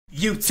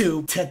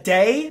YouTube?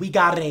 Today, we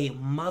got a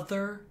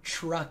mother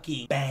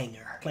trucking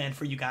banger planned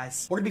for you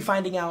guys. We're gonna be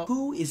finding out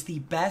who is the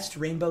best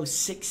Rainbow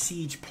Six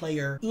Siege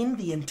player in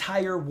the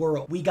entire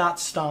world. We got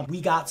Stomp,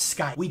 we got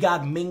Skype, we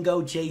got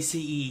Mingo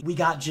JCE, we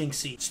got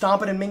Jynxzi.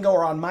 Stompin' and Mingo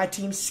are on my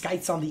team,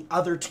 Skype's on the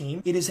other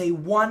team. It is a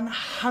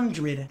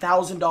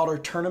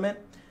 $100,000 tournament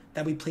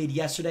that we played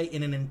yesterday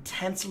in an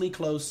intensely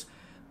close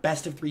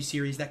best of 3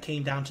 series that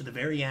came down to the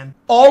very end.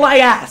 All I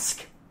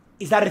ask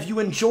is that if you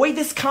enjoy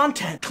this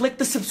content, click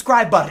the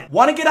subscribe button.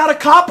 Want to get out of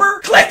copper?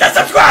 Click the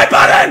subscribe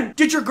button!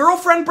 Did your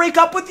girlfriend break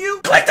up with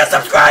you? Click the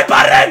subscribe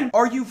button!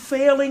 Are you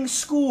failing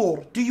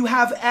school? Do you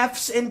have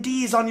F's and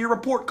D's on your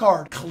report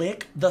card?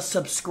 Click the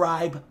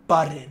subscribe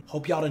button.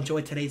 Hope y'all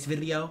enjoyed today's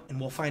video, and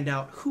we'll find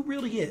out who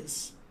really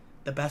is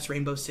the best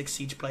Rainbow Six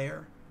Siege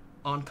player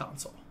on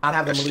console. I'd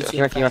have the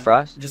Malusian You for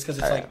us? just because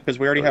it's like because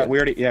we already have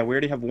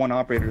one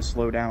operator to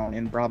slow down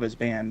in Bravo's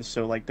band,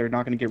 so like they're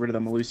not going to get rid of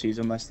the Malusis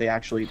unless they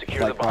actually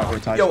like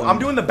prioritize. Yo, them. I'm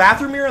doing the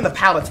bathroom mirror and the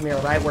pallets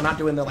mirror, right? We're not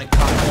doing the like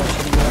top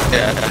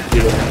Yeah.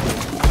 You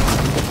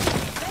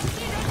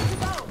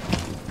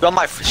want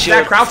my shield?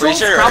 Zach, crouch rolls?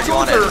 Freezer, Crouch you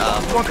rolls? want Or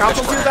it? you want crouch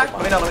rolls here, Zach?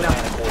 Let me know.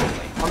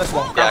 On this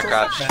wall. Yeah,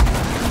 Crouch crouch.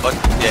 rolls? But,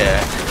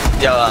 yeah.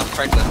 Yo,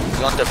 Franklin,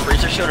 you want the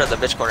freezer shield or the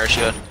bitch corner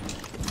shield?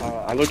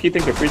 I low-key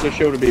think the freezer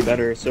shield would be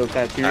better, so if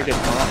that tier gets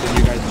popped, then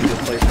you guys do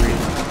just play freeze.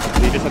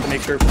 So you just have to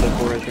make sure for the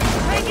forest.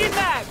 Take it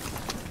back!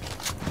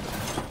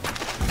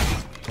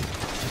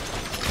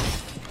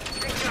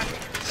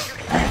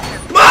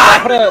 Come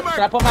on!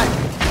 Should I put my?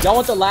 Y'all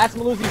want the last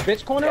Malusi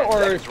bitch corner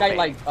or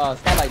skylight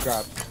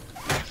drop?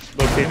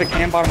 Look, they have a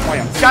cam bottom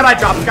white. Skylight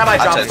drop.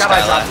 Skylight.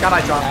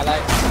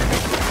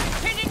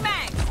 Changing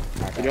mag!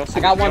 I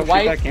got one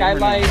white,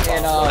 skylight,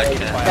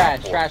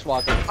 and trash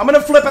walker. I'm gonna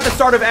flip at the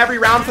start of every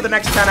round for the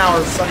next 10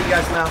 hours, so you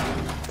guys know.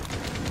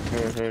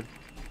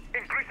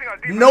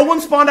 No one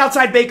spawned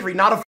outside bakery,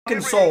 not a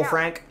fucking soul,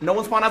 Frank. No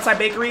one spawned outside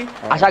bakery.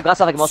 I shot glass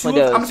off like most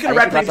windows. I'm just gonna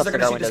red paint because they're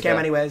gonna see this cam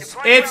anyways.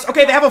 It's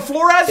okay. They have a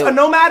Flores, a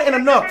Nomad, and a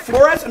Nook.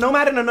 Flores, a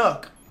Nomad, and a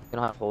Nook. We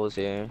don't have holes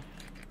here.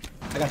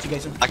 I got you,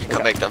 Jason. I can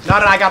come make them. No,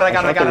 I got it.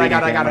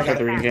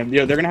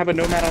 Yo, they're gonna have a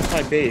nomad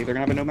outside bay. They're gonna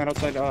have a nomad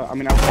outside.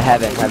 Outside.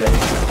 Heaven.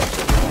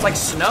 It's like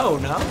snow,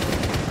 no?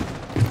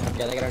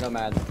 Yeah, they got a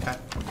nomad.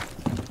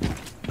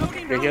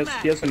 Okay. Yeah,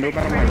 he has a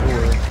nomad on my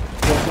door. He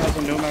also has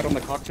a nomad on the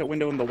cockpit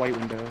window and the white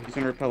window. He's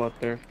gonna repel up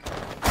there.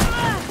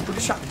 Who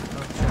just shot me?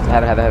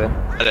 Heaven.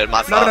 I did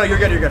my fault. No, you're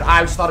good.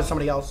 I just thought of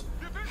somebody else.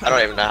 I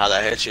don't even know how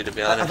that hit you, to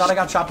be honest. I thought I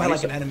got shot by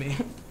like an enemy.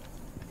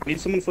 I need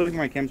someone flipping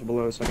my cams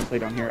below so I can play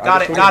down here.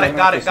 Got it.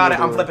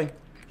 I'm flipping.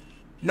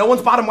 No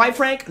one's bottom white,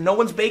 Frank. No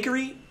one's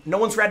bakery. No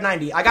one's red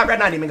 90. I got red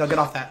 90, Mingo. Get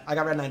off that. I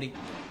got red 90.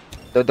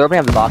 They're opening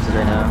up the boxes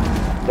right now.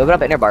 They'll open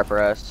up an inner bar for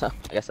us. So I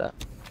guess that.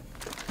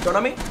 Drone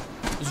on me?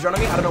 Is drone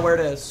on me? I don't know where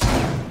it is.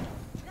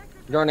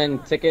 Drone in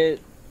ticket.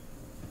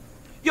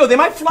 Yo, they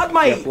might flood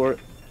my. Yeah,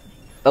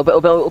 Open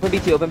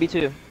B2. Open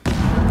B2.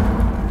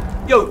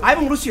 Yo, I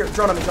have a loose here.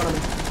 Drone on me. Drone on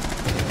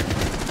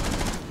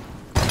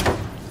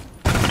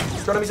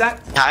me,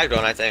 Zach? I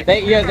don't, I think.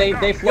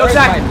 They flourished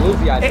Zach. by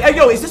Malusi. Hey,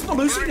 yo, is this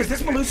Malusi? Is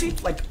this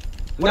Malusi? Like.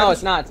 No,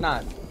 it's not.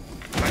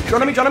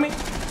 Drone on me.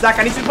 Zach,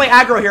 I need you to play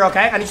aggro here,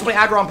 okay? I need you to play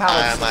aggro on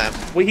pallets. I am.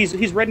 Wait,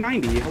 he's red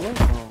 90. Hello?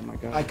 Oh my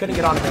god. I couldn't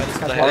get on it, bro. This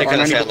guy's They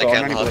couldn't stay on the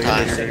cam the whole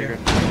time.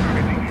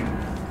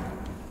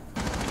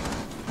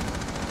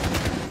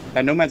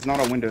 That nomad's not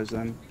on windows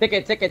then.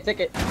 Ticket.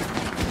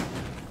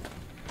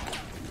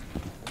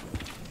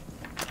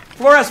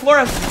 Flores. No.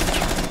 I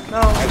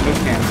have no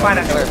cams. Fine,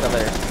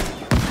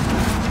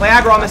 play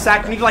aggro on this,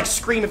 Zach. You need to like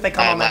scream if they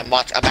come on that.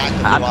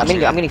 I'm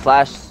getting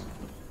flashed.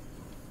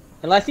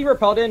 Unless he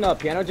repelled in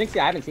piano Jynxzi,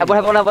 I haven't seen. One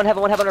heaven.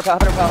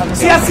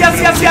 Yes. They're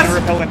gonna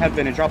repel in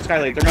heaven and drop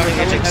skylight. They're gonna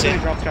repel in heaven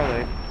and drop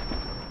skylight.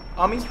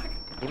 On me, Zach?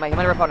 He might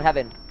repel in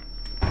heaven.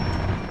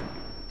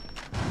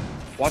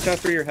 Watch out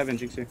for your heaven,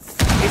 Jynxzi.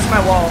 It's my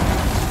wall.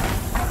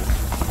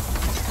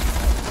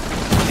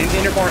 In the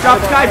inner bar.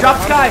 Drop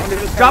skylight. Under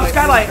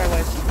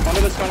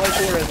the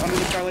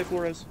skylight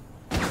Flores.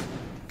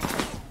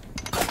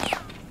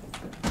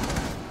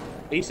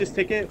 Ace's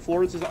ticket.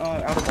 Flores is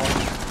outer bar.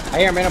 I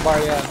hear him in a bar,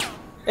 yeah.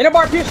 In a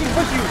bar, push you.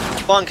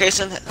 Come on,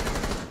 Kason.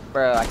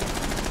 Bro, my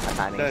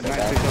timing is so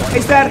bad.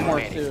 It's dead.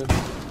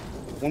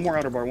 One more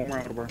outer bar.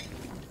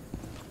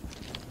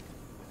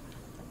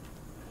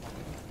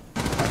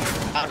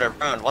 Under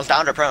prone. One's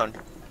down to prone.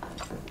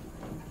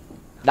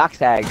 Knox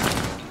tag. No,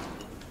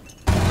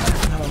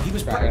 he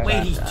was.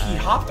 Wait, he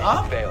hopped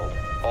up?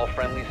 All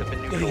friendlies have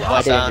been Did he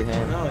neutralized. hop up?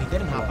 No, he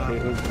didn't hop up. No,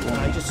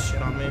 he just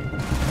shit on me.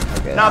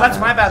 Okay, no, that's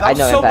my bad. That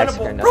was so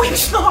winnable. Bro,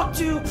 he's not,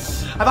 dude.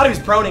 I thought he was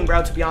proning,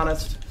 bro, to be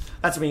honest.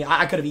 That's me.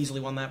 I could have easily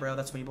won that, bro.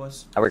 That's me,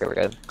 boys. Oh, we're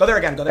good. Go there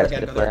again.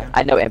 I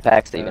had no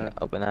impacts to even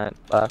open that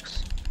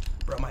box.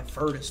 Bro, my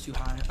vert is too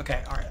high.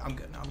 Okay, alright. I'm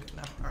good now.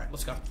 Alright,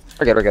 let's go.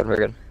 We're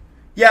good.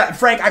 Yeah,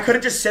 Frank, I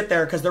couldn't just sit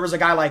there because there was a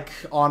guy, like,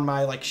 on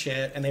my, like,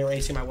 shit, and they were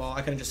acing my wall.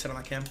 I couldn't just sit on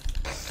that cam.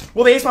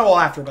 Well, they aced my wall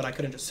after, but I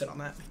couldn't just sit on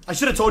that. I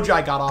should have told you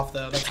I got off,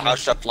 though. That's I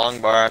was up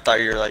long bar. I thought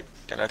you were, like,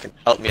 gonna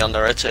help me on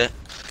the right hit.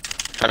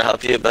 trying to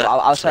help you, but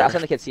I'll send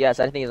the kid CS.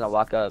 I think he's gonna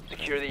walk up.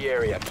 Secure the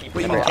area. Keep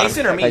Wait, them you on.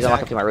 Jason or me? He's gonna walk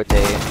Zach? up to my rotate.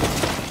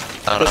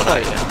 I don't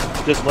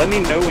know. Just let me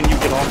know when you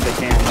get off the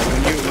cam. Like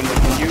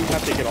when you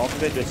have to get off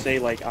of it, just say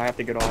like I have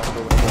to get off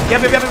or whatever.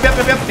 Yep.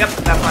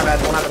 That's my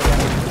bad. Won't happen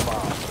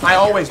again. I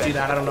always do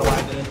that. I don't know why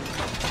I did it.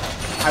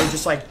 I was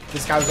just like,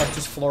 this guy was like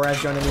just Flores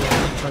joining me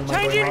and turned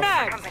my brain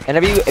off. And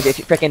if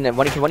you freaking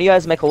one of you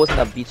guys make holes in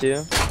the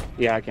B2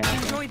 Yeah, I can.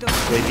 Wait,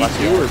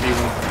 B2 or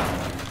B1?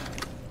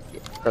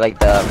 or like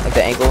the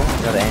angle,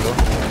 you know the angle.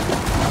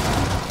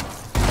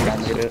 I got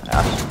get it.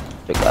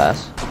 Big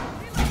glass.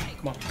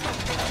 Come on.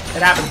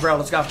 It happens, bro.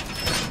 Let's go. 10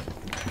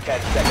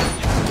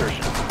 seconds to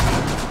insertion.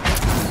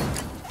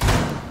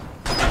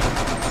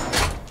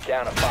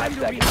 Down to 5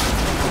 seconds.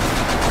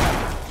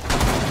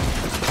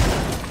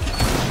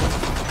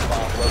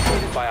 Bomb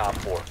located by Op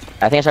 4.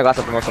 I think I shot glass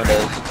up for most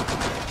windows.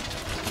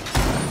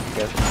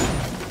 Good.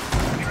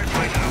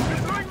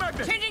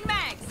 Changing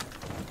mags.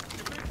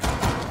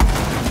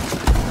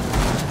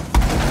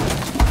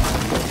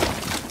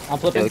 I'm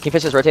flipping. Can you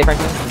push this rotate,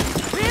 Franklin?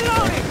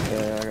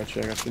 Yeah, I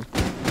got you.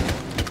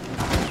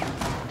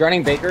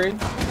 Joining bakery.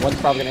 One's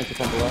probably gonna enter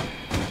from below.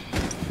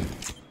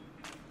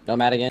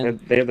 Nomad again.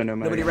 They have the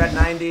nomad. Nobody red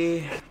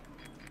 90.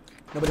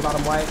 Nobody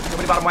bottom white.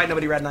 Nobody bottom white.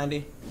 Nobody red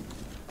 90.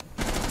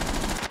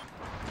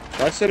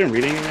 Should I sit in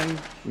reading again?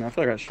 I mean, I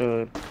feel like I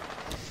should.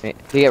 Wait,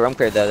 we get room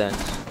cleared though then.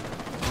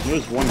 There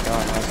was one guy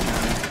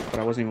last time, but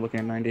I wasn't even looking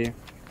at 90.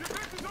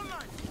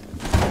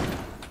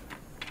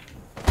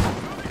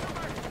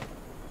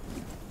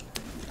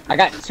 I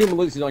got 2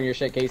 Malusis on your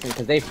shit, Casey,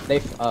 because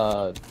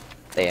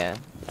Yeah.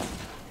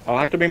 I'll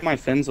have to bring my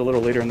fins a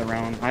little later in the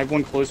round. I have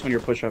one close when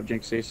you're push up,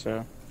 Jynxzi,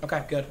 so.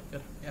 Okay, good.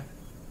 Yeah.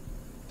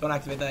 Don't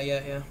activate that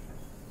yet, yeah.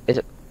 Is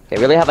it? Okay,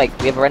 we really have we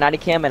have a red 90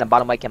 cam and a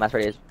bottom white cam. That's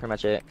pretty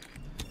much it.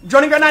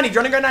 Joining red 90.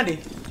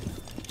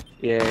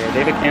 Yeah,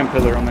 they have a cam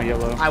pillar on the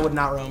yellow. I would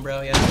not roam,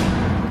 bro, yeah.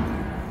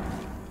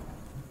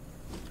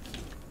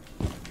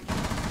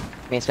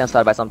 Main scan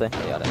started by something.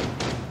 Yeah, got it.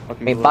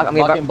 Fucking Main blue. block,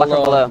 Fucking block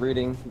from below.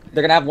 reading.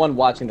 They're gonna have one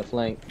watching the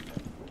flank.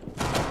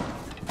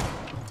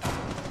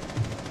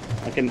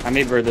 I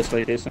made bird this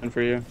way, Jason,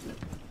 for you.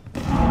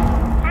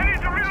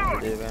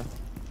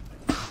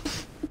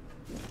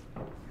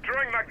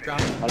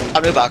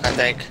 I'll move back, I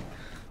think.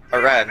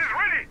 Or red.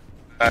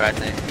 Red, I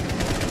think.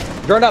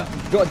 Drone up.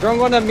 Drone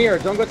go to the mirror.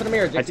 Drone go to the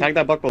mirror. I tagged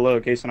that buck below,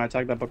 Jason. I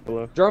tagged that buck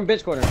below. Drone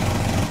bitch corner.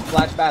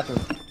 Flash bathroom.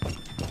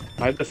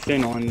 I have the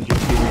fin on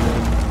Jynxzi.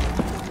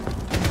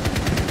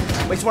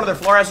 Wasted one of their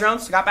Flores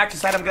drones. Got back to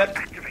site. I'm good.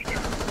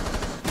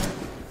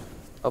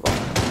 Oh,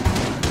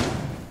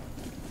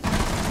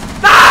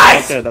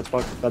 Nice! That's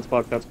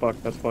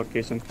buck,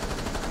 Jason.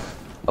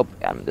 oh,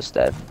 yeah, I'm just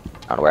dead.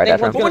 I don't know where I Hey, died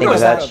from. what window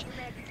Thank is you,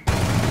 that?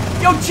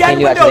 Hatch. Yo, jet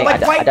New window! hatch,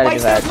 Like I white died in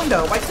stairs hatch.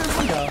 window. White stairs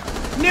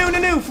window.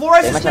 New.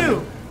 Flores Hey, is my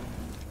new.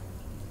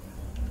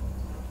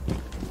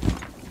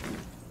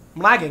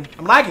 I'm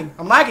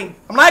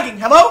lagging.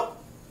 Hello?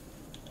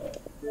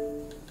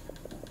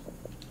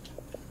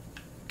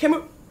 Can't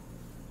move.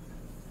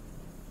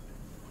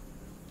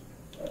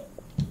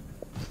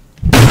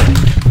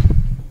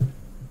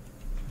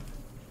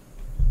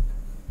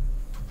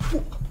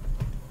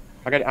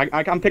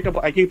 I can pick up.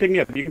 I can pick me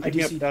up. You can pick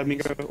me up, DC.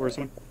 Mingo or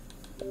someone.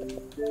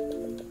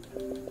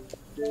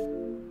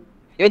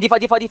 You're in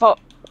default.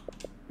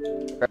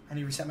 I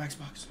need to reset max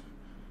box.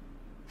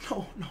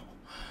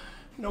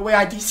 No way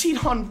I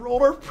DC'd on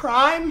Roller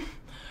Prime.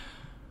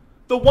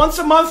 The once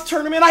a month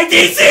tournament I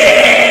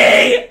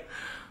DC!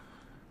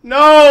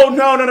 No,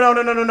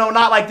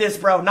 not like this,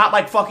 bro. Not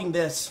like fucking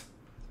this.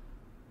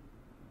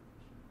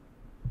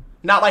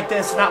 Not like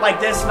this, bro.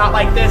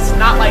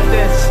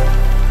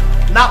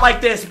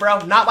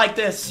 Not like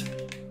this.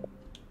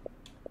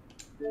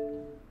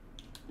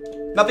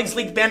 Nothing's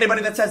leaked. Ban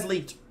anybody that says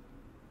leaked.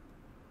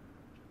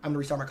 I'm gonna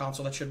restart my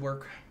console. That should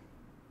work.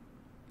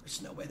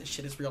 There's no way this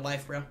shit is real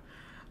life, bro.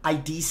 I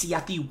DC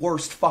at the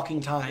worst fucking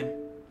time.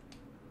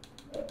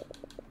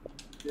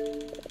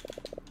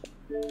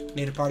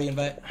 Need a party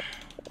invite.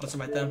 Let's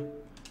invite them.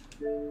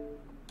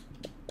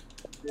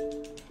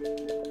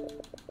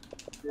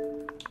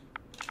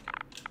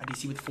 I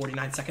DC with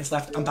 49 seconds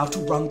left. I'm about to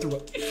run through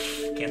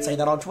it. Can't say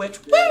that on Twitch.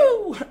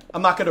 Woo!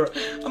 I'm not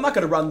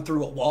gonna run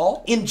through a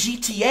wall. In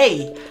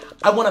GTA,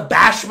 I wanna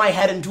bash my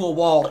head into a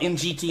wall in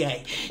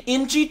GTA.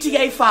 In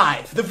GTA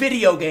 5, the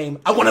video game,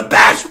 I wanna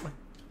bash my...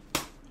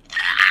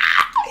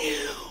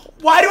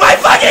 Why do I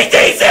fucking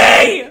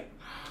DC?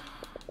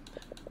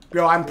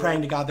 Bro, I'm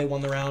praying to God they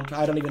won the round.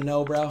 I don't even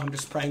know, bro. I'm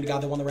just praying to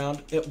God they won the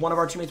round. One of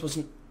our teammates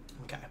wasn't...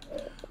 Okay.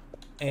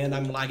 And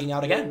I'm lagging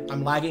out again.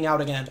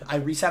 I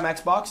reset my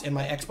Xbox, and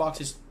my Xbox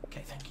is...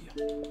 Okay, thank you.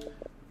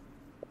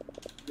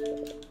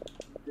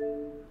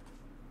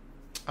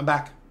 I'm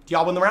back. Do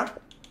y'all win the round?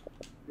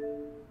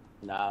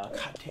 Nah.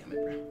 God damn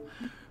it, bro.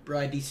 Bro,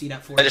 I DC'd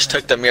at 4. I just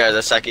took the mirror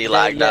the second you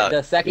lagged out.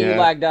 The second you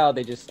lagged out,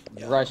 they just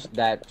rushed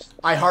that.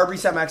 I hard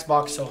reset my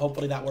Xbox, so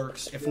hopefully that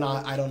works. If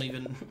not, I don't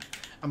even...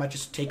 I might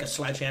just take a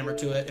sledgehammer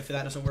to it if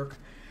that doesn't work.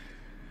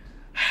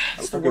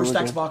 It's the worst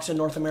Xbox in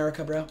North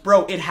America, bro.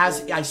 Bro, it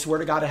has, I swear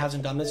to God, it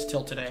hasn't done this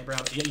till today, bro.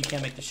 You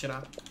can't make this shit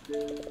up.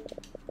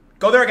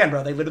 Go there again,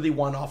 bro. They literally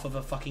won off of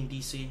a fucking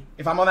DC.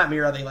 If I'm on that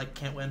mirror, they, like,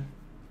 can't win.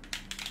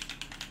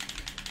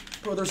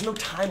 Bro, there's no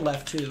time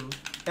left, too.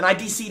 And I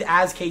DC'd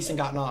as Kaysen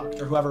got knocked,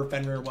 or whoever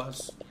Fenrir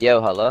was.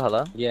 Yo,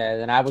 hello. Yeah,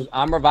 then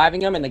I'm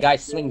reviving him, and the guy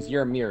swings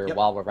your mirror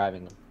while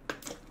reviving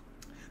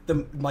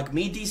him. Like,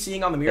 me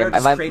DCing on the mirror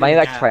my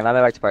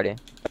back to party.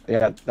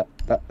 Yeah,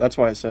 that's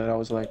why I said, I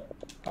was like,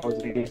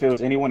 if it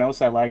was anyone else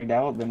that lagged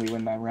out, then we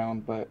win that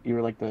round, but you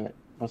were like the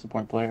most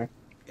important player.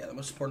 Yeah, the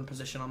most important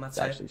position on that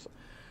side.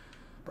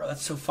 Bro,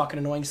 that's so fucking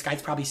annoying.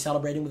 Sky's probably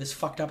celebrating with his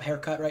fucked up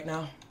haircut right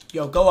now.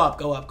 Yo, go up.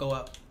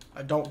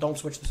 Don't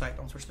switch the site.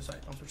 Don't switch the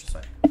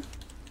site.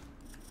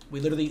 We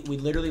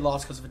literally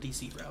lost because of a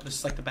DC, bro. This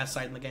is like the best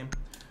site in the game.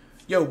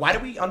 Yo, why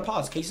did we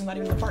unpause? Kaysen's not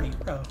even in the party,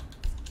 bro.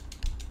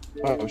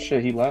 Oh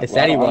shit, he left. It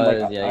said he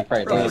was, yeah, he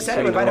probably Bro, he did. said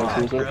he would invite him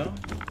back, bro.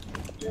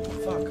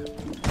 Fuck.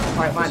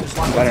 Alright, fine, just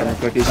lock Whatever,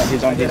 but he's on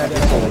his I mean,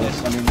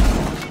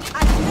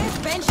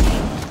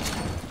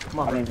 come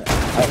on, I bro.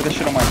 have this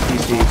shit on my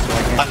PC, so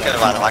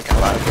I can't.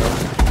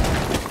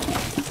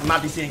 I'm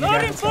not DCing again.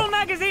 Loading full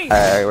magazine.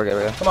 Alright, we're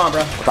good. Come on,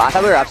 bro. I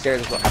thought we were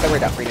upstairs as well. I thought we were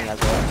down reading as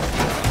well.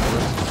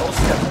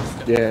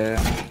 Yeah.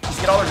 Just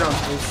get all the drones,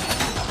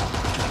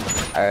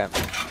 please. Alright.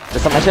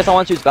 Let's just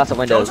someone choose glass of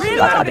windows.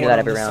 I do that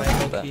every round.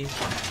 But.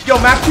 Yo,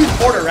 map 2's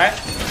border, right?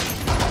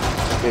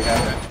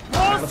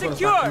 Yeah. Wall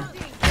secure.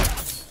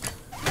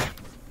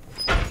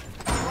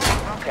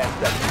 10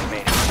 seconds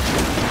remaining.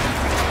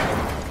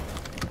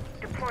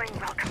 Deploying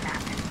welcome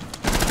map.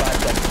 5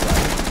 seconds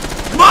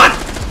left. Come on!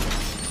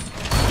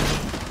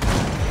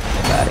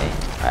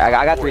 Alright,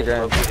 I got 3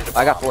 drones.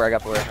 I got 4,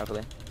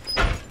 hopefully.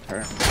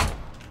 Alright.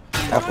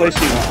 I'll place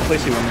you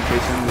one in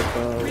case with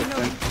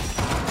Finn.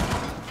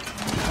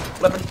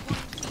 Flipping.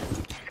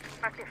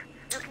 Active.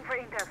 Looking for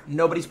intel.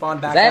 Nobody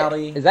spawned back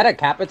alley. Is that a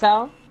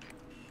Capital?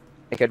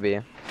 It could be.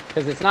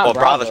 Because it's not Well,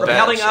 Bravo.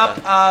 Bravo's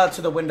Rappelling up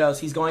to the windows.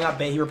 He's going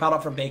up. He rappelled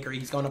up from bakery.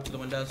 He's going up to the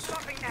windows.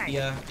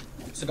 The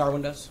cigar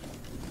windows.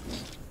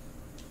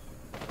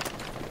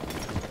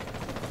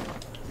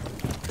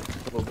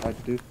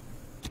 Dude.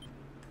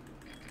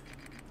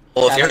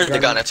 Well, if you're the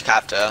gun, it's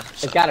Capta.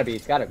 So. It's gotta be.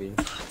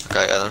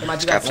 Okay, They might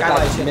do that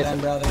skylight shit then,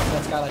 bro. They might do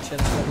that skylight shit.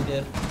 That's what we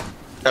did.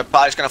 They're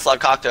probably just gonna flood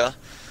cocktail.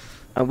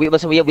 We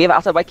have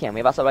outside white cam.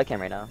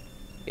 right now.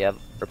 We have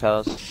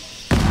repels.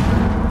 You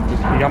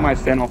got my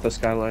Finn off the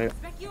skylight.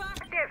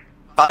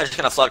 Probably just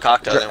gonna flood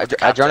cocktail.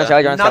 Drone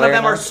None of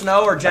them are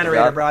snow or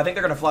generator, bro. I think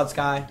they're gonna flood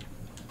sky.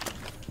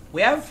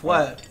 We have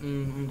what?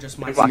 Just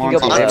my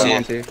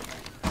Monty.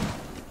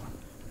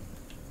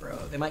 Bro,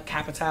 they might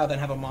Capitao, then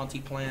have a Monty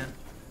plant.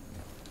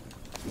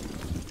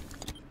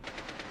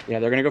 Yeah,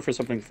 they're gonna go for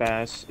something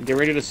fast. Get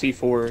ready to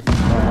C4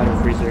 out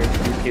of freezer in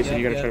case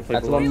you gotta try to play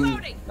blue.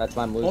 That's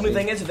my move. Only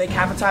thing is, if they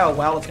Capitao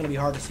well, it's gonna be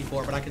hard to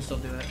C4, but I can still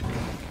do it.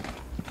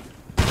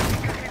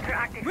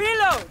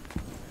 Reload.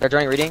 They're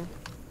joining reading.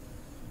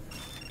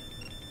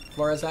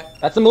 Flores, that?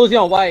 That's the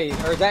Muzi on white,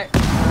 or is that?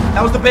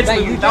 That was the bitch.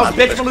 That you- That was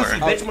bitch Oh. Malusi.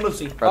 Bitch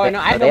Malusi. Oh no,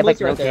 I have no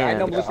Muzi right there. I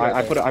know Muzi right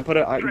I there. put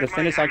it. The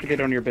Finn is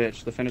activated on your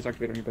bitch.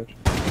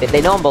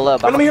 They know I'm below,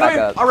 but Let I'm me back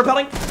hear up. Are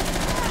repelling?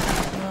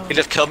 He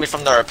just killed me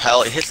from the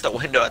rappel. He hits the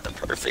window at the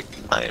perfect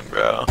time,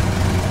 bro.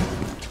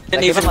 Didn't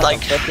Like, even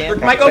like. flip cam.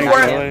 Might go for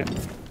it.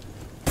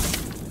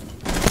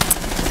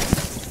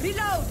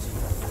 Reload.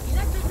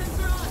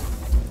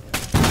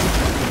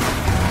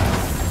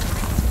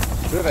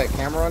 Do we have a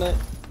camera on it?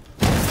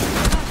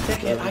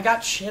 Pick it. I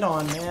got shit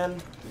on,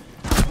 man.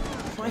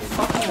 My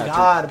fucking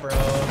god, bro.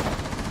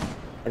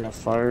 I got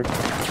fired.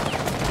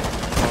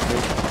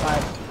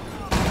 Alright.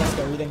 Let's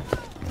go reading.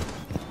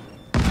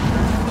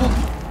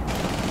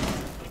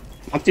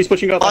 Monty's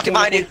pushing up. Monty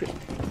behind you.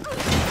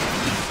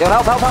 Yo,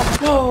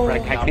 help. No. I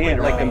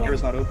can't. Like the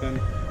mirror's not open.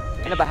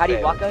 Yeah, but how do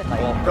you walk out?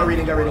 Like, Go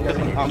reading.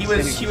 He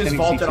was standing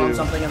vaulted on C2.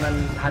 something and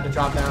then had to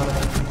drop down, and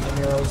then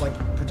the mirror was like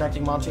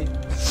protecting Monty.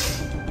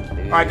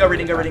 Alright, go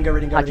reading.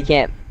 you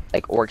can't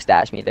like orc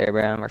stash me there,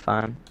 bro. We're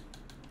fine.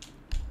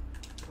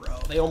 Bro,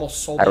 they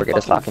almost sold I the regret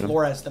us fucking talking.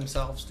 Flores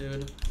themselves,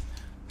 dude.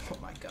 Oh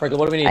my god. Frank,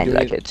 what do we need I to knew do?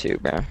 that kid too,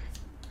 bro.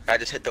 I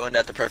just hit the window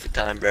at the perfect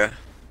time, bro.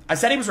 I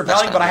said he was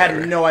repelling, That's but I not had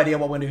fair. no idea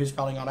what window he was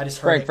repelling on. I just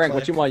heard Frank,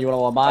 what you want? You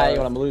want a Lamai? You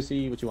want a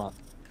Malusi? What you want?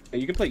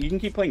 You can play. You can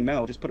keep playing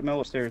Mel. Just put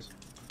Mel upstairs.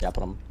 Yeah,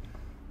 put him.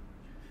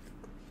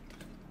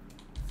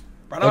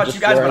 Bro, I don't know about just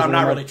you guys, but Flores I'm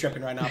not in really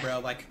tripping right now, bro.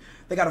 Like,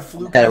 they got a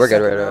fluke Yeah, we're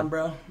good, second we're round,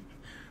 bro.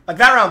 Like,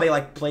 that round, they,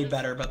 like, played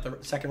better, but the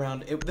second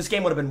round, this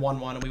game would have been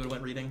 1-1, and we would have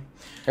went reading.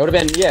 It would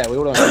have been, yeah, we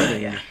would have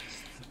been. Yeah.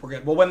 We're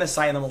good. We'll win this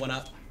site, and then we'll win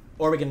up.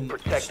 Or we can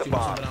Protect just the do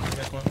bomb. something else if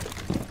you guys want.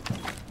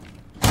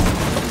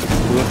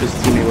 We left his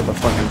teammate with a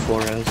fucking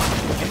Flores.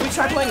 If we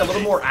try playing a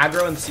little more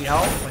aggro in CL,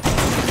 like,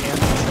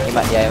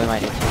 We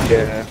might need to.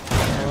 Yeah.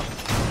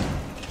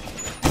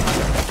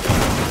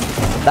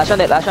 Last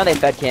round they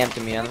fed cam to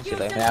me. I don't see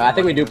there. Yeah, I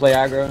think we do play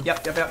aggro.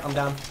 Yep, I'm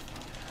down.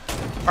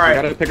 We Alright.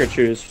 gotta pick or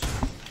choose.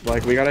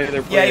 Like we gotta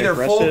either play Yeah, either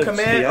full aggressive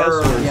commit CS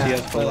or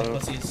CS play like below.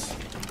 pussies.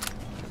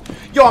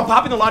 Yo, I'm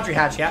popping the laundry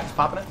hatch, yeah? It's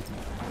popping it.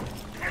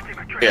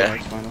 Yeah.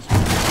 That's fine, that's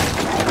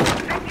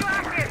fine.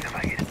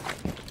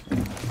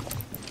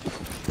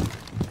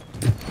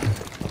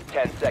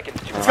 10 seconds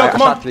to Let's go, Alright,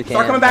 come I on. shot 3 Start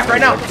cams. coming back right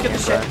now. Let's get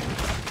this shit.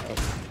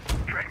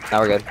 Now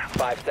we're good.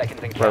 5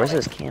 seconds and Bro, where's counting.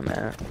 this cam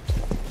at?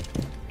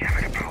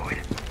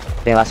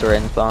 Dang, last we're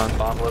in spawn.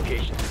 Bomb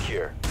location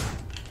secure.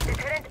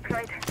 Deterrent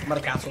deployed. I'm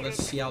gonna cancel this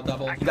CL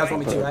double. You guys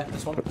want me to, right?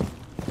 This one?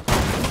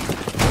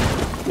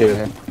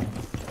 Yeah.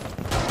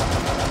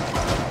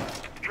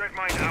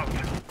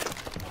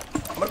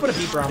 I'm gonna put a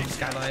beeper on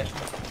skylight.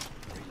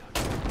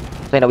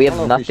 Wait, no, we have I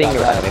don't know if we nothing.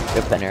 shot Or, that. we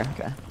have Fenrir.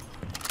 Okay.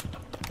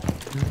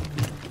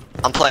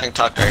 I'm playing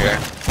Tucker here.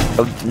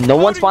 Oh, no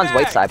one spawns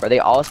white side, bro. They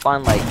all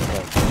spawn like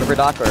River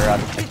Dock or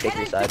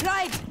Bakery side.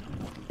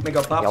 Let me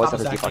go pop, Yeah, what's pop a up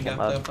with Zach. default Go,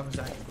 cam pop a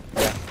Zach.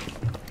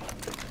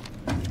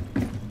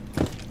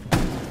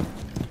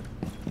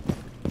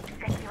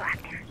 Send you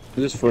active.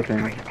 I'm just flipping.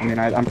 I mean,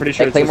 I'm pretty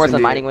sure Like it's just Claymore's in the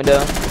gonna mining be, window.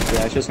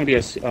 yeah, it's just gonna be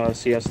a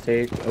CS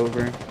take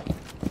over.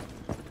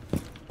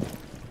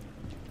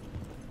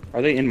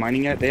 Are they in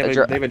mining yet? They have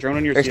There's they have a drone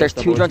on your There's CS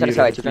 2 double. drones on the It's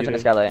skylight. 2 muted, drones on the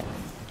it's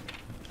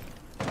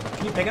skylight.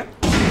 Can you pick up?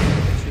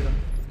 Shoot him.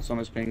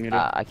 Someone's ping muted.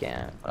 I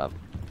can't. What up?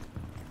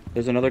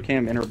 There's another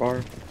cam inner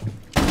bar.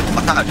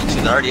 Fuck out,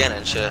 Jynxzi, they're already in it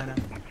and shit. I know.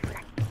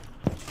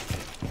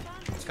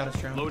 It's got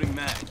his drone.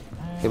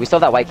 Dude, we still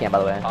have that white cam, by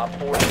the way. Op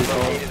 4 has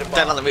located a Stand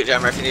on bomb. the meat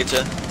jammer if you need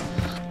to.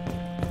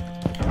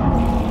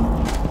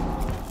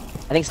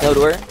 I think snow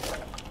door.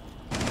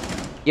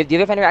 Do you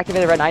have Fenrir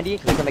activated red 90?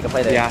 Because we can make a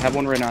play there. Yeah, I have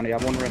one red 90. I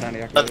have one red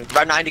 90 activated.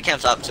 Right 90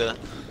 camps up too.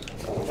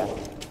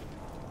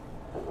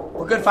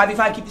 We're good,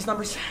 5v5, keep these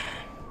numbers.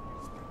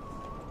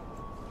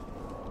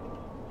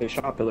 They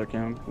shot pillar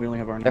cam. We only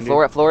have our The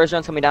 90. floor is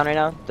drones coming down right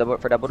now.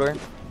 For double door.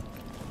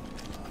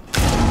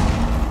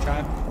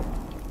 Try.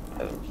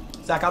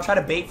 Zach, I'll try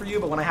to bait for you,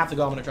 but when I have to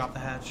go, I'm gonna drop the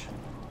hatch.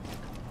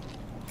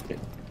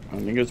 I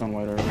think it's on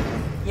white already.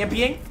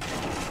 EMPing.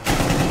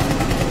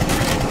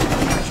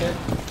 Shit.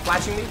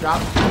 Flashing me,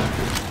 drop.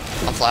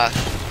 I'll flash.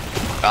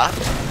 Got?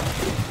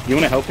 You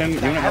wanna help him? You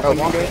wanna help him?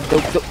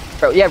 Mongo?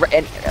 Bro, yeah,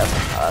 and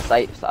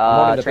site.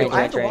 More to Train, the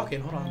I have train, to train. walk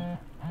in, hold on.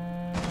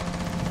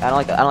 I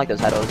don't like those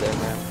heados there,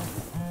 man.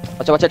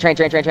 Watch that train.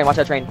 Watch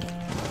that train.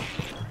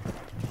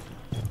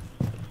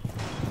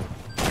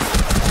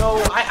 So,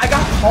 I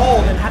got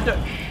called and had to...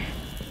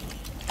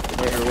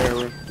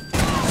 Where?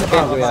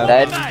 Oh, we have.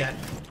 Dead. Dead.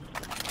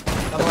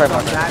 That's right,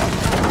 Mark.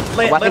 Zach.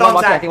 Lit Walking on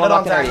one, Zach, walking one, lit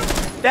on walking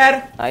Zach.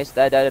 Dead. Nice,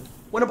 dead.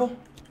 Winnable.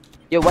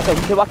 Yo, what's up?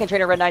 You could walk in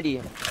train at red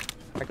 90.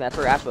 That's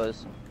where Ash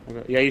was.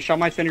 Okay. Yeah, you shot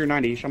my Fenrir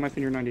 90. You shot my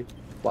Fenrir 90.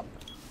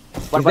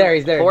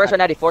 He's there. Forest red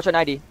 90. Forest red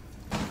 90.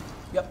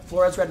 Yep,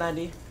 Flores red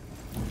 90.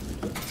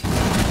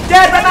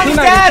 Dead! Red 90's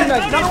dead!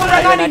 Another one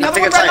red 90!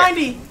 Another one red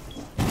 90!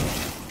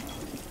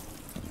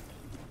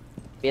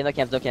 Be in the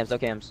camps, no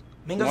camps.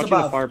 I'm Mingo's watching the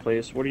above.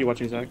 fireplace. What are you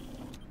watching, Zach?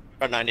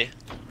 Right 90.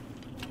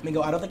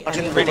 Mingo, I don't think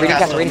Watching any of the them reading are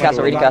castle, reading castle,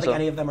 I reading don't think castle.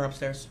 any of them are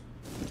upstairs.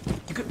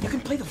 You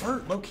can play the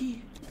vert, low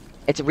key.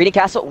 It's reading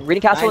castle and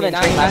then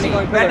train 90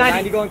 going Red pillar. 90.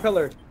 90 going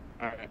pillar.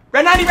 Alright.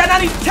 Red 90!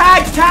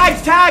 Tagged!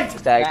 Tag.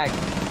 Tag.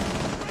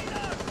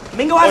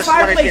 Mingo has Oh,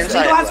 somebody fireplace! inside.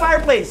 Mingo has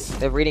fireplace!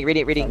 They're reading.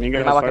 Mingo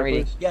Am has I walking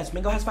reading? fireplace? Yes,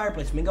 Mingo has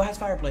fireplace. Mingo has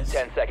fireplace.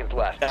 10 seconds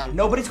left.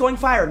 Nobody's going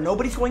fire,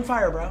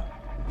 bro.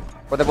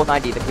 Or they're both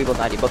 90. They're both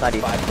 90. Both 90.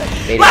 5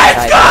 seconds.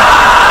 Let's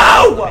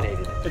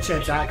go! Good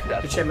shit, Zach.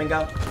 Good shit,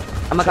 Mingo.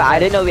 I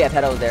didn't know we had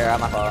heados there. I'm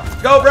not fault.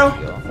 Go, bro.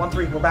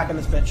 1-3. We're back in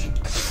this bitch.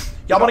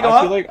 Y'all wanna go I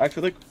up?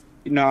 feel like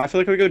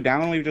if we go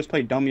down, we just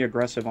play dummy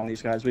aggressive on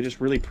these guys. We just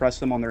really press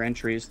them on their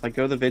entries. Like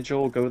go the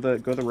vigil, go the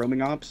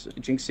roaming ops.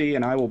 Jynxzi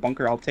and I will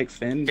bunker. I'll take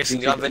Finn. Jason,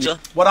 you got vigil?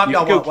 What up, You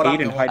y'all? can go What up,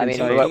 Cade and y'all? hide I mean,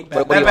 inside. what do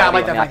you Bad, I like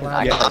want? that.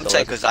 I Yeah. can I'm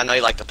saying because I know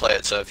you like to play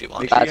it, so if you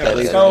want. Make sure you have Let's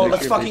laser. So Make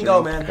let's sure fucking laser.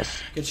 go, man.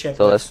 Good shit.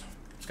 So boys.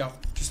 Let's go.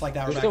 Just like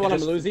that. We We're still back.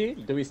 want a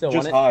Melusi? Do we still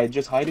want it?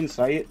 Just hide in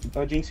sight,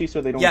 Jynxzi,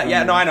 so they don't. Yeah, run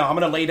yeah, in. no, I know. I'm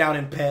gonna lay down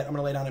in pit.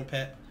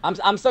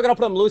 I'm still gonna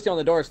put a Melusi on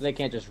the door so they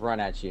can't just run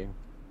at you.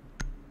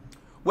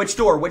 Which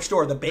door?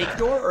 The bake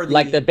door or the...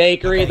 Like the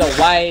bakery, Okay. the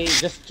white,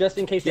 just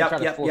in case they Yep, try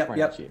to yep, force yep, run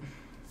yep. at you.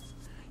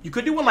 You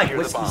could do one like Secure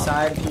the whiskey bomb.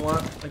 side if you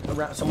want, like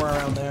around, somewhere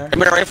around there. I'm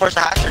gonna reinforce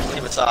the hatch or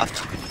leave it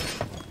soft.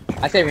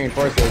 I say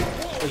reinforce it.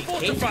 Wait,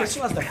 Cade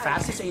Crystal has the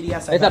fastest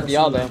ADS I've It's ever up to seen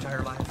y'all, in my though.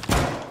 entire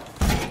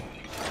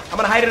life. I'm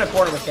gonna hide in a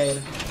corner with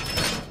Cade.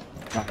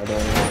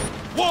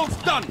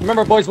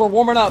 Remember, boys, we're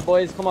warming up,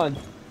 boys. Come on.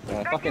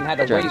 Yeah. Fucking had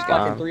to Sure, wait it's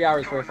fucking gone. 3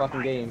 hours for a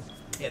fucking game.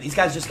 Yeah, these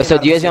guys just. Came So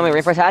out do you of guys want me to the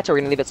reinforce hatch or we're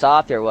gonna leave it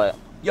soft or what?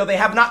 Yo, they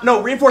have not.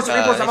 No, reinforce it.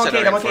 Reinforce it. I'm they on said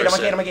Cade. I'm on Cade. I'm on reinforce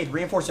Cade. it. I'm on Cade.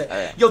 Reinforce it.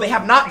 Alright. Yo, they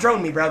have not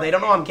droned me, bro. They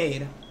don't know I'm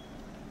Cade.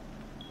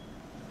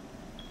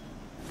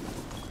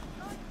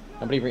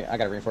 I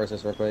gotta reinforce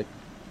this real quick.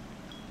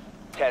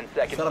 10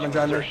 seconds Set up and to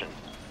join me. insertion.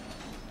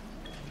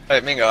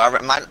 Wait, Mingo,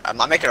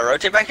 am I making a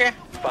rotate back here?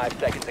 5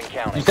 seconds and You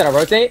counting. said I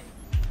rotate?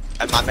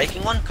 Am I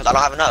making one? Because I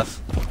don't have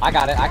enough. I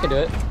got it. I can do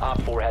it.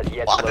 Op 4 has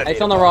yet Well, to I locate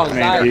It's on the a wrong bomb.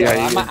 side. yeah, though.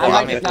 you- I well, might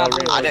I mean, just not.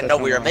 that I didn't know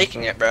we were That's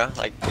making it, bro.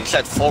 Like, you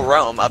said full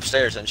roam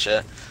upstairs and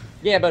shit.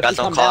 Yeah, but Guys, if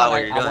you don't come call out down, what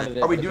you're doing. wanted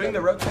it. Are we doing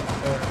the rotate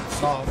or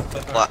solve?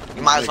 But, Well,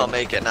 you might as well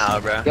make it now,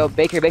 bro. Yo,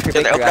 Baker. Dude,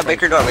 they opened up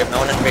bakery door. We have no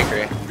one in the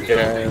bakery.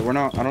 Yeah, we're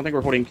not. I don't think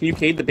we're holding. Can you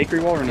cade the bakery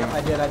wall or no?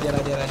 I did.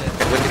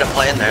 We need to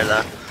play in there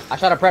though. I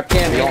shot a prep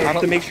cam. Y'all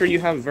have to make sure you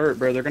have vert,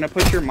 bro. They're gonna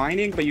push your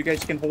mining, but you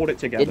guys can hold it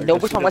together. No,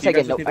 Just which so one that was you I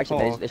guys get? No, just need to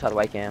actually, call. they shot a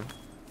white cam.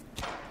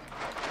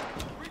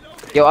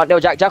 Yo, no,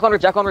 Jack on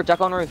roof. Jack on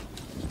roof.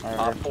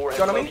 Op 4 has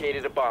Join me?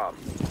 located a bomb.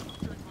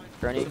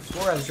 Bernie.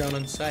 Flores drone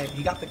on site.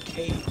 He got the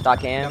cade. Dot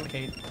He cam. got the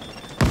cade.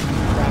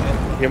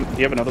 Grab Do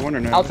you have another one or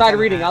no? Outside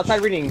reading.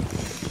 it.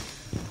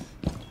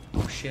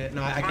 Oh shit!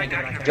 No, I can't get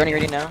it. I can't. Journey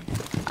reading now.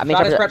 I'm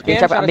Shot his prep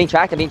cam, being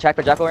tracked. I'm being tracked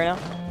by Jacko right now.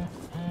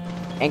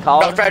 And call.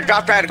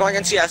 Drop Fred, going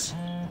in CS.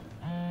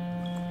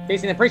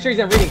 Casey, I'm pretty sure he's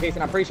in reading. Casey,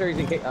 I'm pretty sure he's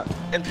in.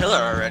 In pillar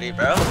already,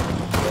 bro.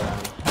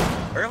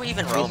 Where are we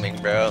even roaming,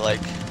 bro? Like,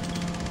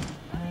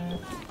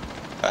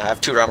 I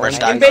have 2 roamers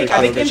In stacked bake, on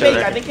I think in each bake,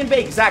 other. I think in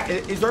bake. Zach,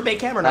 is there a bake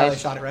cam or no? Nice. I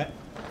shot it right.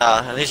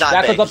 He's not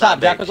Jack big. was up He's not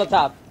top. Jack was big. up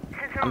top.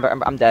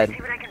 I'm dead. See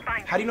what I can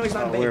find. How do you know he's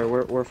not in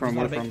bake? We're from He's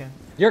not where a bake from? cam.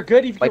 You're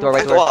good. If you White door, Right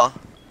white the door. wall.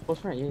 Close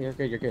friend. Yeah, you're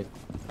good. You're good.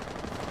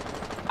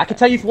 I can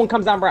tell you if one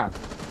comes down brown.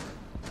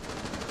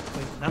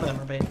 Wait, none of them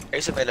are bake.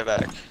 Ace made it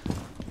back.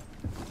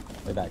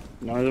 Way back.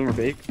 None of them are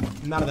big.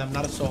 None of them.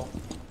 Not a soul.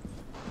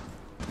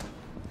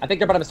 I think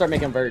they're about to start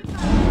making vert.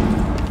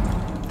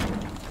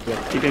 Yeah,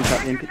 keep in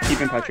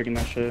Patrick in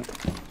that shit.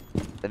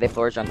 They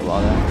flourish on the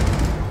wall though.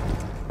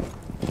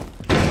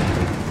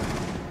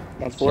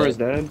 That floor is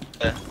dead.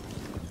 Yeah.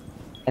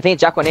 I think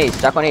Jack 1 ace.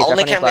 Jack 1 ace.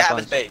 Only Jack 1 ace cam we last have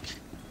one. is bake.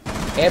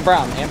 And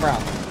brown.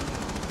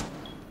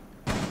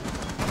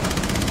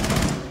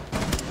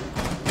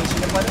 Casey, you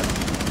gonna play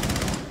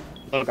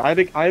this? Look, I have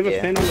a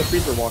Yeah. fin on the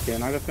freezer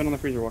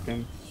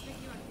walk-in.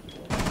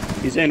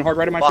 He's in hard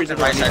right in my Walking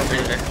freezer. right side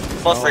freezer.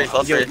 Both freeze,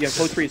 both freeze. Yeah,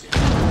 close freeze.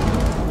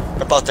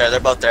 They're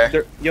both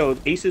there. Yo,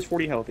 Ace is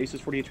 40 health. Ace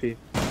is 40 HP.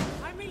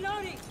 I'm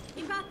reloading.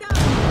 Impact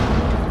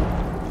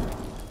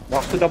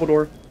Watch the double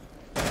door.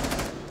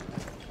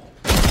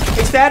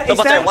 Ace dead. Ace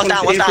Double there, dead. one down,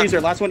 in one down.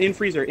 freezer. Last one in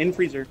freezer.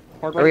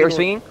 Hard Are we door.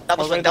 swinging?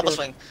 Double Hard swing, right double door.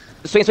 swing.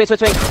 Swing.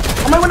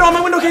 On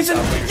my window, Kaysen.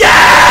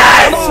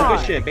 Yes! Oh,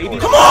 good shit, baby.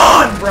 Come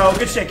on, bro.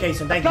 Good shit,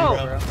 Kaysen. Thank you,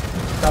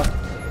 bro.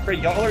 Bro,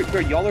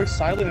 y'all are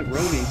silent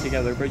roaming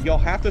together, but y'all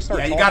have to start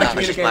Yeah, you talking. gotta Nah,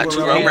 it's just communicate my with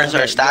 2 roamers. roamers are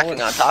Yeah, stacking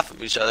y'all- on top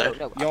of each other.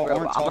 Y'all Bro, aren't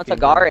I'm a talking,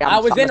 cigar and I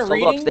was I'm in a solo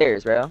reading.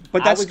 upstairs, bro.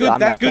 But that's good. I'm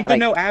That's not- good to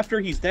know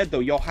after he's dead, though.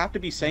 Y'all have to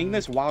be saying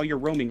this while you're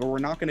roaming, or we're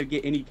not gonna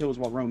get any kills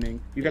while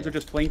roaming. You guys are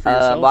just playing for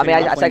yourselves. Well, I mean,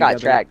 and I not said I got playing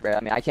together. tracked, bro. I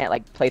mean, I can't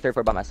like play third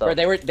floor by myself.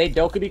 Bro, they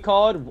dope could be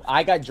called.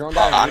 I got droned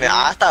out. I mean,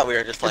 I thought we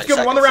were just Let's playing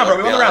go. We won the second round, bro. floor,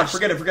 We won to the be round.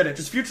 honest. Forget it.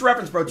 Just future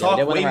reference, bro. Yeah, Talk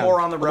they won way the round.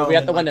 more on the road. We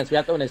have to win this.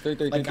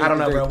 3-3. Like, I don't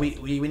know, bro. We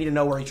need to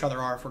know where each other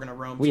are if we're gonna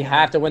roam. We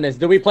have to win this.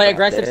 Do we play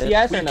aggressive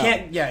CS We or no?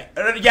 can't. Yeah.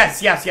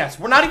 Yes.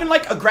 We're not even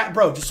like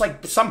bro. Just like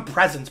some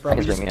presence, bro. We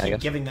Guess just bring me, I keep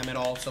guess. giving them it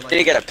all. So Did he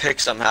like. get a pick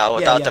somehow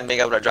without them being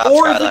able to drop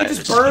Or if we skyline? could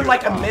just burn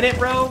like a minute,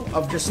 bro,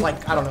 of just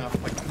like I don't know.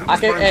 Like,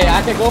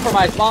 I can go for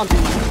my spawn.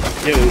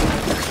 Yo,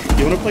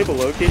 you wanna play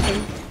below,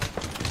 Jason?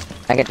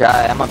 I can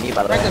try. I'm on mute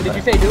by the way. Franklin,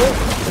 did but- you say do it?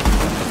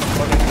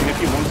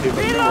 If you want to,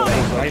 but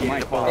no, I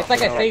might call. It's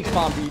like a safe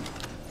spawn beat.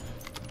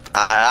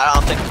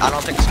 I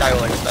don't think Sky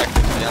will expect it,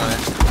 to be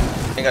honest.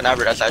 I think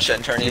Never does that shit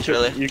in tourneys,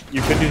 really.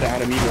 You could do the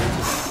Adam either.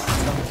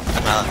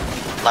 I'm not.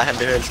 Let him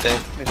do his thing.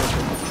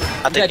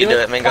 I think Yeah, you do do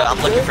it. it, Mingo. I'm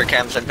Do looking it. for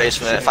cams in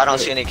basement. If I don't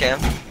see any cam.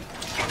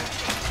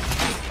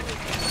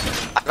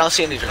 I don't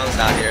see any drones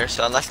down here,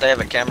 so unless they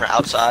have a camera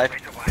outside.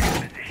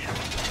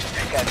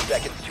 10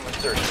 seconds to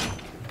insertion.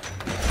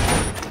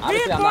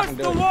 Obviously, I'm not gonna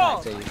do it. It's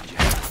not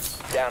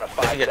safe. Down to I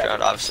 5 get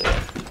droned, seconds. obviously.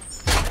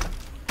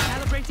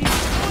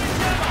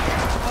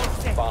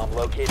 Bomb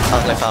located.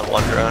 I only found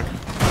one drone.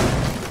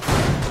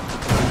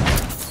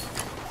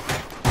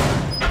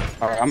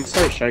 Alright, I'm gonna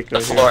start Shaiko The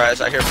here.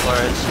 Flores, I hear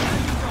Flores.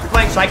 You're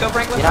playing Psycho,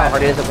 Franklin? You know how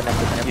hard it is to open up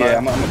the Yeah,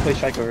 I'm gonna play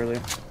Shaiko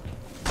earlier.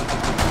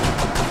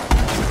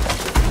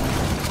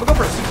 We'll go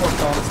for a C4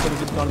 call. Let's get a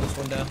good gun on this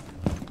window.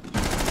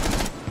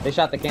 They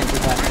shot the can too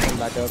fast. I'm coming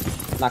back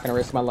up. Not gonna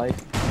risk my life.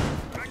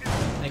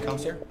 Any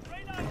comms here?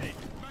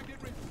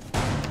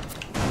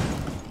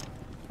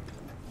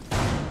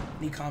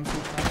 Need comms,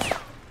 need comms.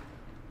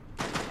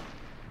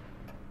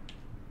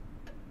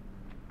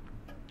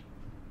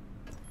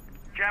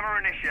 Jammer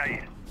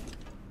initiated.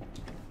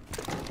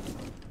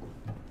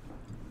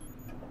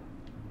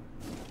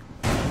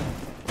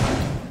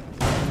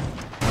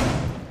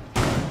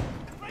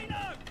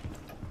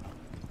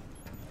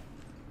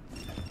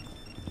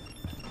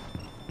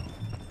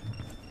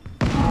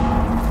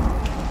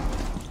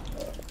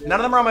 None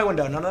of them are on my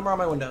window. None of them are on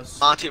my windows.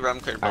 Monty rum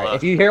cleared below. Alright,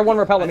 if you hear one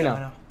repel, let me I know.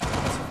 know.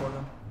 I'll support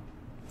them.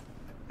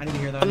 I need to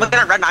hear that. I'm looking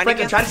at red 90 Franklin,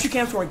 again. try to shoot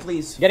cams for me,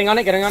 please. Getting on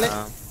it.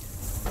 Yeah.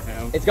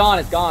 It's gone.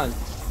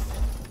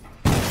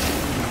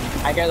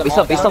 I hear them We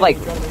all still down. like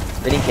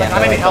reading cam. I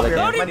might need help other here.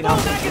 I cam. might need help.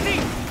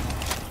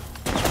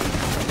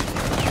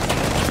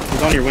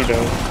 He's on your window.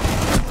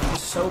 I'm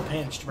so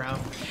pinched, bro.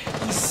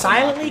 He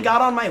silently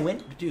got on my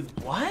window. Dude,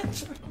 what?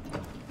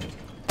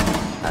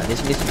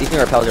 These new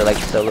repels are like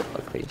so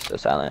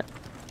silent.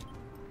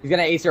 He's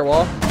gonna ace your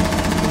wall.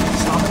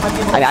 Stop him. might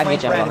be able to I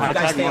flank get you, red if I'm you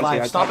guys stay on.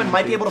 alive. Stompin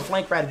might be able to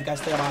flank red if you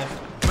guys stay alive.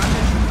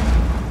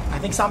 I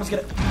think Sam's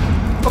gonna...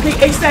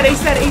 Okay, ace dead.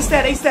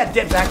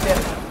 Dead, back dead.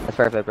 That's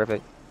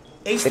perfect.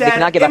 Ace They dead.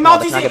 cannot get And back now,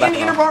 Monty's they in cannot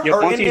get inner back bar. now.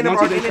 Or in inner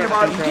bar. Monty's In inner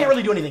bar. He in can't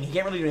really do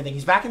anything.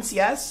 He's back in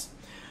CS.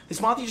 This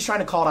Monty's just trying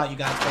to call it out you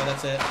guys, bro.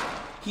 That's it.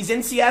 He's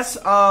in CS.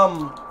 You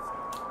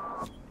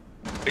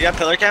got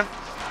pillar cam?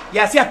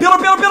 Yes, yeah. Pillar.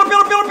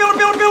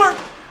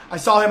 I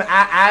saw him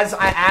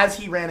as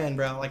he ran in,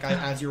 bro. Like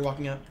as you were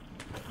walking up.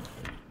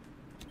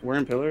 We're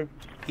in pillar.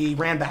 He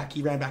ran back.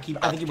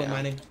 I think he went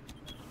mining.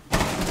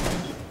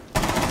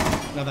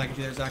 No, that could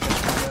be there, Zach.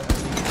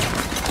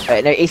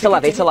 Alright, no, Ace still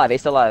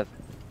alive.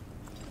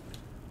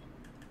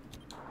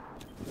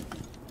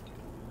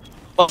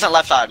 Wasn't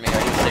left side of me.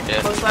 Are you sick, dude?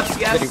 Close left But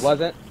CS. he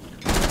wasn't.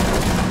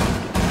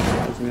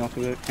 Pulls me off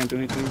of it. Can't do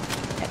anything.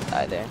 Can't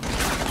die there.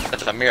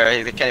 That's a mirror.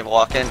 He can't even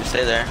walk in. Just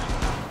stay there.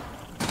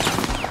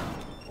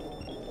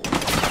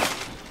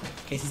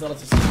 Casey's let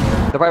us.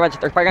 They're probably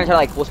gonna try to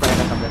like full sprint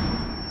or something.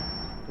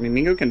 I mean,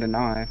 Mingo can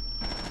deny.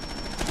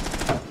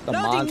 The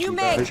Loading Monty, new bro.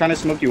 mag. They're trying to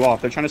smoke you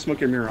off. They're trying to smoke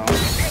your mirror off.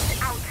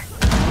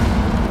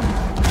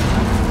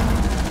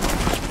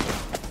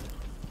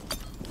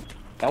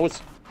 That was...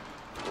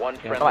 One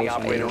Yeah, friendly that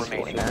was operator amazing.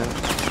 remaining.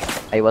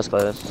 Yeah. He was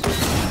close.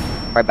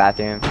 Right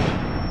bathroom.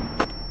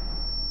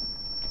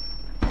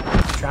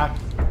 Trap.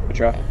 Good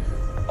try.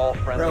 All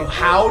friendly. Bro,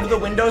 how do the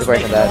windows Right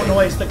make from no that.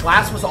 noise? The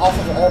glass was off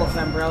of all of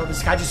them, bro.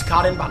 This guy just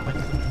got in by...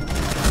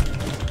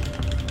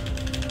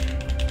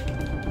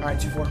 Alright,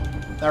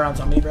 2-4. That round's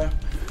on me, bro.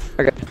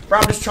 Okay. Bro,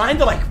 I'm just trying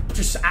to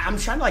I'm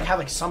trying to have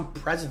like some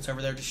presence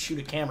over there to shoot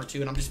a camera too,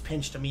 and I'm just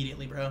pinched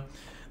immediately, bro.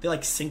 They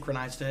like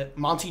synchronized it.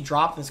 Monty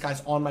dropped, and this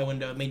guy's on my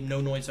window. It made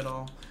no noise at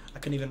all. I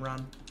couldn't even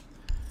run.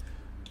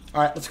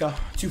 Alright, let's go.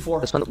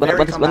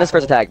 2-4. Win this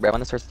first attack, bro. Win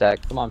this first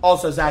attack. Come on.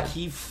 Also, Zach,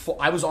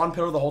 I was on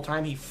pillar the whole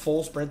time. He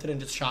full sprinted and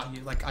just shot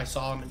you. Like, I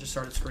saw him and just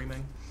started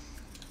screaming.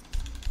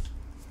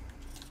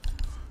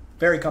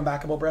 Very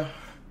comebackable, bro.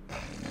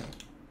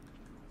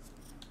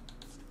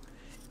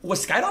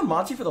 Was Skyed on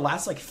Monty for the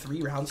last, like,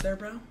 3 rounds there,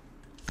 bro?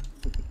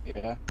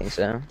 Yeah. I think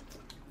so.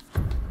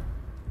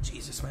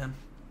 Jesus, man.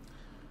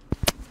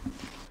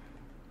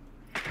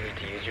 Need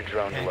to use your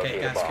drone to Okay, locate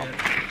a that's bomb. good.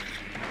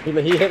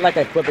 He hit like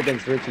a clip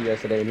against Richie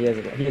yesterday, and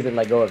he doesn't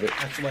let go of it.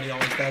 That's what he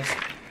always does.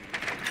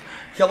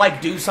 He'll,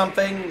 like, do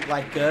something,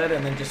 like, good,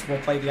 and then just will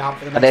play the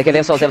opposite. Okay, they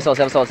have souls. Alright,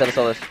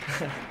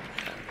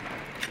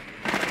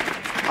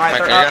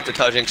 Okay, you they're have to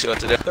tell Jynxzi what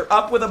to do. They're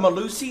up with a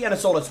Malusi and a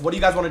Solus. What do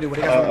you guys want to do? What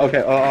do you guys want to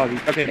do?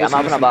 Okay. Yeah, Listen,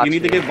 I'm gonna box you need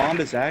to you. give bomb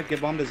to Zach.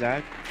 Give bomb to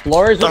Zach.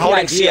 Flores They're would be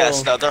holding ideal.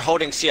 CS, though. They're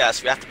holding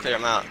CS. We have to clear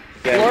them out.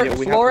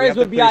 Flores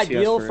would be clear CS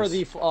ideal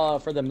first.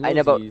 for the I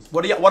know, but- Mozzies.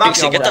 What Jynxzi,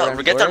 option? get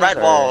the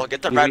red wall.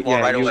 Get the red wall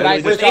right you- away. Should I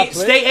With switch out ace,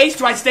 Twitch? stay ace.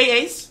 Do I stay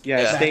ace? Yeah,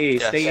 Yeah. stay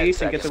ace. Yeah, Stay yeah,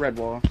 ace and get seconds. the red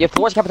wall. Yeah,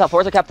 Flores capital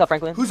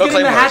Franklin. Who's Go getting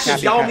the Claymore.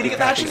 hatches? Y'all want me to get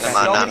the hatches? Come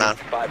on, Y'all no. want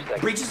me 5 seconds.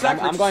 to- Breaches,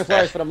 Zach. I'm going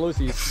Flores for the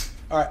Lucy's.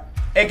 Alright.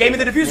 It gave me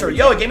the diffuser.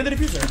 Yo, it gave me the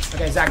diffuser.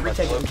 Okay, Zach,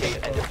 retake it. Locate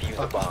and defuse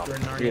the bomb. You're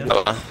in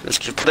Narnia. Let's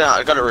just put it out.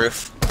 I got a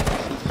roof.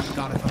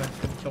 Got it.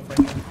 Kill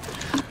Franklin.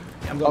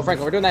 Yeah, I'm going. Oh,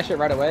 Franklin, we're doing that shit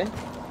right away.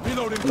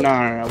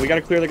 No. We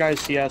gotta clear the guy's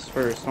CS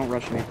first. Don't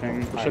rush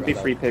anything. It should be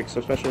right. free picks,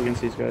 especially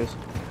against these guys.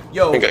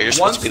 Yo, Okay, you're supposed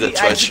once to be the we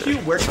Twitch.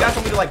 execute, where do you guys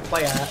want me to like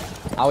play at?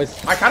 I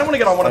kind of want to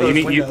get on one of You those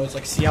need- you- windows,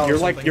 like CL or You're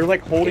something.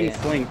 like holding Yeah.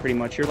 fling pretty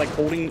much. You're like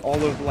holding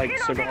all of like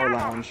cigar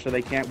lounge, so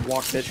they can't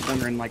walk this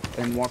corner and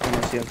walk on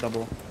our CS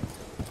double.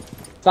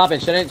 Stop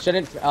it.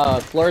 Shouldn't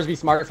Flores be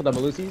smarter for the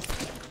Malusis?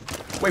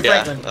 Wait,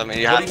 Yeah, Franklin. I mean,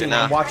 you what have do to mean?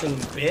 I'm now. watching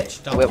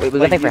bitch. Double. We're Like,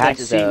 looking for you, like,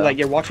 hatches see, though. like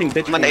you're watching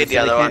bitch I'm gonna corners, nade the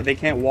other one. they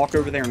can't walk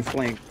over there and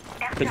flank.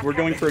 Because we're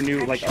going for a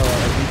new like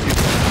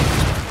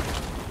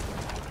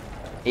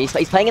He's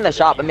playing in the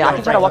shop. I mean, I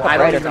can try to walk up I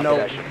red don't or even know.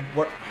 something.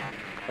 What,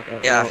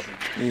 Yeah.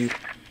 I mean,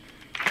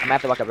 I might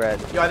have to walk up red.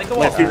 yo, I think the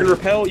like,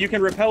 wall's you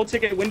can repel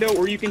ticket window,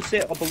 or you can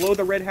sit below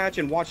the red hatch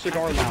and watch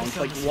cigar lounge.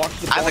 Like watch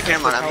the. I have a ball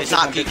camera on couch him. He's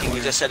not on bitch peeking. He's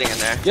corner. just sitting in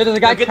there. Yeah, there's a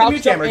guy Get the crouched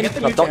mute up camera, in- get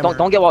the mute Don't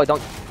camera. get wall.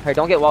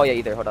 Don't get wall yet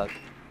either. Hold on.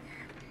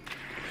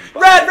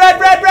 Red!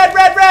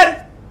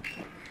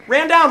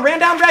 Ran down,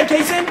 red,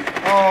 Kaysen.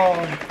 Oh.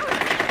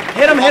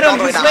 Hit him, All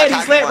the way he's down, lit,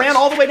 attack ran once.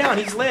 all the way down,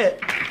 he's lit.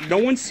 No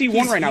one C1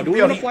 He's- right now. Do we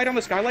yo, want to he- fly down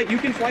the skylight? You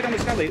can fly down the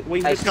skylight.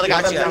 Wait, I just still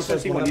got down you.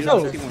 C1. You Yo,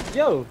 don't C1.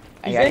 yo.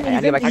 He's I in,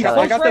 get back to he's that.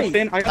 full I got the strength.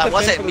 fin. I got That the fin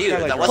wasn't for the mute.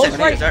 skylight That drop. Full wasn't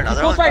strength. Is there another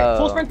Full one? strength. Oh.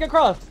 Full strength. Get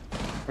cross.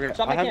 Okay,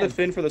 Shot I have back the in.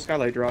 fin for the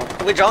skylight drop.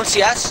 Can we drone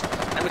CS?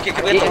 And we can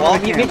hit the Yeah, wall?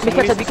 Be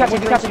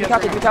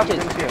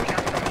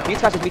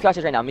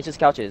couches right now. Meet his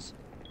couches.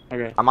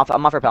 Okay. I'm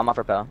off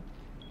repel.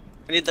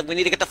 We need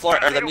to get the floor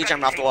or the mute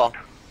jammer off the wall.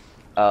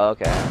 Oh,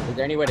 okay. Is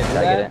there any way to do I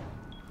get it.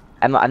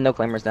 that? I have no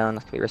claimers down.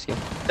 That could be risky.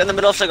 It's in the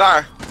middle of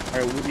cigar.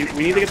 Alright, we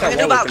need to get Swing that a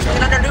new wall bout. open. Swing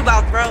guys. under new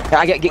bout, bro. Can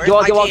I get Where's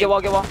wall? my team?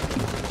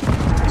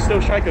 He's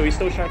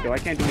still Shyko. I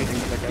can't do anything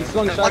with that He's guy.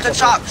 swung What's a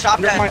shot. chop? Chop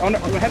Under my,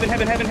 dead. heaven.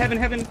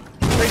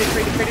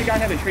 Traded guy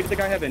heaven. Traded the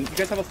guy heaven. You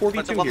guys have a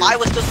 4v2 Well, here. I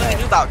was still swinging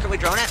new bout. Can we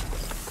drone it?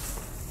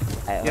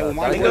 Yeah, well, I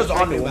mine think was those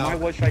on Shyko. new Mine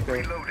was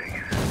Shyko.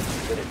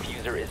 The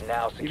diffuser is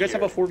now secure. You guys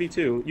have a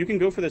 4v2. You can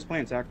go for this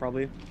plant, Zach,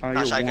 probably. Not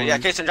You're Shyko. one. Yeah,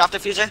 Kason, drop the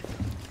fuser.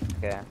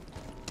 Okay.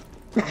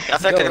 I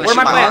think they're gonna Where am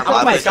I shoot playing? I'm my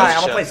gonna play shit. Sky.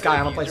 I'm gonna play Sky.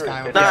 I'm gonna play Sky.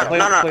 I'm gonna play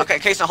No, Sky. no, play- okay,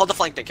 Kason, hold the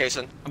flank then,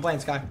 Kason. I'm playing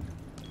Sky.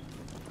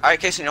 Alright,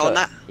 Kason, you holding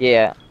that?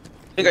 Yeah.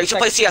 Mingo, you should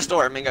play CS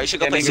door, Mingo, you should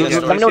go Yeah, play Mingo, CS you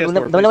door. Let me know. CS door,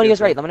 Let me know when play you're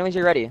CS ready. door. Let me know when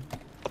you're ready.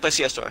 Go play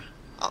CS door.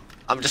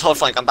 I'm just hold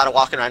flank, I'm about to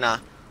walk in right now.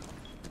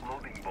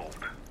 Loading bolt.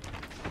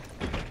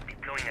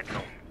 Deploying a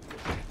drone.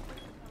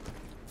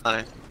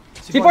 Fine.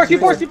 C4,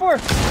 C4,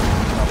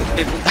 C4.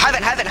 Dude,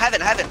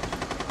 heaven.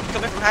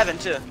 Coming from heaven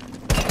too.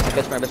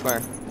 Bitch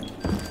smart.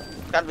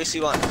 Gotta be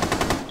C1.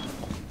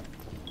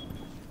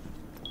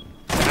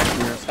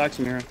 Stacks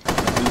mirror.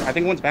 I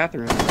think one's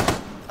bathroom.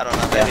 I don't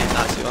know, maybe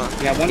not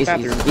C1. Yeah, one's He's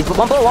bathroom.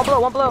 one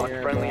below.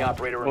 One friendly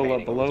operator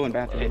remaining. Below and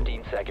bathroom.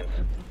 15 seconds.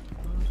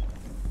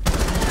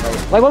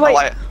 Wait. Oh,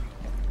 wait.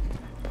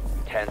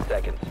 10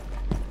 seconds.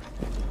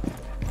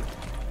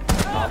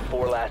 Op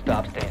 4 last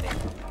stop standing.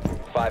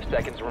 5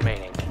 seconds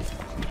remaining.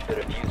 The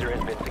diffuser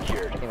has been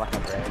secured.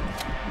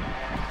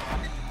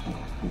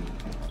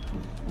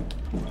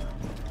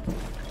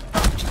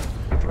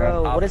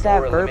 Bro, what is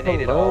that verb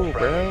below,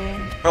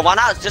 bro? Bro, why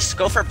not just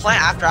go for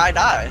plant after I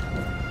die?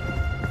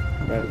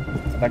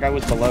 But that guy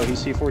was below. He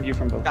C4'd you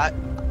from below.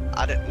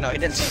 I didn't. No, he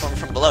didn't C4 me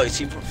from below. He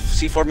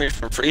C4 me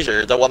from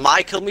freezer. The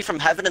Wamai killed me from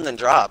heaven and then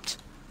dropped.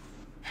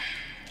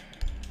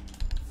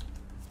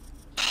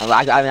 I mean,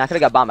 I could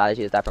have got bombed out.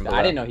 He just died from below.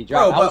 I didn't know he Bro,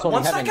 dropped. I was but holding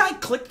once that heaven. guy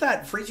clicked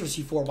that freezer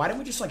C4, why didn't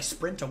we just like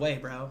sprint away,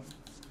 bro?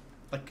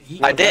 Like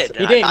I did.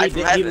 He I did. died He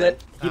from did. heaven.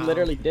 He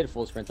literally did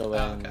full sprint away.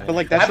 okay. But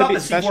like I that thought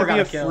should the be C4 got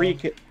a a kill. free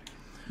kill.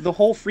 The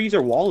whole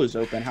freezer wall is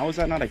open. How is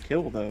that not a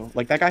kill though?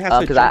 Like that guy has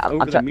to 'cause jump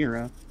I'm over the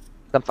mirror.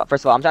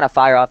 First of all, I'm trying to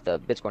fire off the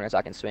bitch corner so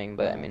I can swing,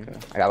 but I mean, Okay.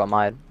 I got my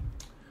mod.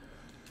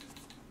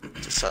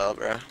 So,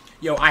 bro.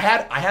 Yo, I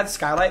had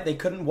Skylight. They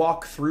couldn't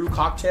walk through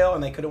Cocktail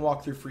and they couldn't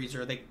walk through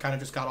Freezer. They kind of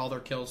just got all their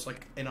kills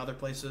like in other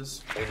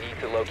places. We need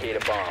to locate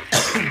a bomb.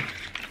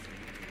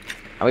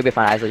 And we'd be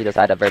fine. I usually just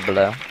had a verb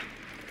below.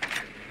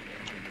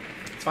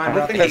 It's fine, I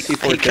bro. don't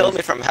think He killed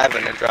me from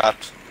heaven and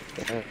dropped.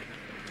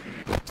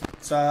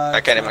 It's,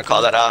 I can't even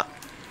call that out.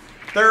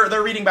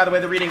 They're reading, by the way.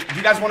 They're reading. Do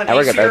you guys want an Yeah,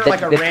 we're ace good, here, bro.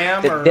 like a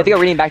ram, or They have to go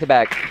reading back to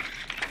back.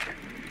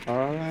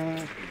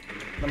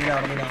 let me know.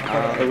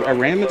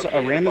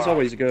 A ram is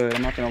always good.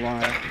 I'm not gonna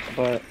lie,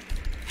 but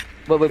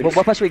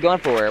What push are we going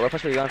for? What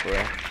push are we going for?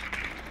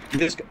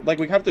 this like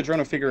we have to drone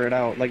to figure it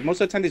out. Like most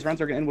of the time, these rounds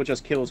are gonna end with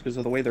just kills because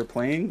of the way they're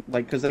playing.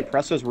 Like because they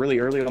press us really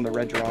early on the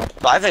red drop.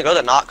 But I think go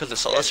to not because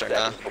it's 10 Solus right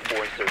now. seconds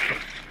before insertion.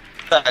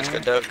 That's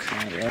good, Doke.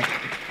 Yeah.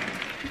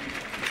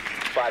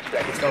 5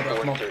 seconds Let's go, bro. before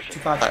Come on.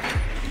 insertion. 2-5.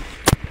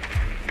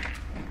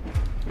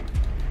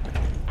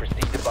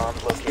 Proceed to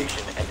bomb's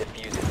location and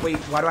defuse it. Wait,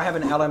 why do I have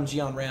an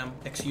LMG on ram?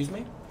 Excuse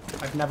me?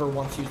 I've never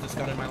once used this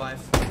gun in my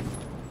life.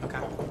 Okay.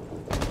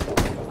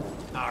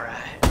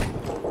 Alright.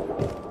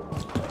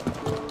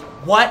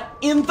 What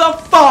in the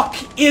fuck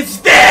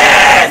is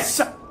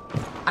this?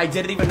 I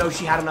didn't even know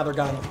she had another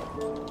gun.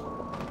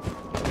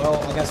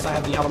 Well, I guess I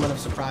have the element of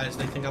surprise.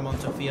 They think I'm on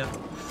Sophia.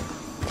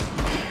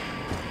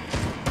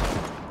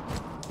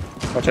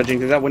 Watch out,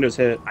 Jynxzi. That window's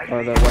hit.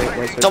 The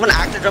white. Someone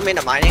acted on me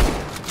into mining. Yep,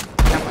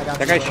 I got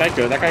That guy's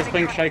Shaiko. That guy's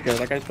playing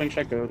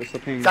Shaiko. That's the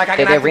ping. Zach, I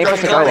They can actually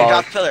reinforced the drone door you.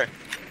 wall. Drop pillar.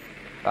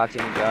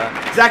 Boxing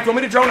drop. Zach, do you want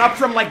me to drone up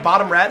from like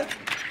bottom red?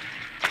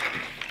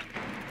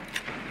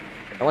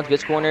 No one's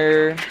bitch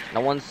corner.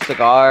 No one's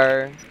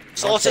cigar.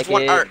 Solus is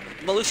one.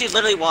 Malusi's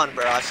literally one,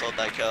 bro. I sold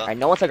that kill. Alright,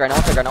 no one's cigar. No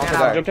one's cigar. No one's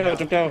Yeah, cigar.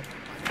 Jumped out.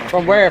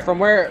 From where? Stopping?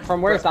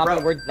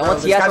 Bro, We're No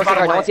one's this CS guy's or cigar.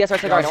 bottom No one's right. CS or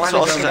cigar. No one's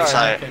Solus is cigar.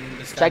 inside.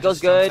 Shaiko's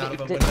good.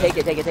 Take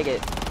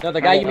it. no,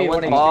 the guy you No made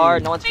one's one bar.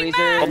 HP. No one's freezer.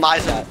 Oh,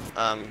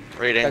 Mizen.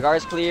 Reading.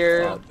 Cigar's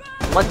clear.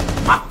 One.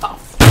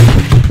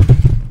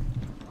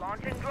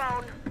 Launching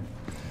drone.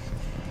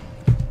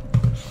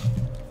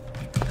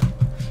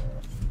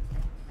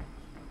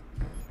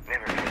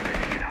 Never been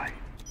ready to die.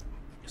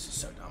 This is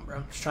so dumb,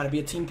 bro. Just trying to be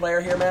a team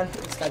player here, man.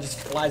 This guy just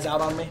flies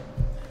out on me.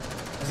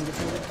 Doesn't get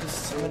treated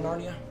because I'm in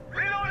Narnia.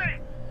 Reloading.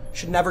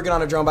 Should never get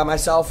on a drone by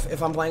myself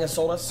if I'm playing a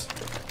Solus.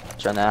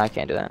 Sure, no, I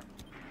can't do that.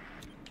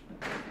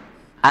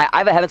 I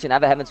have a heaven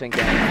swing.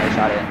 Thing. I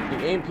shot it.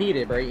 He AMP'd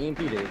it, bro. He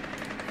AMP'd it.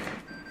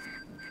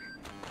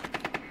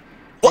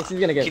 What? He's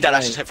gonna get He died. I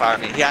flanked. just hit fired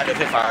me. He had to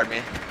hit fired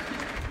me.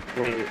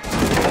 Wait,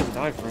 where does he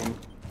die from?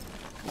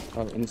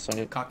 Oh,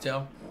 inside.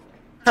 Cocktail.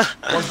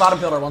 One's bottom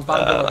pillar. One's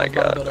bottom pillar. Oh my One's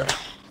bottom God. pillar.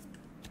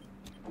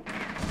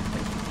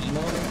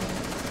 Emo,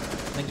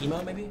 maybe? Like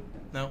emo, maybe?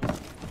 No.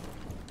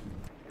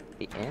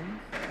 The end.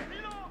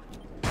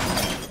 The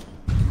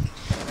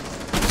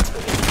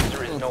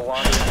diffuser is no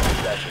longer in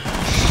possession.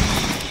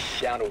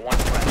 Down to one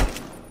friendly.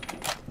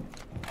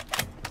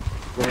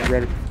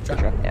 Red.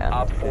 Yeah.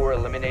 Op 4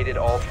 eliminated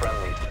all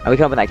friendlies. And we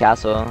can open that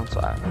castle. So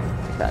I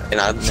that. You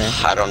know,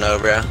 I don't know,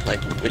 bro. Like,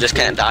 we just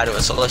can't die to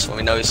a Solus when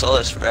we know he's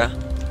Solus, bro.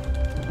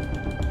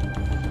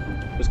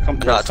 Just come.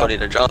 I know I told you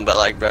to drone, but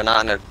like, bro,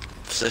 not in a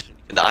position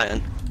you can die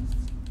in.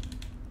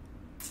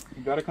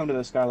 You gotta come to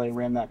the skylight,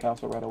 ram that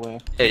castle right away.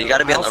 Yeah, you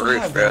gotta be I on the also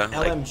roof, have bro. an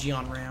Like, LMG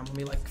on ram. Let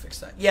me like fix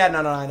that. Yeah, no,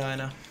 I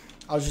know.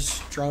 I was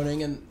just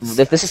droning and.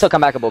 This is still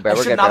comebackable, bro. I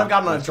We're should good, not bro. have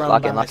gotten on a drone by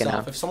Lock in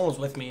myself. now. If someone was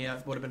with me,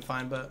 it would have been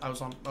fine. But I was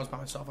by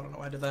myself. I don't know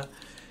why I did that.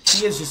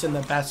 He is just in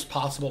the best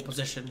possible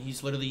position.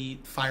 He's literally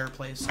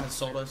fireplace has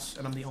sold us,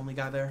 and I'm the only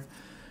guy there.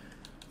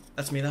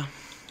 That's me though.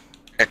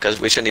 Because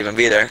we shouldn't even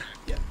be there.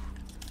 Yeah.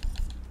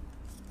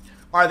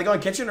 All right, they going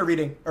kitchen or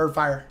reading or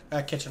fire?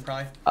 Kitchen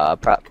probably.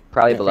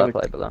 Probably Yeah, below. probably-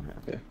 Probably below.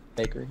 Yeah.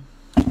 Bakery.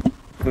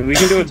 But we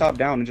can do a top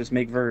down and just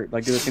make vert,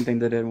 like do the same thing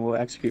they did, and we'll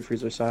execute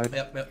freezer side.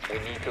 Yep. We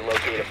need to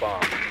locate a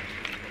bomb.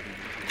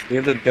 We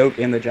have the dope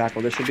and the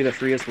jackal. This should be the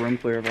freest room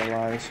clear of our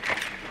lives.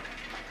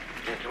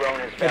 Your drone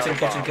has found a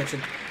bomb.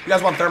 Kitchen. You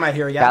guys want thermite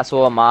here? Yeah.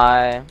 Castle, am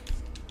I?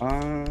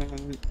 Uh,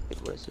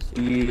 What is this?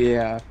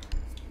 yeah.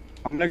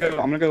 I'm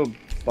gonna go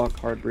buck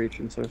hard breach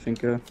instead of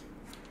Finka.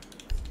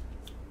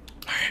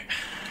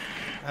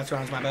 That's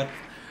rounds my bad.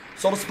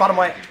 Solus bottom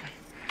white.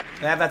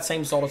 They have that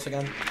same Solus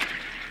again.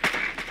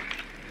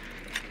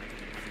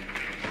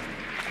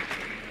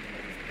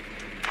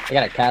 I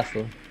got a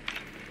castle.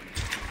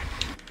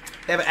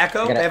 They have an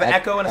Echo. Got They have an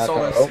Echo. Echo and a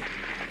Solus. Oh.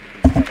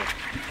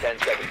 10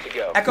 seconds to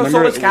go. Echo,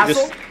 Remember, Solus, we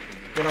Castle. just-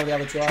 Don't know the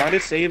other two Try are. to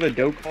save a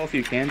dope call if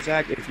you can,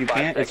 Zach. If you 5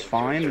 can't, it's seconds to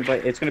fine, insertion.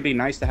 but it's gonna be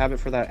nice to have it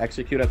for that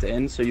execute at the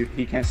end, so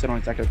he can't sit on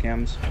his echo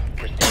cams.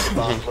 Proceed to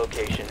bomb's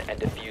location and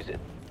defuse it.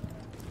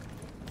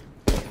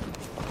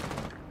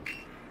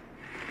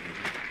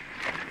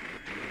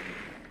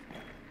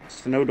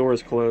 Snow door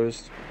is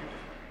closed.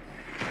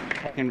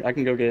 I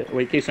can go get.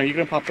 Wait, Case, are you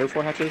gonna pop their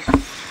 4 hatches?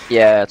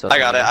 Yeah, that's what I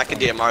got it. I can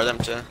DMR them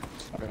too.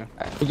 Okay.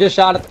 He just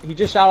shot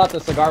out the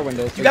cigar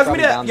window. So You guys want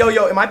he's me to? probably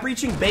down Am I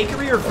breaching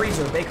bakery or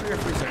freezer? Bakery or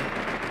freezer?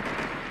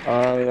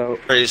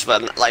 Freeze,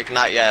 but like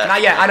not yet.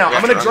 Not yet. I know. We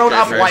I'm have to gonna drone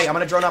run up first. white. I'm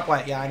gonna drone up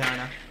white. Yeah, I know.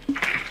 there.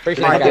 Pretty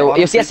sure Alright, I got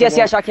Yo, it.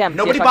 yes, shot cam.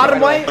 Nobody shot bottom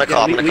cam white? I'm gonna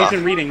call.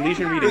 Legion reading.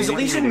 There's a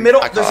Legion reading.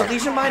 middle. I There's a call.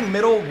 Legion mine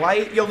middle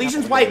white. Yo,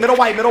 Legion's white. Middle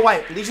white. Middle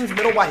white. Legion's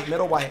middle white.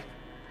 Middle white.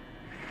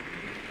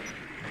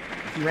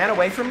 He ran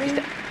away from me.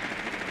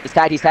 He's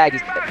tagged.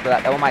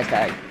 That one mine's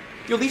tagged.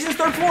 Yo, Legion's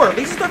third floor.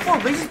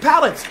 Legion's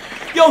pallets.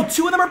 Yo,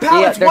 2 of them are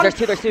pallets. Yeah,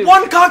 there's two.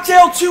 One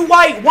cocktail, 2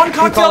 white. One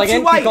Can you call cocktail, 2 again? Can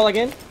you white. call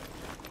again?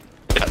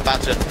 Yeah,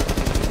 that's it.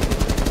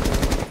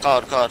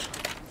 God.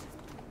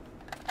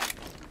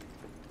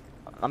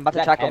 I'm about to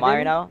Is that track Omai right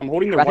Evan? now. I'm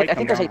holding the Bro, white. I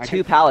think there's come like down.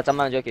 2 pallets. I'm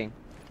not joking.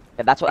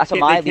 Yeah, that's what They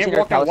my can't Legion walk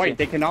down pallets. white.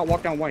 They cannot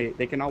walk down white.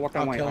 They cannot walk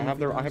down I'll white. kill I him have if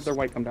he their does.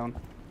 white come down.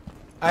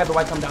 I have the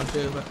white come down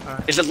too, but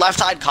alright. It's the left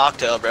side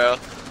cocktail, bro.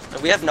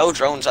 We have no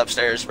drones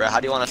upstairs, bro. How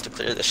do you want us to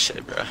clear this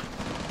shit, bro?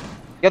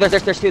 Yo,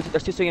 there's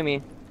two swinging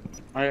me.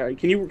 Alright,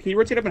 can you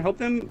rotate up and help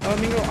them,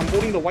 Mingo? I'm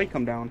holding the white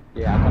come down.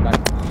 Yeah, I'll come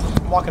back.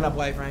 I'm walking up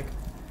white, Frank.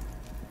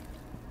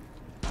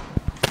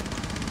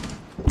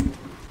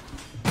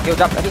 Yo,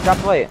 I think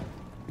dropped away.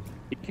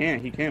 He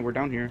can't. We're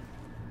down here.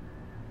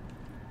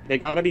 They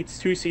gotta be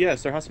 2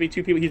 CS. There has to be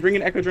 2 people. He's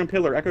bringing Echo Drum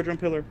Pillar. Yeah,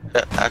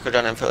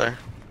 Aquadron and Pillar.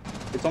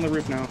 It's on the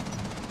roof now.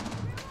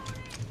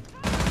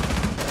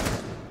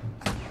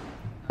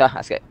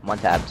 That's good. 1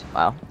 tapped.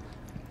 Wow.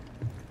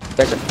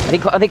 I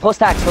think close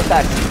stacks.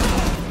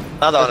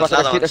 Another one,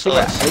 There's 2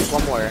 at least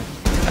 1 more.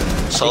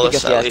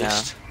 Solus go at CS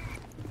least.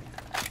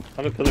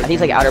 I have a pillar. I think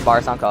he's like outer bar.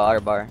 It's not called outer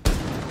bar.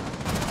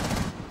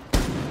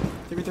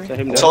 3v3. Set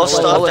him down. Solus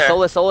still up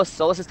there.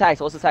 Solus is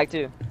tagged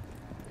too.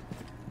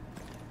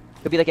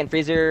 Could be like in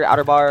freezer,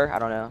 outer bar. I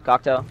don't know.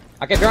 Cocktail.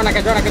 I can drone. I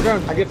give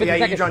 50 Yeah,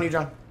 you seconds.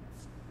 John.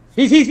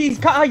 He's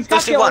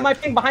cocktail on my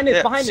ping behind it.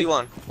 Yeah, Behind it.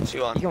 C1.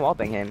 You can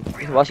wallbang him.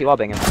 You can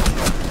wallbang him.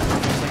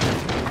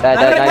 Nice.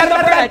 I think coming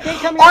up red. I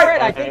think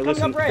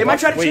coming up They red. might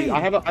try to Wait, cheat. I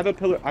have a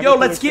pillar. I have Yo, a pillar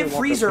let's get to walk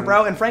freezer, up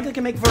bro, and Franklin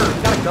can make vert.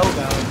 We gotta go.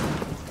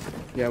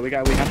 Yeah, we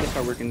have to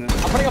start working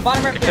this. I'm putting a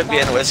bottom red. It could be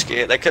in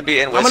whiskey. That could be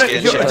in I'm gonna- whiskey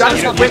and yo, shit. Johnny,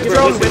 You know, quick listen,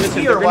 drone, listen,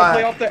 whiskey they're or gonna what?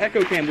 play off the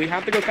echo cam. We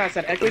have to go fast.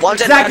 That echo. One's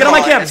in Zach, get on my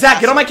Echo, cam. it's Zach,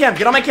 get on my Castle. cam.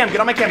 Get on my cam. Get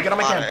on my cam. Get on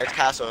my Connor, cam. it's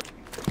Castle.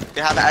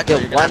 You have the echo,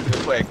 you're gonna have to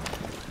go quick.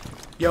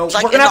 Yo, It's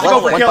like we're gonna have to in go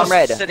the for one kills.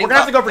 red. We're gonna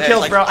have to go for Yeah,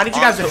 kills, like bro. I need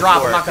you guys to on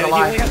drop. the I'm not gonna He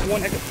only lie. has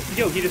 1 echo.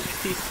 Yo, he's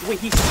seeing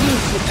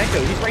with echo.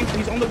 He's right.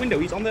 He's on the window.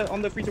 He's on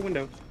the freezer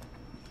window.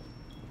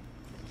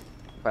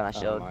 Probably not Oh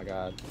shield. my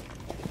god.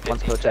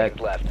 One's 15 close check.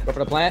 seconds left. Go for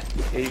the plant.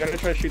 Yeah, you gotta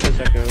try to shoot this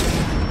echo.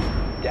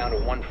 Down to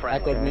 1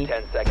 friendly. Echoed me.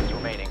 10 seconds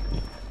remaining.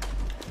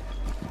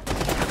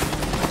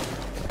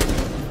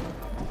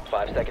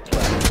 5 seconds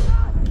left.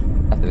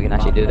 Nothing we can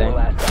actually do there.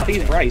 I think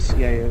he's Bryce.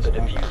 Yeah, he is. The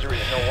diffuser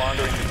is no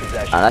longer in your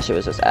possession. That shit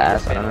was just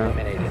ass. I don't know.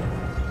 Eliminated.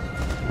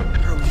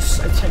 Bro,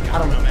 I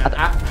don't know,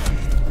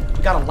 man.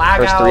 We got a lag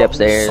First out. 3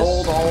 upstairs. We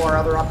sold all our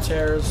other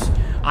upstairs.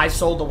 I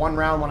sold the 1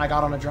 round when I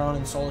got on a drone,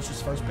 and Solus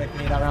just first picked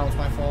me. That round was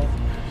my fault.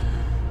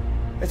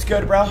 It's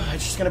good, bro.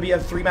 It's just gonna be a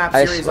 3-map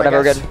Nice, series, whatever,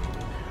 I guess. good.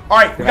 All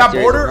right, we Three-map got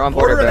series. border, We're on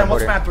border, and then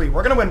border. what's map 3?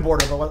 We're gonna win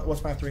border, but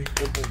what's map 3?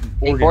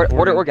 Border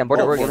Oregon.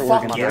 Oh, Oregon.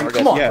 fuck Come on, yeah. bro, we're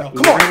Come good. on, Yeah, bro.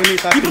 Come we're on. gonna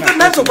lose that Keep a two good matches.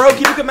 mental, bro.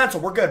 Keep a good mental.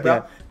 We're good,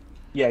 bro.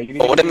 Yeah, you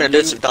But what am I gonna do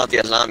if Bounty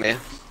is not me?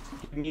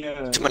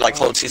 Yeah. Someone like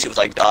hold CC with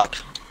like Doc.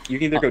 You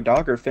can either go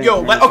dog or Finn.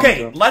 Yo,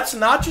 okay, let's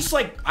not just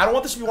like, I don't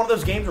want this to be one of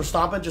those games where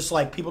stomping just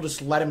like people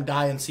just let him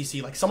die in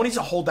CC. Like someone needs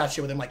to hold that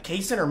shit with him, like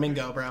Kaysen or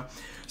Mingo, bro.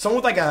 Someone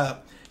with like a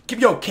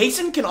Yo,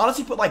 Kaysen can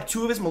honestly put like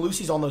 2 of his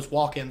Malusis on those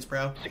walk-ins,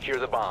 bro. Secure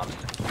the bombs.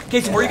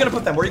 Kaysen, where are you gonna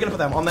put them? Where are you gonna put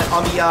them? On the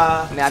I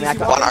mean, I CC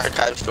can- One walk-ins?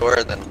 archive door,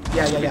 then.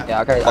 Yeah.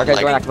 Yeah, okay, we're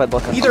gonna have to play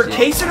both. Either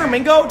Kaysen or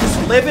Mingo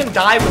just live and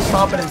die with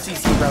stomping and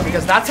CC, bro.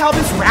 Because that's how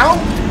this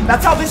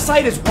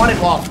site is won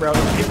and lost, bro.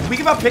 If we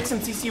give up picks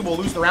and CC, we'll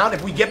lose the round.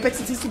 If we get picks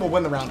and CC, we'll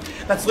win the round.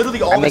 That's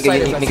literally all this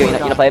site is. Mingo, you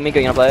gonna play it? Mingo,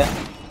 you gonna play it?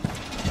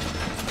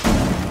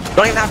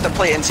 Don't even have to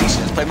play NC,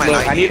 just play my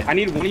Look, 90. I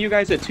need one of you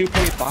guys at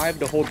 2.5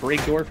 to hold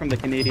break door from the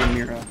Canadian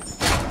Mira.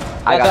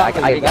 I got it.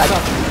 I'm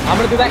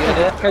gonna do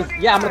that because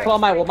yeah, I'm gonna put all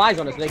my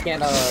on it so they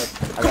can't.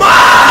 Come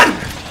on!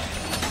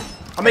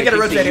 I'm making a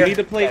rotate You here. need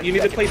to play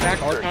back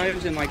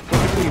archives and like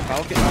typically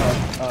Falcon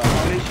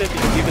and shit.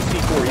 You give a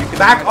C4. You can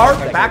Back arc.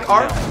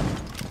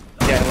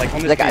 Yeah, like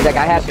on this. Like I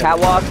have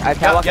catwalk. I have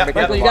catwalk. Yep, and yep.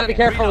 Franklin, you gotta be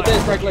careful with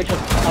this, Franklin.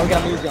 Oh, we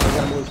gotta lose you. We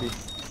gotta lose you.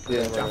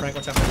 John Frank,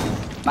 watch out.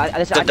 Frank.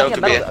 I think Doke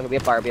could be metal. Be a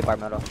bar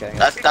metal. Okay.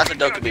 That's a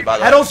Dokkaebi, by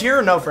the way. Heddle's here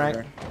or no, Frank?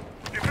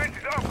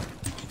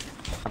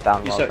 I'm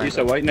down. You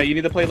said what? No, you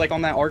need to play like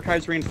on that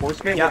archives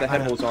reinforcement Yeah, where the I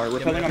know. headwalls are. We're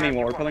pulling on main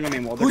wall. We're pulling on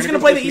main wall. Who's gonna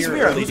play the East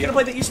Mira? Who's gonna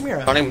play the East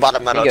Mira? Don't even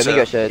bottom metal, Mingo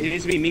too. should. It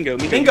needs to be Mingo.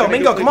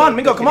 Mingo, come on,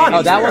 Mingo, come on. Oh,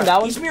 East that Mira. one, that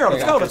one? East Mira,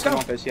 let's go, let's go.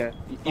 Office, yeah.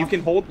 You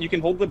can hold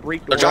the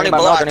break door. Or Johnny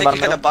Bottom below, I metal, think bottom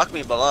you're gonna metal. buck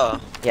me below.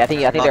 Yeah, I think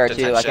there are Locked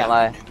two. I can't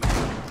lie.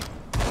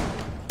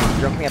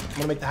 You're coming up I'm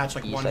gonna make the hatch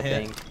like east, one I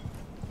hit. think.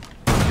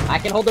 I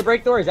can hold the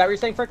break door. Is that what you're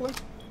saying, Franklin?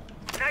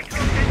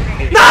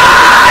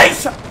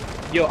 Nice!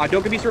 Yo,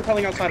 Dokkaebi's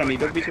repelling outside on me.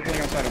 Dokkaebi's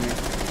repelling outside on me.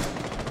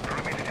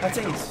 That's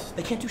ace.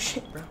 They can't do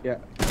shit, bro. Yeah.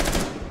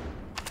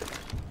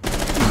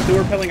 We're still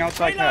repelling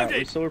outside cat.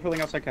 We're still repelling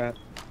outside cat.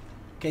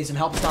 Kaysen,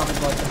 help stop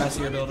is like the best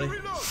of your ability.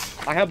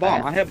 I have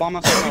bomb. I have bomb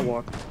outside my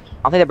walk. I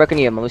don't think they're breaking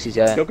you Malusi's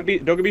yet.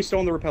 Dokkaebi's still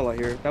on the repel out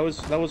here. That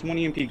was one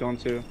EMP gone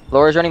too.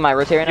 Laura's running my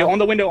rotate right Yo, now. on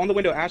the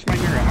window. Ash my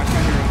mirror.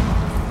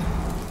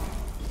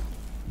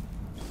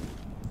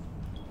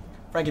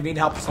 Frank, if you need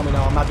help, just let me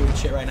know. I'm not doing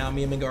shit right now.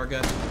 Me and Mingo are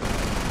good. Let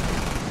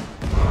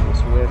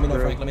me know,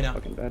 Frank, let me know.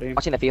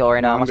 Watching the field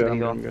right now. I'm watching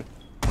the I'm field. good.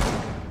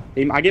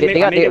 I They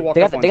got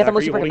the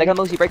Malusi break. They got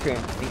the Malusi break room.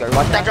 Mingo, are you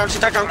watching That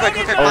that? drum, quick,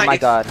 Oh my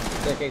god.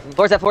 Okay, Kaysen.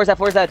 Floor's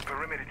dead.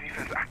 Perimeter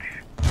defense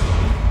active.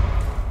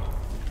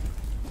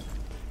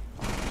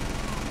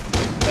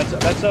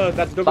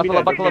 That's Dokkaebi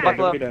Buffalo, dead. Buffalo.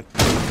 Dokkaebi dead.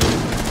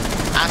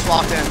 Ash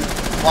walked in.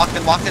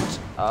 Walked in.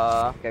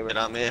 Okay, we're Get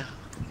on me. I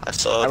Alright,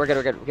 saw. we're good.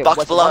 Okay, Box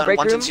what's below one and break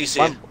one's in room?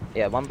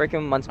 CC. One break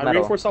room, one's I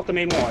metal. reinforced off the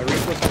main wall.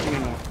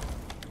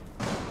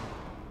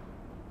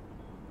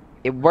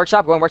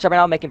 Workshop, going workshop right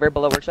now, making very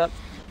below workshop.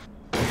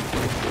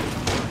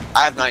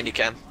 I have 90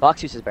 cam.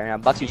 Box useless right now.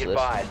 Box Be useless.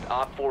 advised,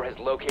 Op 4 has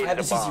I located have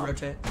a the CC bomb.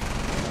 rotate.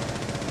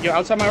 Yo,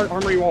 outside my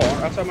armory wall.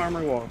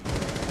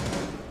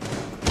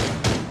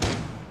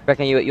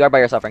 Franklin, you are by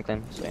yourself,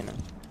 Franklin. So you know.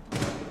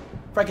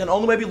 Franklin,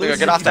 only way we lose Mingo, is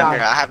get if off you that die.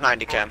 mirror. I have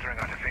 90 cam.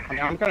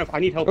 I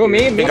need help. Who,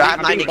 me? here. Me? I have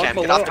I'm getting 90 cam.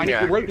 buffed Get off the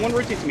below. mirror. One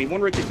rotate to me.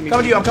 Coming to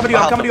you, I'm coming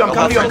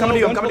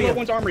to you.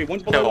 One's armory.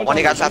 One's below. No, one's one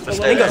of you guys armory, have to one's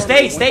stay below, there.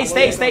 Mingo,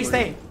 one's armory.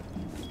 stay.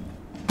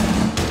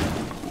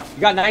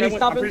 You got 90 I'm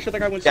stopping? pretty sure that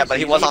guy went Yeah, but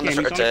he was on the He's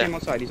on rotate. cam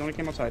outside. He's on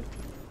cam outside.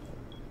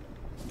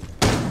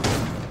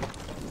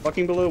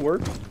 Fucking below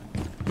work.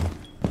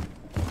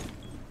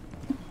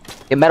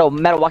 Yeah, metal,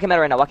 walking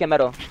metal right now, walking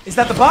metal. Is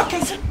that the buck,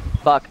 Kaysen?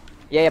 Buck.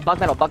 Yeah, buck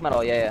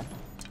metal, yeah.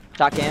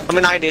 Shot cam. I'm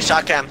in 90,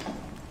 shot cam.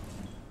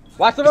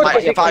 Watch the If I-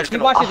 rotate. if I was Can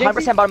you gonna- watch the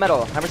 100% Jynxzi? bottom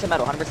metal,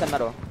 100%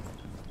 metal.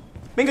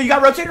 Mingo, you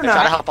got rotate or Try to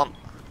not? help him.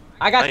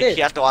 I got He this.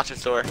 has to watch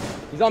his door.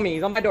 He's on me.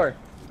 He's on my door.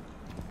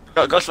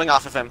 Go swing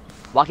off of him.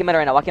 Walking metal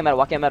right now, walking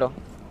metal.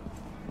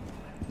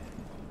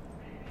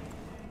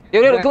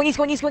 Yo, going east.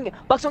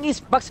 Buck's going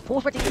east. Buck's full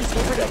sprint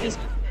east.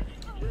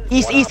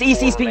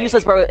 East, being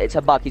useless, bro. It's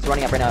a buck. He's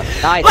running up right now.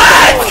 Nice.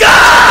 Let's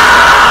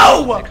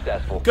go!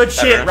 Successful. Good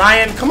shit,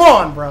 Ryan. Come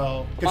on,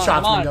 bro. Good Come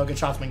shots, on. Mingo. Good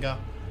shots, Mingo.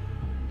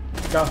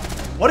 Go.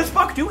 What is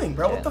Buck doing,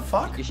 bro? What the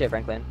fuck? Good shit,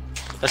 Franklin.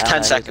 There's I don't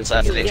 10 know, seconds he's-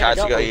 left and he yeah, tries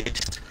to go double.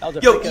 east. That was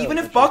a Yo, free kill. even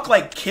if Buck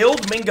like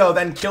killed Mingo,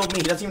 then killed me,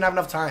 he doesn't even have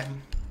enough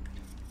time.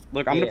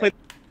 Look, I'm Yeah. gonna play.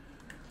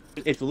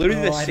 It's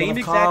literally the I same don't have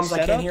exact comms.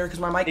 setup. I can't hear because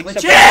my mic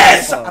except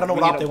glitches. for I don't know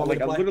what op they want me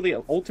to play. Literally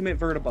ultimate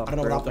vertibuff. I don't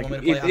know what bro. op they want me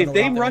to Like, play. I don't if know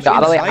they what op they rush want me to By the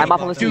into way, sight, I'm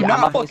off on the do scene. I'm not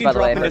off on the fucking by the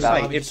way, drop into I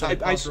sight.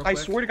 heard If I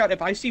swear to God,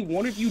 if I see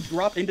one of you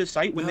drop into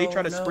sight when they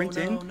try to sprint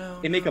in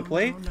and make a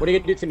play, What are you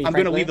gonna do to me, I'm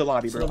gonna Franklin? leave the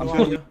lobby, bro. I'm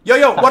gonna leave.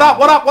 Yo, what up?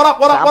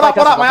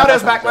 My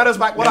audio's back. What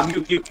up?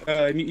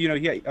 You know,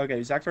 yeah.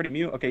 Okay, Zach's already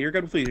mute. Okay, you're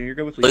good with Legion.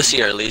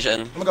 Lucy or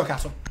Legion. I'm gonna go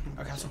Castle.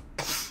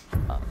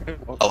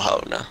 Oh,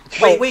 hell no.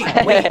 Wait.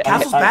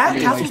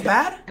 Castle's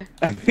bad?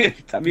 I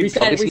mean, We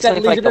said We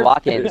like Legion the or-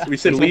 walk-ins. we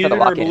said We went for Legion the or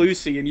walk-in.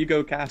 Lucy, and you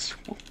go Castle.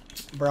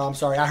 Bro, I'm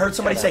sorry. I heard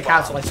somebody say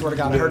Castle. I swear to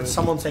God, I heard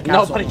someone say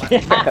Castle. Nobody. Clip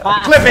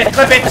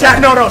it, chat.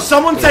 No.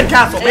 Someone said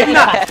Castle.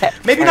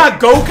 Maybe not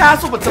go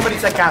Castle, but somebody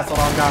said Castle.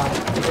 Oh God.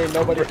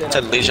 Nobody said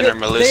Said Legion or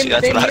Malusi,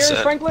 that's same what I mirrors,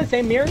 said. Franklin?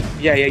 Same mirrors?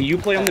 Yeah, you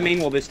play on the main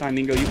wall this time,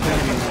 Mingo. You play on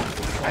the main wall.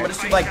 I'm gonna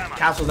see like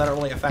castles that don't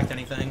really affect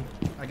anything.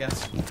 I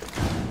guess.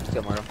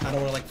 Still mortal. I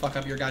don't wanna like fuck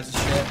up your guys'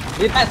 shit.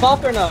 Need that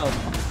soft or no?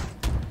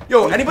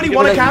 Yo, anybody You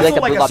want a like- you like castle?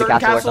 a Like blue a lobby certain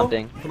castle or castle?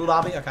 something. Blue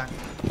lobby? Okay.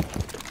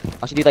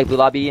 I should do like blue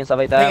lobby and stuff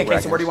like that. Hey,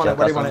 okay, so where do you want it?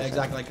 Where do you want it?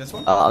 Exactly like this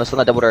one? I'm just on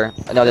the double door.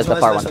 No, there's the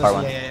far one, the far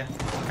one. Yeah.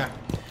 Okay.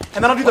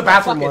 And then I'll do the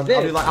bathroom fuck one. is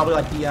I'll this? do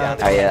like the.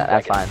 Alright, yeah,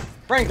 that's fine.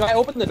 Frank, do I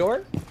open the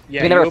door?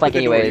 Yeah, We never you flank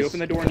open the door, anyways. You open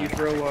the door and you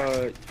throw.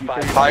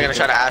 Probably gonna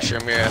try to ash your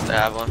mirror if they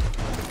have one.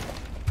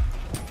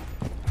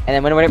 And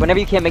then whenever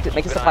you can, make the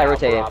supply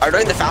rotate. Are you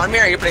doing the fountain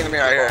mirror or are you putting the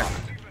mirror right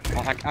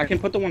here? I can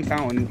put the one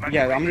fountain.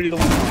 Yeah, I'm gonna do the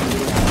one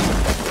fountain.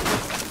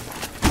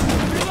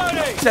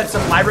 Said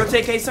supply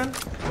rotate, Kason?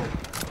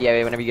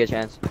 Yeah, whenever you get a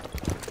chance.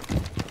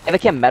 If I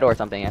can metal or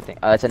something, I think.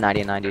 It's a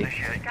 90 and 90. Dude,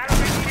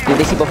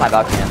 they see both my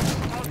Valk cams.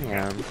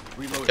 Yeah.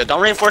 Yeah,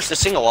 don't reinforce the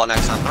single wall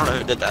next time. I don't know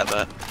who did that,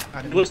 but.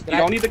 Listen,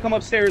 y'all need to come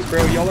upstairs,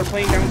 bro. Y'all are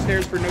playing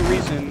downstairs for no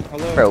reason.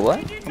 Hello. Bro, what?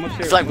 Come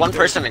upstairs. It's like one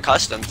person in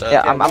custom, so.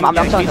 Yeah, I'm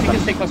telling you. you.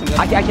 Stay custom.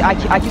 I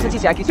keep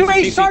CC, I keep Dude,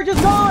 CC. charge is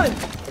gone!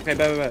 Okay,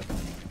 bet.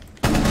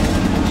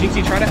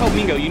 Jynxzi, try to help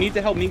Mingo. You need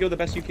to help Mingo the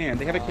best you can.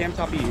 They have a cam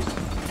top east.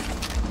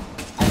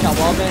 I got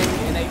wallbang,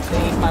 and they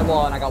ate my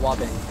wall, and I got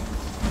wallbang.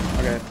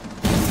 Okay.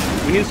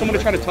 We need someone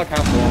to try to tuck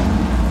half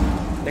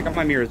wall. Take out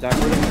my mirrors, Zach.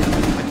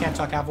 I can't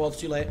talk half wall, it's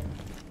too late.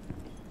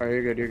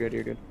 Alright, you're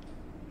good.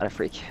 Got a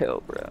free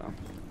kill, bro.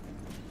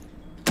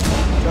 You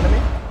know what I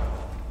mean?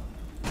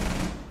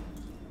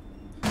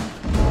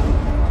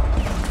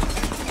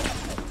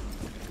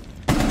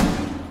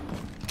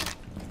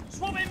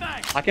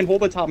 I can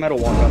hold the top metal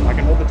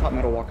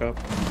walk up.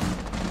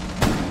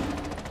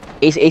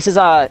 Ace is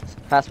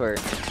password.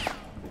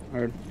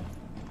 Alright.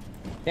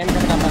 Cam,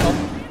 coming down my health.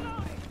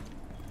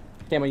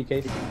 Cam, on you,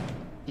 Case.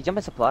 You jump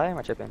in supply? Am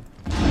I tripping?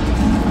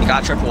 You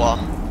got triple wall.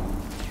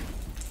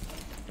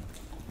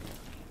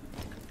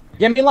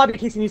 Yeah, me in lobby,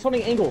 Casey, he's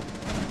holding angle.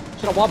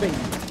 Should have wallbang.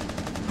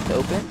 It's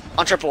open?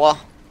 On triple wall.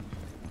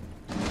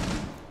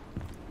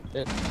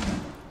 Shit.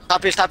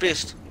 Top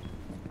east.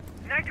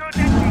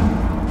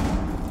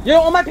 Yo,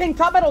 on my ping,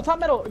 top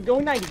metal,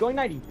 going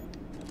 90.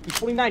 He's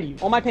pulling 90,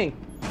 on my ping.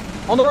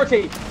 On the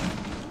rotate.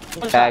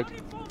 Tagged.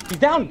 He's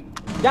down him.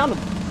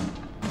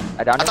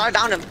 I downed I thought I him.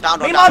 downed him.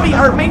 Downed Main him. lobby,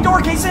 or main door,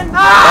 Kason.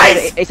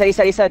 Nice!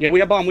 He said. Yeah, we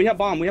have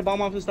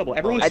bomb off this double.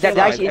 Everyone's I still did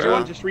alive. actually-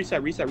 Everyone just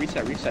reset.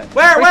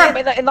 Where?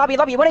 In lobby,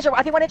 one incher,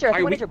 I think one incher,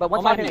 Alright, but On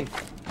one's my not ping.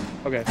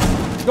 Okay.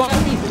 He's going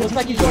up east, it looks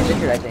like he's going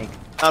injured, I think.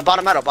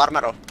 Bottom metal.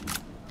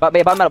 But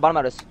bottom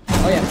metal.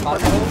 Oh yeah,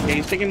 bottom metal. Yeah,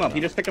 he's picking him up. He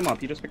just picked him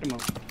up.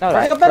 No,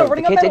 Running up bro, metal, the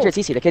running up kid's metal. injured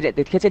CC.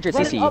 The kid's injured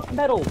Running CC. up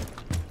metal.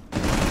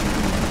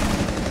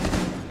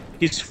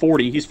 He's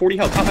 40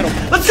 health. Top metal.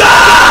 Let's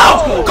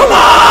go! Come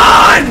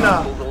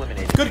on!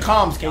 Eliminated. Good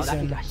comms, Yo, that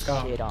Kason. dude got Let's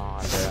go. shit on,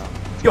 bro.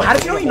 Yo, how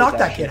did you know you knocked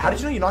that kid?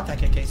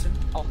 Kason?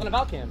 I was on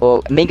about Cam.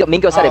 Well, Mingo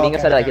said Oh, it. Mingo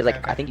okay, said it. Like, okay, he was like,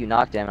 okay. I think you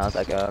knocked him. I was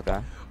like, oh, okay.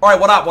 Alright,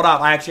 what up?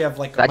 I actually have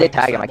like. I did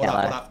tag him, I What can't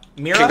lie. up?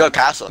 Mira? You can go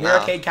castle now.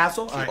 Miracade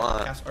Castle? If you Alright,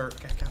 want. castle.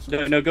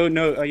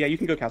 Castle. Yeah, you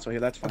can go castle here.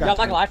 That's fine. You got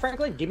like a life,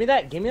 Franklin? Give me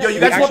that. Yo, you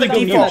guys want the Actually, go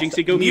default? mute,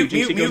 Jynxzi, go mute.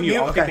 Jynxzi, go mute.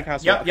 I'll Okay. take the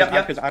castle.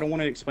 Yep. Because I don't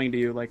want to explain to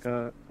you like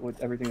what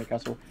everything at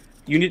castle.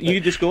 You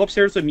just go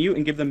upstairs to mute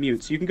and give them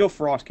mutes. You can go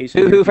Frost, Casey.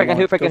 Who,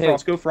 Franklin?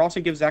 Go Frost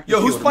and give Zach. the Yo,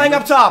 who's shield, playing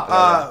up remember?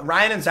 top?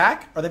 Ryan and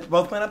Zach? Are they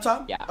both playing up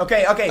top? Yeah.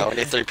 Okay. No, we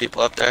need 3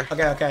 people up there.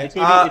 Okay. It's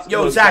gonna be- Yo,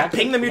 it's- Zach, Zach-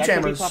 ping the mute Zach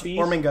can be jammers top east.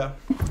 or Mingo.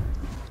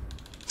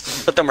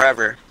 Put them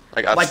wherever.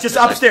 Like just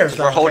upstairs.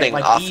 though, We're okay? holding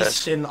like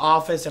office.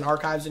 office and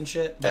archives and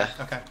shit. Yeah.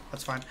 Okay,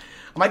 that's fine.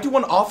 I might do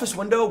one office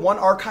window, one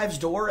archives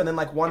door, and then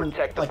like one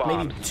Protect the like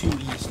maybe bombs. 2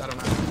 east. I don't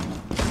know.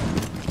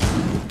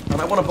 I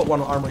might want to put one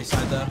on armory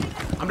side though.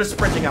 I'm just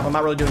sprinting up. I'm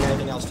not really doing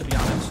anything else to be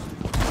honest.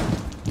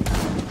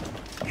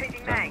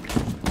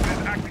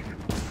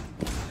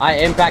 I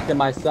impacted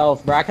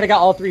myself, bro. I could have got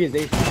all 3 his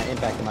A's. I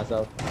impacted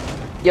myself.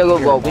 Yo,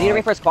 we need to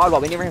reinforce squad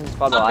wall.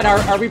 And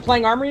are we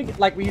playing armory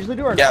like we usually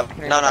do, or Yeah.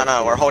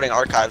 No. We're holding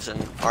archives and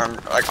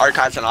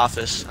archives and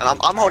office, and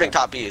I'm holding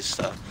top east.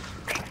 So.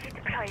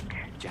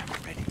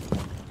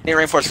 Need to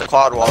reinforce the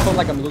quad wall. Also,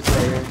 like I'm losing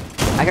right here.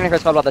 I can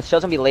reinforce squad wall. The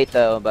show's gonna be late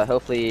though, but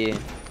hopefully.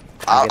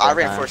 I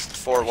reinforced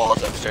 4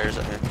 walls upstairs.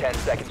 I think. 10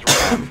 seconds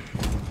remaining.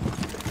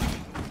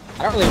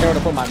 I don't really know where to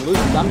put my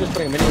losers. I'm just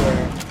putting them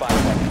anywhere. 5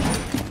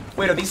 seconds.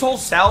 Wait, are these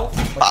holes sell?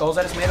 Like the holes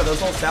I just made, are those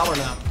holes sell or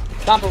no?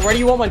 Top, where do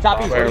you want one? Top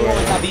east. Where do you want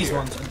one? Top These east?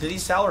 ones, do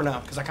these sell or no?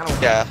 Because I kind of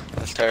want Yeah,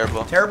 that's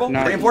terrible. terrible.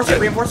 No, Reinforce yeah.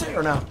 it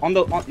or no?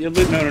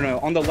 No.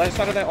 On the left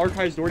side of that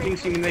archives door,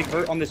 Jynxzi, you can make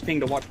hurt on this ping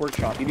to watch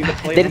workshop. You need to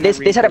play.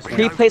 They said a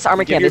pre-placed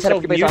armor cam. Give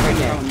yourself mutes and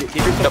fountain. Give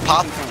Yo, yourself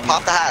pop mutes and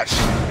fountain. the hash.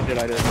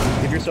 I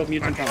did. Give yourself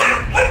mutes and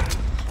fountain.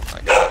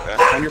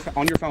 Okay.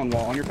 On your fountain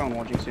wall,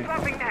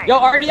 Jynxzi. Yo,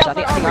 already I outside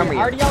think armory. armory.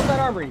 Already outside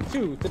armory.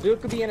 2. The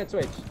dude could be in a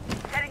switch.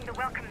 Setting the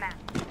welcome mat.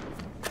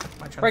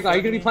 Frank, are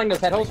you gonna be playing those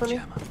head holes for me?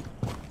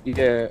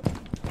 Yeah.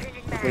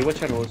 Wait, what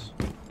channels?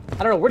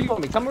 I don't know. Where do you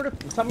want me? Tell me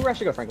where I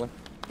should go, Franklin.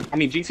 I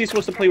mean, Jynxi's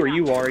supposed to play where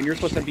you are, and you're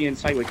supposed to be in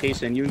sight with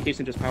Kason. You and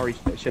Kason just power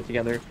shit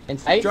together. In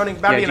sight? Joining,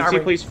 about to be Yeah, in Jynxzi armory.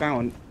 plays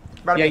found.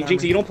 About to Yeah, be in Jynxzi,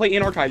 armory. you don't play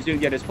in archives,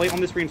 dude. Yeah, just play on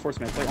this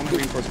reinforcement. Play on the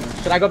reinforcement.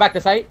 Should I go back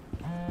to sight?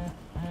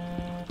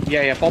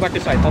 Yeah, fall back to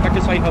sight. Fall back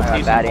to sight and help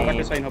Kason. bad Fall back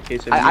aim. to sight and help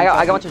Kason. I got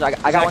one. I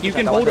got Zach, one. you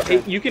can hold.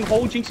 You can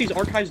hold Jynxi's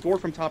archives door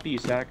from top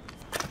east, Zach.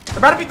 They're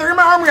about to be 3 in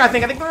my armory, I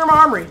think. They're in my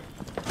armory.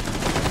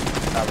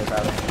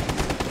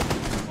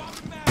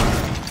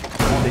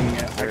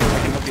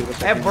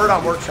 I have bird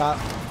on workshop.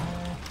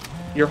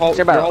 Your hallway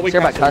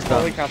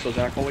Custom. castle,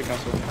 Zach. Hallway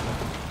castle.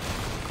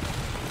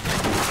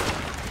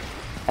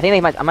 I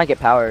think I might get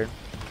powered.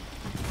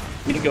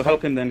 You can go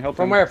help him then. Help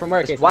From him. where? From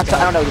where? Just watch,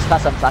 I don't know, just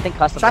custom. So I think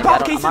custom. Should I maybe.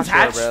 pop I'm Cason's not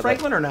hatch, sure, bro, but-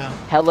 Franklin, or no?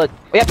 Hell look. Oh,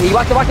 yeah, he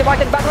walked it, back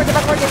market.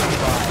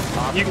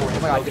 You Oh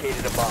my god.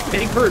 Located a bomb.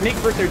 make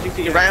bird there,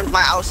 Jynxzi. He rammed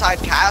my outside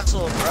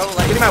castle, bro.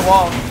 Like, Give me my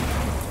wall.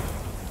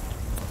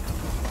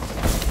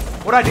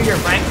 What do I do here,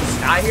 Frank? Just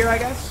die here, I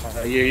guess?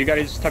 Yeah, you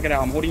gotta just tuck it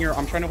out. I'm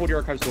trying to hold your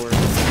archives door.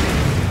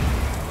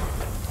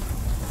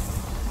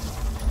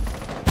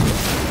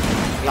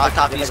 knocked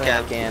off these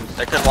Cams. cams.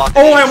 They couldn't walk.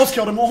 Oh, I almost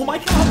killed him. Oh my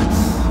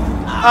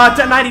god.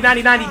 90.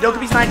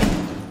 Dokubi's 90.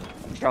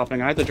 I'm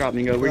dropping. I have to drop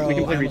Mingo. We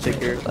can play retake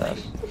here.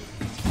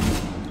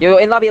 Yo,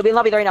 in lobby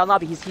right now, in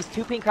lobby. He's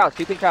two ping crouch.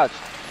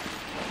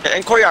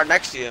 In courtyard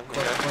next to you.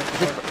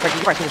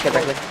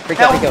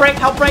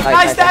 Help, Frank.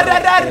 Nice,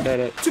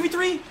 dead.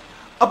 2v3.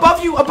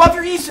 Above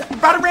your east.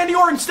 Routed Randy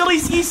Orton. Still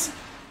east.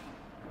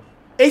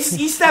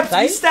 East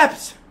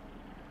steps.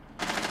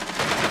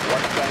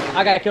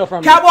 I got a kill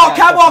from Catwalk.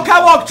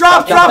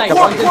 Drop.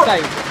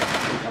 Court.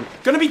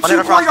 Gonna be One 2 in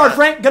the front. courtyard,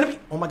 Frank. Gonna be.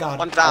 Oh my god.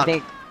 One down. I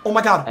think Oh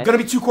my god. Gonna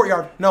be 2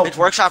 courtyard. No. It's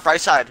workshop right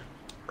side.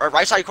 Or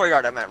right side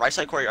courtyard, I meant. Right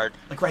side courtyard.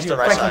 Like right It's here.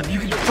 the right Franklin, side. you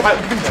can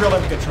drill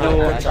him. Good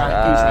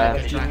try.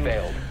 Mission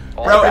failed.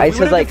 All Bro, I if we was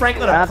would have like,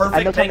 Franklin I a know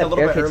perfect time ping to a little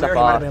bit barricade earlier, stuff he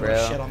might have off, been able to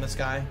bro. shit on this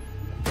guy.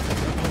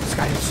 This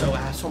guy is so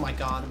ass. Oh my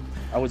god.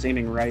 I was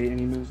aiming right and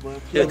he moves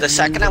left. Dude, the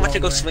second I went to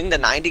go swing the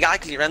 90 guy,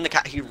 because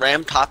he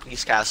rammed top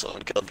east castle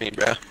and killed me,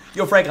 bro.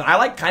 Yo, Franklin, I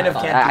like kind of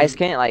can't. I just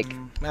can't like.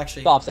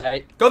 Actually,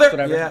 Offside. go there.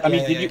 Whatever. Yeah, I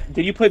mean, yeah,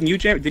 did you put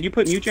mute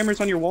jammers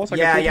on your walls? Like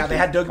yeah, they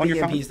had Doug on your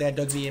EMPs. They had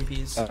Doug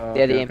EMPs.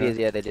 Yeah, the EMPs.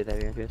 Yeah, they did have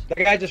EMPs. That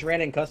guy just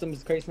ran in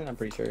customs Grayson, I'm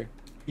pretty sure.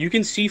 You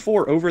can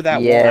C4 over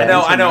that Yeah.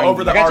 wall. I know,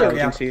 over the I got arc, you,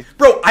 yeah. Jynxzi.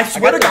 Bro, I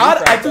swear to got God,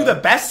 you, I Frank, threw though. the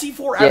best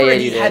C4 Yeah, ever, yeah,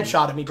 and he you did.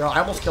 headshotted me, bro. I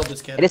almost killed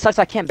this kid. It just sucks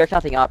I can't barrier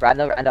nothing up, bro. I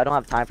don't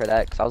have time for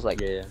that because I was like,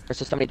 there's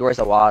just so many doors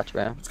to watch,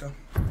 bro. Let's go.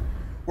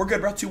 We're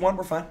good, bro. 2-1,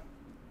 we're fine.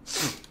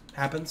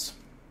 Happens.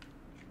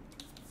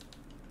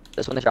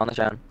 This one is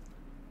round.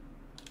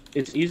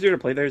 It's easier to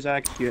play there,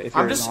 Zach. If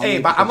I'm you're just, zombie,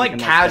 but I'm because like you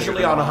can, casually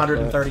play on it off,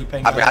 130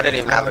 ping. I mean, I didn't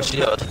even have a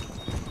shield.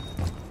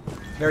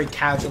 Very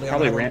casually on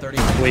Probably ran.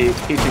 130. Wait,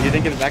 Casey, did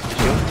they give Zach the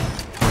shield?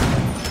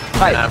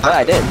 Right, Yeah,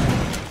 I did.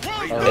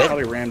 Oh, they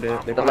probably rammed it.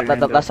 They probably The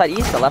rammed left it. side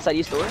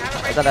east door.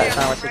 Is that where it's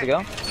supposed to go?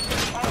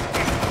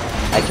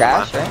 I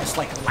crashed, right? Just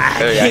like Oh,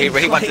 lagging. yeah,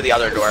 he went to the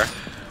other door.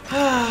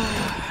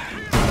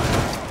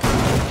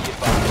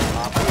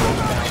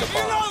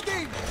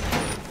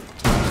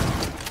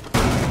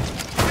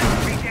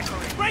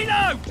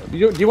 Do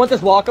you want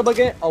this walkable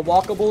again,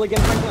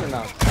 Franklin, or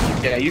no?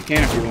 Yeah, you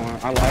can if you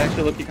want. I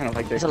actually look you kind of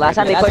like this. So last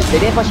time they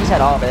didn't push his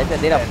head off, but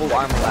they had full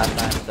armor last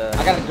time. So.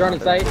 I got a drone in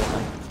sight.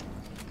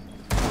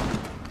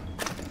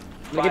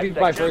 I'm gonna give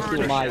you my first 2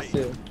 demise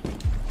too.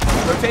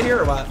 Rotate here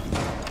or what?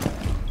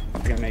 I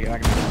can make it.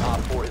 Op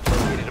 4 has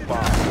located a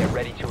bomb. Get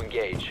ready to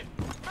engage.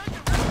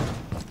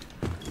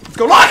 Let's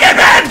go lock it,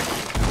 man!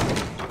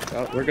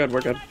 Oh, we're good.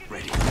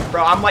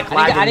 Bro, I'm like I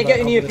lagging. didn't get but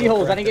any hopefully feet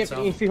holes. they'll I didn't get correct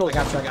any itself. feet holes.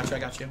 I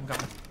got you. I'm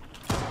coming.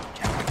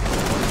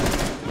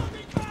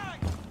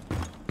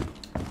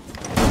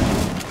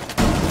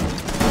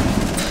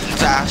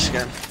 It's Ash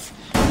again.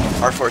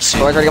 R4C.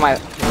 Doors already got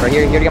my. Right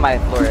here to get my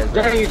floor is.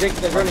 They're running you, Jake.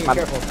 They're running you.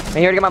 Careful. I'm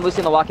here to get my Lucy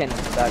in the walk-in.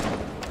 Back.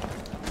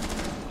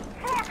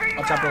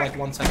 I'll tap her like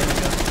 1 second ago.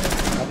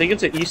 I think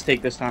it's an east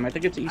take this time. I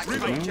think it's an east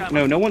take.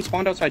 No, no one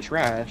spawned outside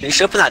trash. Can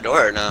you open that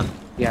door or no?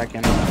 Yeah, I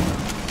can.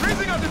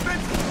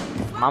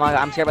 Mama,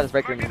 I'm scared about this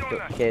breaker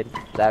kid.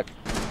 Zach.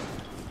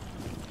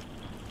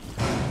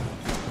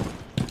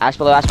 Ash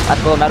below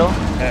metal.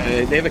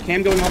 They have a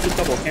cam going off this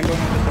double.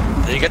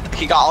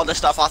 He got all this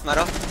stuff off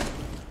metal?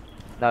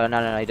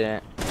 No, he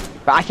didn't.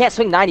 But I can't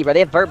swing 90, bro. They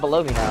have vert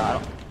below me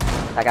now.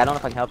 I don't know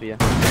if I can help you.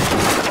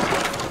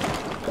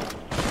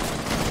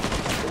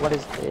 What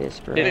is this,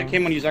 bro? It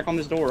came on you, Zach, on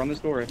this door.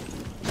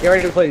 Get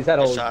ready to play these head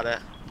I holes. shot it.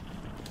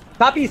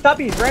 Top east,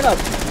 ran up.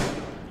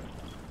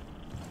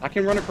 I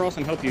can run across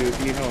and help you if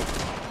you need help.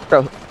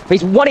 Bro,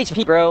 he's 1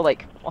 HP, bro.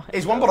 Like, what?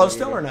 Is one below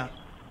still or no?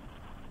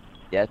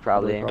 Yeah,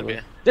 probably. Probably.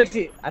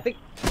 Jynxzi, I think.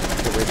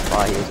 That's a weird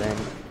spot he was in.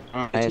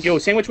 Nice. Yo,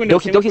 sandwich window.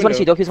 Doki's 1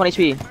 HP. Doki's 1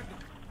 HP.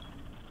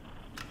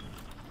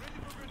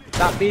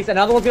 Top east.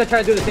 Another one's gonna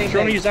try to do the same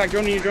Drone on thing. you, Zach.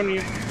 Drone on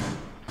you.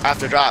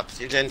 After drops,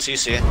 you didn't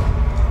CC.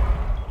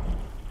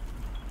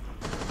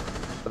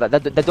 The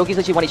Doki's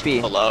literally 1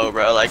 HP. Below,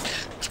 bro. Like,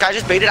 this guy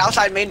just baited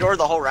outside main door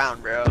the whole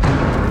round, bro. Oh,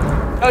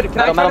 can I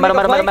try to make a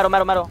play?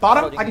 Metal.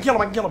 Bottom? I can kill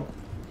him.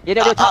 Yeah,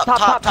 no, top.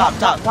 Top.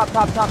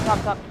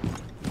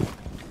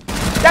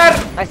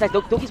 Dead! Nice.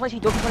 Doki's 1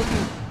 HP.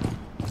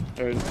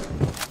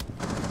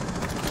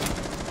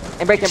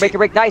 And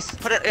break. Nice.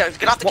 Put it,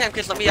 get off the cam,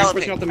 kids. Let me yell at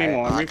me. Reinforcing out the main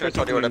wall. I could have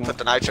told you where to put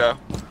the nitro.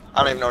 I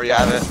don't even know where you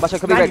have it. Watch out,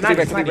 could be break.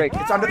 90.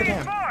 It's under the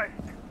cam.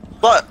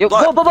 Look, Yo,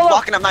 look, go.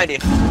 blocking up 90.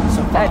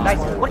 Nice.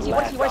 What is he?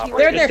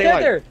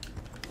 There.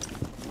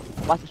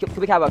 Watch, could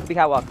be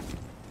catwalk.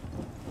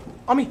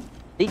 On me.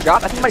 Did he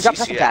drop? I think he might drop CC,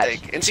 second I catch.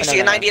 think. In CC,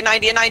 in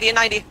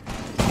 90.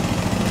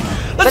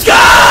 Let's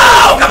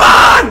go! Come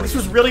on! This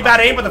was really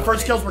bad aim, but the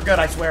first kills were good,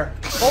 I swear.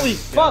 Holy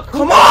fuck!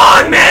 Come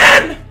on,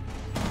 man!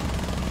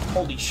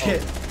 Holy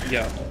shit.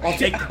 Yeah. I'll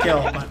take the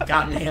kill, but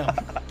goddamn.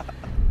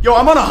 Yo,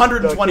 I'm on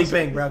 120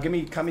 ping, bro.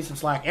 Cut me some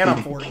slack. And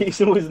I'm 40.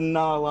 Jason was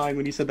not lying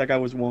when he said that guy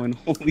was 1.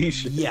 Holy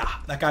shit. Yeah,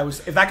 that guy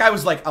was. If that guy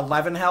was like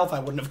 11 health, I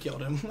wouldn't have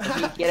killed him.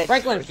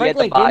 Franklin, give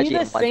me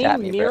the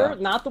same mirror,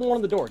 not the one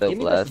on the door. Give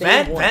me the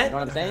same one. You know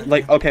what I'm saying?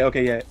 Like,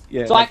 okay, yeah.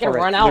 So like, I can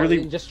right, run out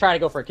literally... and just try to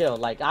go for a kill.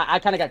 Like, I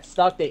kind of got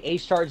stuck. They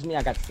ace charged me.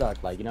 I got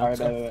stuck. Like, you know.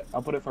 Alright,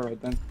 I'll put it for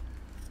right then.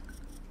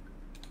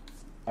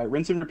 Alright,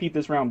 rinse and repeat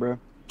this round, bro.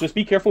 Just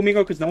be careful,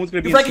 Mingo, because no one's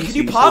gonna be. Franklin, can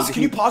you pause?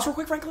 Can you pause real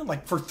quick, Franklin?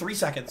 Like for 3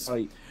 seconds.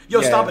 Yo,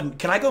 yeah. stop it.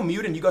 Can I go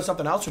mute and you go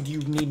something else, or do you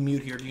need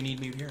mute here? If you need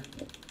mute,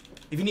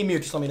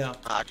 just let me know.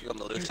 I can go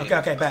Melusi.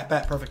 Okay,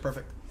 bet.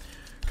 Perfect.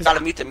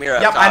 Gotta meet the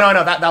mirror. Yep, I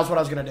know. That was what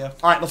I was gonna do. All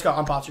right, let's go.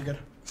 I'm paused. You're good.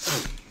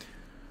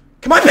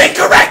 Come on, ping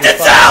correct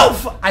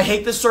itself! I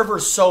hate this server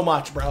so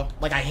much, bro.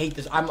 Like, I hate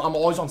this. I'm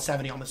always on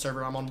 70 on this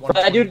server. I'm on 1.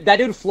 That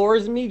dude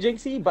floors me,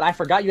 Jynxzi, but I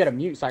forgot you had a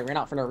mute, so I ran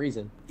out for no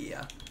reason.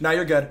 Yeah. No,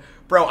 you're good.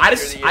 Bro, I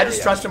just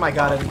trusted my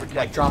gut and,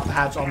 like, dropped the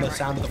hatch on the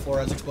sound of the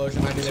Flores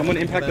explosion. Someone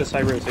impact the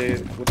side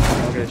rotate.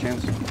 I'll get a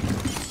chance.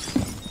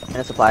 And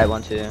a supply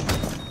one, too. Be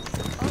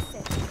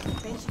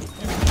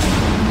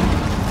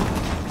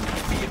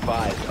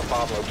advised, a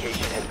bomb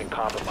location has been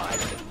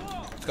compromised.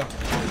 Let's go.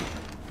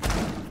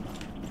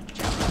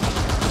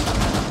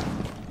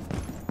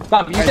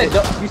 Stop,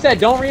 you said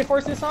don't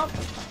reinforce this, Tom?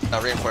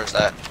 I'll reinforce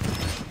that.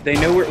 They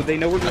know we're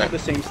gonna have the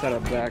same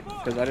setup, Zach,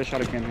 because I just shot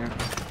a cam here.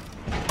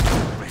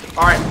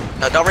 All right.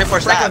 No, don't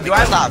reinforce that. Do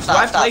I Stop. No,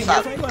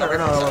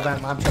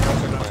 I'm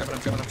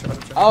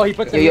tripping. Oh, he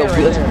puts it Yo,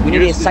 right there. we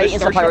need a sight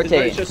and supply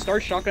rotate. Just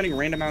start shotgunning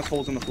random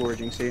assholes on the floor,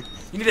 Jynxzi.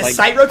 You need a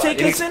sight rotate,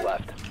 Jason?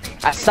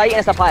 A sight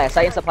and supply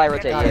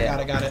rotate,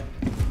 Got it.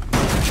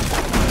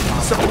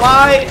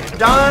 Supply,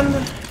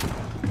 done.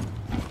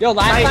 Yo,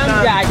 last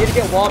time, I did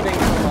get wall banged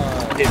from,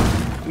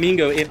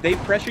 Mingo, if they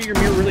pressure your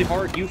mirror really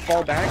hard, you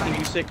fall back and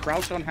you sit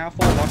crouched on half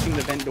wall watching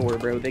the vent door,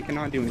 bro. They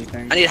cannot do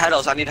anything. I need head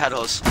holes.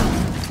 Where's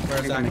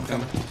that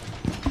coming?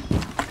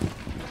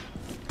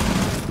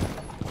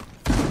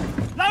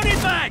 Loading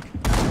bag!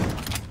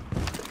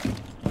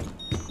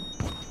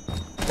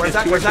 Where's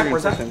that?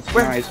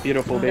 Where? Nice,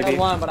 beautiful, I baby.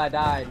 won, but I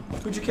died.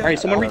 Who'd you kill? Alright,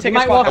 someone retake He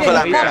his might walk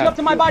spot. in. He's crouching up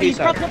to my body. He's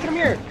crouching up to the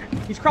mirror.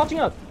 He's crouching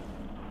up.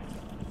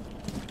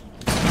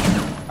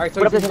 Alright,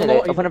 so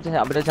Open up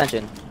to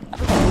attention.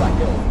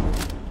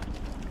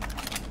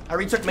 I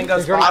retook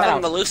Mingo's There's spot. I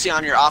have a Melusi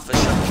on your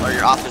office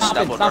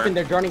double Stop door. in.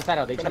 They're joining side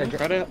out. They try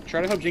to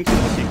Try to help Jynxzi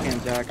if you can,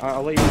 Zach.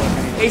 I'll let you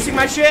know. Acing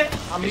my shit?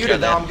 I'm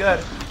muted though, I'm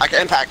good. I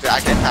can impact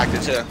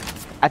it too.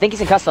 I think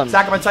he's in custom.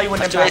 Zach, I'm gonna tell you when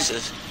to That's 2 impact.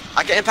 aces.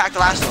 I can impact the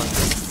last one.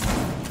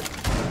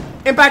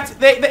 Impact!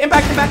 The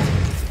impact!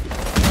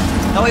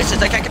 No aces,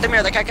 they can't get the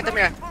mirror. Bet. We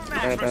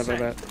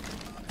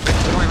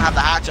don't even have the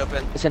hatch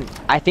open. Listen,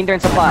 I think they're in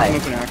supply.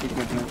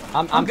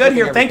 I'm good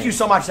here. Thank you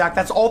so much, Zach.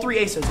 That's all 3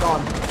 aces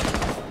gone.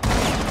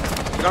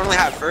 We don't really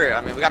have fur. I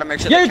mean, we gotta make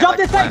sure. Yeah, jump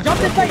this site.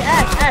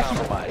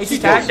 Ash. AC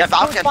tag. Yeah,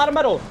 Falcon. Towards bottom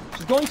metal.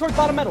 She's going towards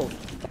bottom metal.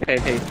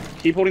 Hey,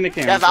 keep holding the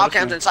cam. Yeah,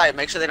 Valcam's inside.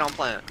 Make sure they don't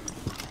plant.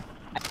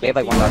 We have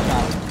like one left.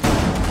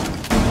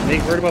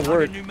 Make word above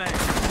word.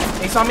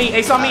 Ace on me.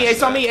 I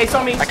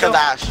killed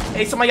Ash.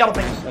 Ace on my yellow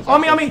ping. On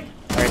me. Alright.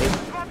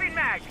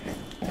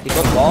 He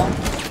goes wall.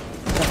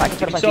 I can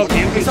try to You still have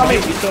cam? He's on me.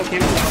 You still have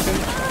cam?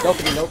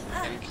 Nope.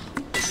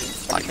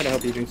 I'm gonna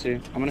help you,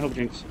 Jynxzi. I'm gonna help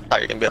Jynx.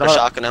 Thought you were gonna be able to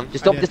shotgun him.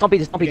 Just don't be.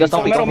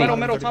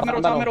 Metal, top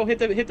metal.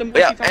 Hit them.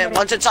 Yeah, and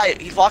one's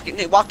inside. He walked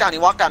down.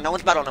 No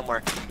one's metal no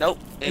more. Nope.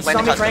 He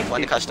went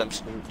to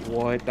customs.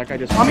 What? That guy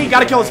just. On me.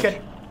 Gotta kill this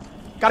kid.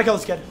 I'm not gonna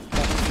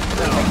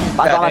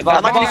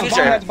use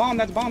That's bomb.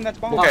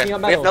 Okay, we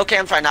have no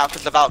cams right now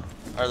because the Valk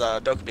or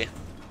the Dokkaebi.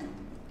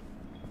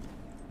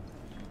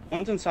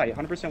 One's in sight.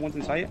 100% one's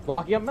in sight.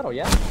 Walking up metal,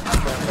 yeah.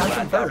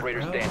 Last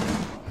operator standing.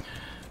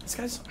 This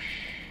guy's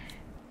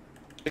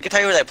We can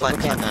tell you where they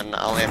plant, and then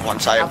I only have one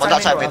side. One's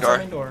outside main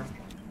door.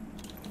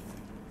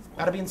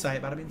 Gotta be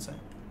inside.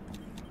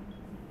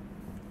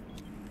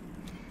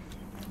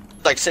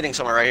 Like sitting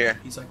somewhere right here.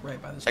 He's like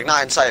right by this. Like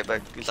not in sight,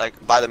 but he's like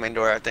by the main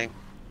door, I think.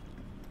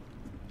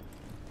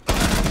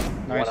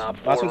 Nice. One op,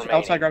 Last 4 one's remaining.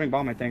 outside grabbing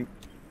bomb, I think.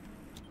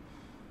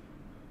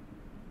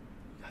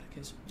 Got it,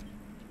 kids.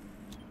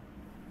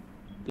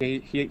 Yeah,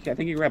 I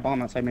think he grabbed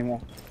bomb outside main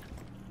wall.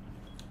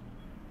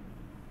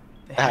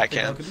 They I hacked the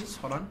can't. Dokkaebis.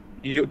 Hold on.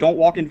 You don't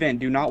walk in vent.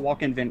 Do not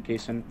walk in vent,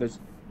 Kason.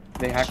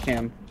 They hack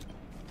cam.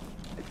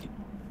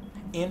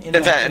 In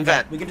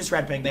vent. We can just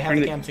red ping. They have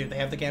the cam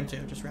too.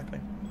 Just red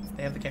ping.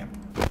 They have the cam.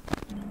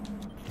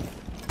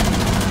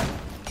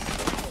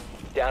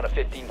 Down to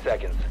 15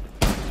 seconds.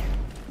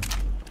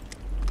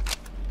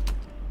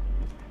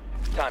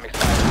 Time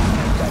expired.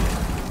 10 seconds.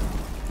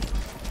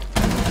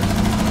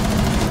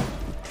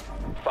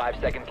 5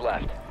 seconds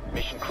left.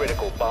 Mission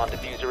critical. Bomb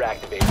diffuser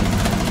activated.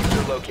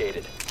 Diffuser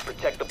located.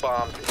 Protect the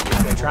bombs.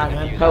 Try,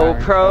 man. Go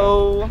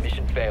pro.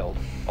 Mission failed.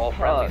 All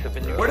friendlies have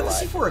been Where did the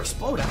neutralized. C4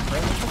 explode at, bro?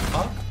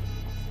 What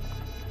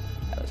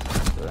the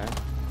fuck?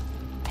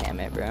 Damn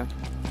it, bro.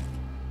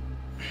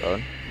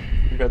 Road.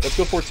 Okay, let's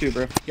go 4-2,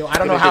 bro. Yo, I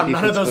don't know how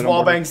none of those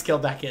wall bangs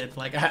killed that kid.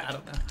 Like, I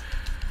don't know.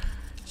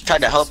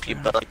 Tried to help you,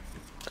 but like,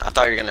 I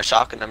thought you were gonna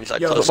shotgun him. He's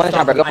like, Yo, close. One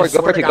time, bro. Go for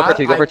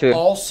two. Go for two.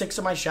 All 6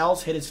 of my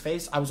shells hit his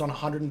face. I was on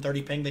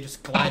 130 ping. They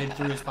just glided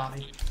through his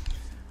body.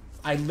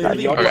 I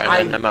literally,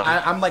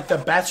 I'm like the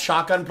best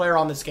shotgun player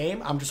on this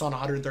game. I'm just on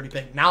 130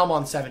 ping. Now I'm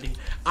on 70.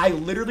 I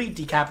literally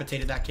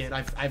decapitated that kid.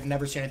 I've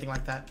never seen anything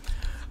like that.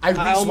 I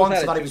reached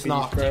once, thought he was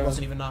knocked. He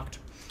wasn't even knocked.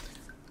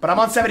 But I'm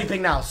on 70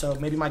 ping now, so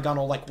maybe my gun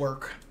will like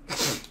work.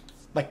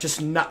 Like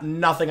just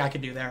nothing I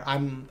could do there.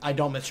 I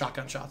don't miss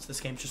shotgun shots. This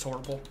game's just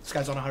horrible. This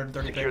guy's on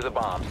 130 ping. Secure the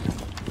bombs.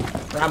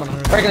 Or I'm on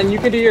 130. Franklin, you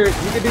can do your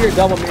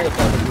double mirror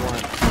stuff if you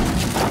want.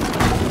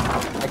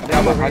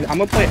 Like, I'm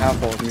gonna play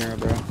half wall with Mira,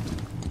 bro.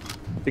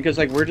 Because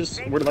like we're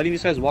letting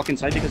these guys walk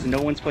inside because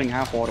no one's playing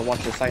half wall to watch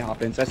the site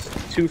hop ins. That's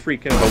 2 free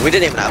kills. But we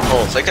didn't even have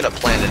holes. They could have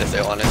planned it if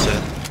they wanted to.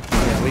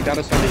 Yeah, we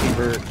gotta start making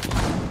vert.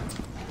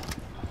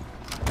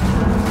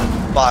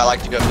 Well, I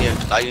like to go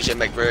mute. I usually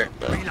make vert,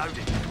 but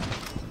Reloading.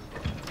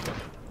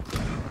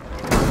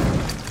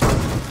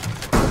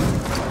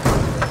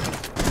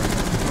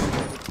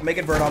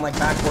 Making vert on like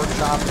back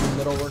workshop and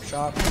middle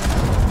workshop.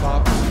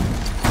 Top.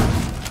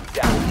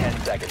 Down to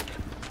 10 seconds.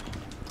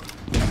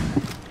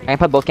 I can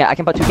put both I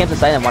can put 2 cams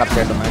inside and 1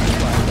 upstairs somewhere.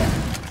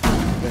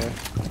 Yeah.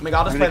 I mean,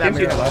 I'll just play that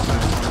mirror.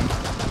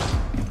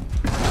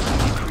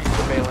 Increased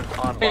surveillance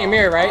on Hey,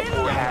 mirror, right?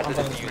 Or Yeah, hazardous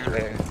I'm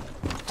playing user.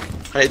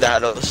 I need the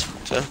handles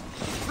too.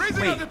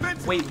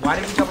 Wait, why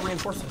did we double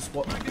reinforce this?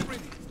 What? Did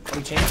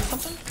we change or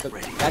something?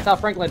 That's how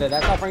Franklin did.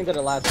 That's how Franklin did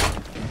it last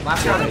time.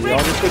 Last Yeah, round. y'all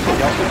switched to the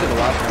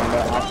last round,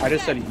 but I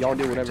just said y'all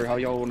do whatever, how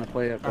y'all want to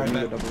play it, but we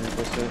need to double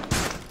reinforce it.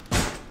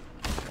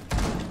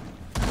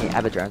 Yeah, I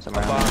have a drone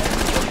somewhere. Bomb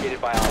located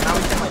by Now Alpha.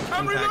 we can like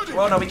impact.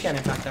 Well, no, we can't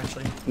impact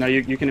actually. No,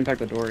 you can impact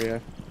the door, yeah.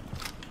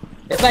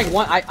 It's like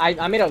one.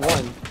 I made it 1.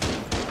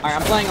 Alright,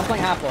 I'm playing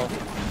half wall.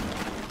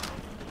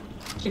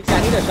 Jynxzi,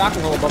 I need a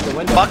shotgun hole above the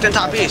window. Bucked in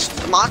top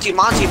east. Monty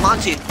off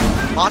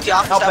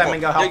the Help them, level.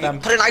 Mingo, help Yo, them.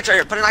 Put a nitro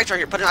here. Put a nitro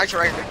here. Put a nitro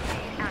right here.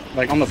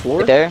 Like on the floor?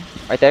 Right there.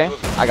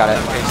 I got it.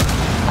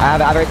 I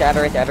have it right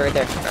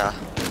there. Yeah,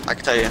 I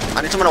can tell you.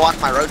 I need someone to watch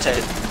my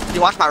rotate.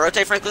 You watch my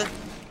rotate, Franklin?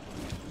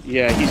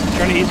 Yeah, he's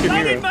trying to eat your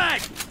Mira.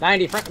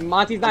 90.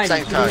 Monty's 90.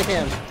 Same Shoot in the time.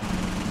 cam.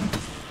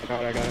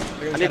 I got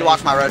it. I need to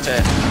watch my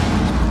rotate.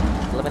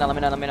 Let me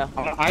know.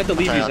 I have to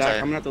leave you, I'll tell Zach. you.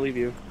 I'm gonna have to leave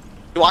you.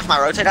 You watch my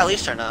rotate at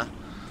least or not?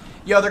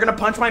 Yo, they're gonna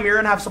punch my mirror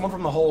and have someone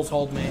from the holes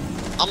hold me.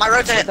 On my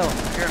rotate.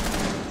 Here.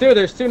 Dude,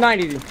 there's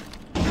 290.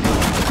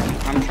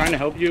 I'm trying to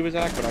help you,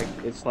 Zach, but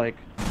it's like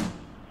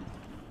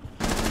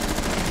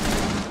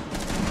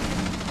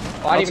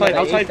Oh, I didn't even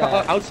outside know they ate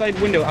that. outside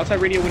window, outside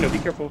radio window. Be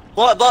careful.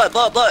 Blood.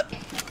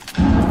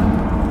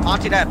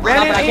 Monty that.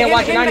 Ran it. I can't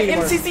watch it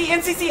anymore.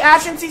 NCC,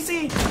 Ash,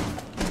 NCC.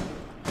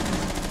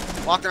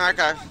 Walk in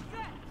archive.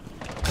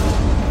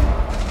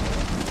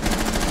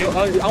 Yo,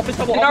 office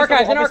double, In office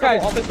archives, double, in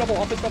archives. office double,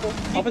 office double,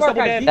 Deep office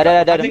double archives, dead.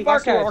 dead. I think Deep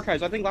last door archives.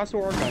 archives. I think last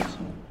door archives.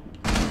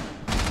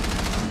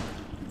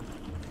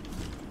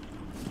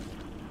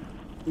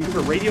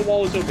 Remember, radio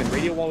wall is open.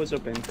 Radio wall is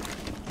open.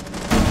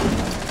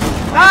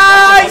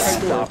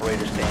 Nice.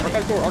 Operator standing.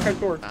 Archive door. Archive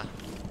door.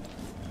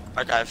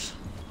 Archives.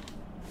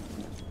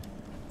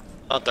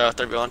 Out there,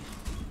 3v1.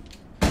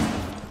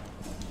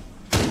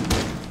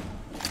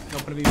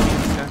 Open a VP,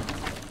 this guy.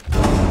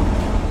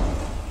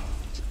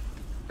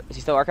 Is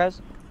he still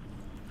archives?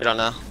 We don't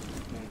know.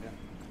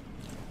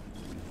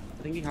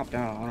 I think he hopped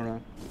out. I don't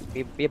know.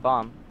 Be a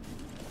bomb.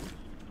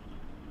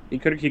 He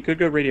could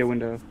go radio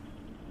window.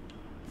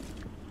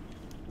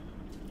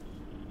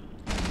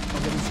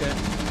 Don't give him shit.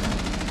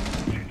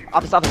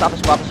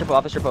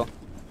 Office triple.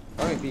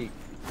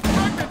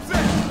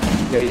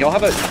 Yeah, y'all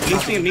have a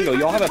Jynxzi and Mingo.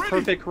 Y'all have a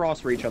perfect cross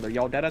for each other.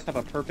 Y'all deadass have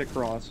a perfect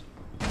cross.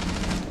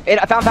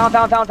 I found.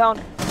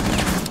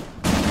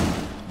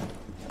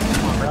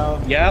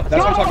 Bro. Yeah, that's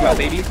what I'm talking about,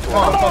 baby. That's what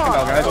I'm talking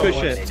about, guys. Good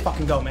shit. Let's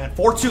fucking go, man.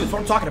 4-2, that's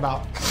what I'm talking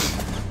about.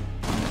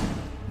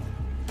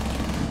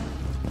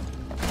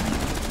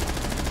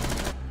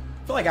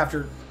 I feel like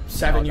after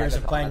 7 years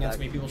of playing against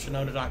me, people should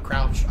know to not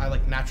crouch. I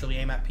like naturally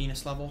aim at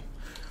penis level.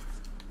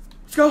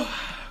 Let's go.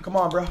 Come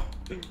on, bro.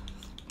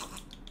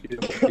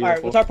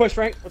 Alright, what's our push,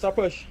 Frank? What's our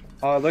push?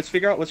 Let's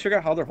figure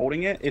out how they're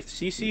holding it. If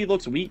CC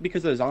looks weak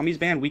because of the zombies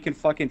ban, we can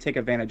fucking take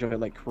advantage of it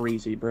like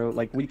crazy, bro.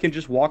 Like we can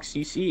just walk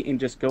CC and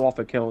just go off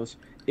of kills.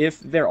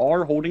 If they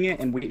are holding it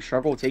and we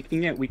struggle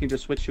taking it, we can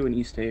just switch to an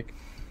East take.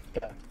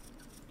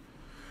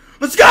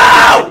 Let's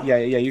go! Yeah,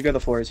 you go the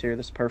floors here.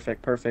 This is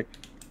perfect.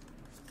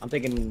 I'm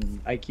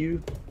thinking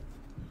IQ.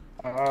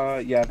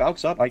 Yeah,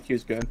 Valk's up.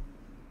 IQ's good.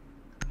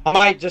 I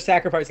might just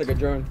sacrifice like a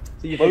drone.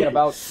 See you thinking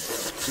about.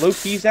 Low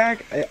key,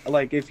 Zach,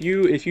 like if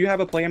you have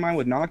a play in mind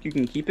with knock, you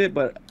can keep it,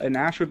 but an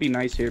Ash would be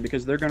nice here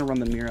because they're gonna run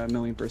the Mira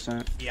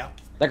 1,000,000%. Yeah.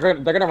 They're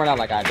gonna run out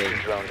like I did.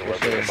 Drone to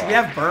locate a Should we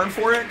bomb. have burn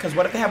for it? Because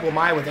what if they have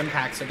Wamai with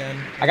impacts again?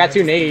 I got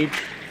 2 nades.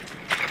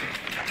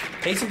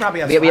 Payson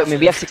probably has We have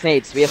flashes. 6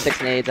 nades. We have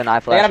 6 nades and I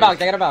They got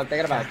flash.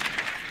 about.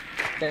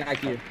 Get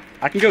IQ.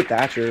 I can go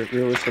Thatcher,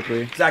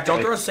 realistically. Zach,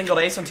 don't throw a single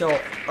ace until,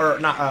 or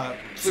not,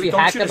 Do we don't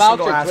hack shoot the a Valks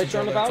single or ass Twitch until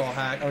on the it's all Valks?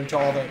 hacked, or until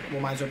all the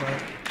mines are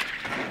burned.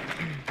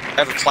 I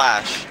have a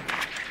flash.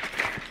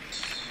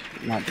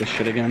 Not this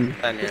shit again.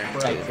 Then you're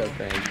Right, so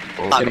crazy.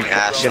 fucking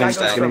ass. getting-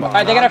 Instead. getting-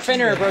 Alright, they got a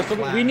Finner, bro. So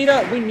we need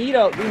a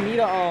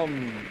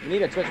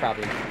Twitch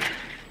probably.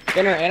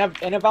 Finner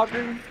and a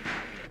Valkyrie.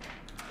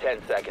 10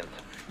 seconds.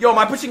 Yo, am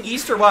I pushing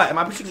east or what? Am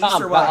I pushing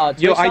east or what?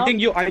 Yo, Twitch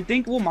I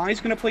think Wilmai's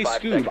gonna play 5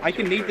 Scoob. seconds. I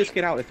can nade this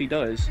kid out if he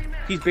does.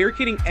 He's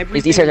barricading everything.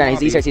 He's eastern, in the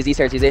he's eastern, lobby. he's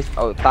eastern, he's eastern.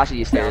 Oh, Clash is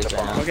eastern.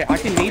 Okay, I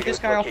can nade this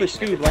guy off the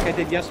Scoob like I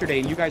did yesterday,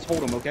 and you guys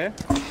hold him, okay?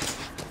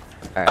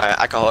 Alright,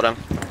 I can hold him.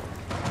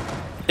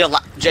 Yo,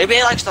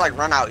 JBA likes to like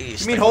run out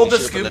east. You mean like, hold the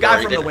he shoot scoop the guy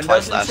door, from he the did it windows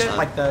twice and last shit? time.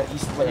 Like the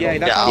east window? Yeah,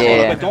 that's Yeah, how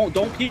yeah. But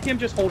don't peek him,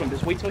 just hold him.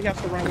 Just wait till he has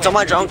to run away. It's on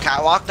my drone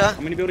catwalk though. I'm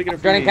gonna be able to get a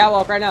Running free.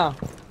 catwalk right now.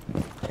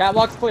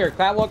 Catwalk's clear.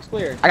 Catwalk's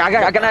clear. I got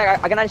 90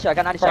 shot, I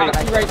got 90 shot, I got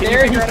 90 Right shot.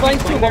 there. He's playing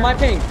Scoob on my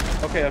ping.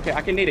 Okay,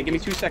 I can nade it. Give me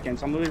 2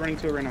 seconds. I'm literally running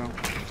to it right now.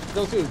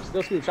 Still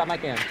Scoob. Shot my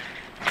cam.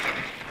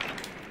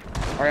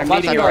 Alright, I'm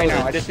Watch nading it that right door.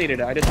 now. I just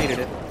naded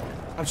it.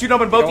 I'm shooting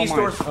open both Don't these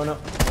mind. doors. Oh no.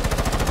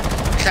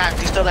 Shaq,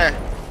 he's still there.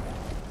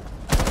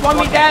 Swung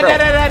me dead.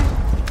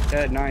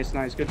 Dead, nice.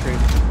 Good trade.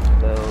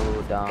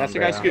 So dumb, That's the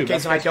guy bro. Scoob. Okay,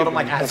 so I killed him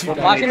like as you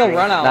Watching the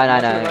run out.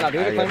 No. Do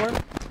we have a Claymore?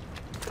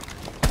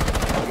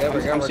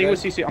 I'm seeing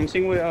with CC. I'm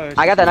seeing with.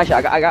 I got that 90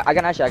 shot, I got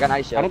 90 shot, I got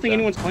 90 shot. I don't think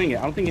anyone's playing it.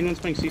 I don't think anyone's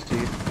playing CC.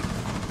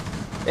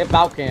 They have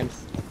Valk cams.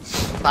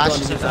 Flash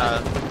is in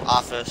the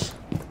office.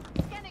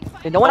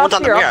 No one else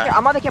on the here, mirror.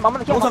 I'm on the cam, No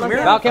one's on the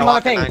mirror? Valk cam on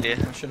my Catwalk at ping.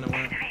 90. I shouldn't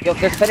have won. Yo,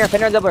 there's Finner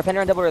and double, Finner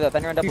and double, You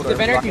see the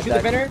Finner? You see the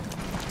Finner?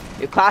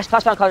 Clash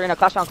down, Clash down.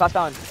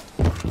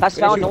 Clash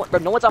down,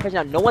 no one's off it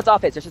now, no one's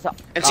off it, there's just a...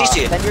 And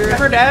CC.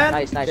 Never dead.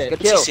 Nice, Okay. good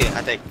kill. CC,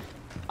 I think.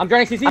 I'm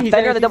joining CC. I'm He's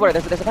Fender in the in double door.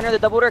 There's a Fender in the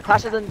double door.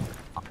 Clash is in.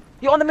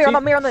 Yo, on the mirror,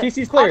 on the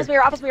CC's clear.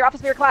 Office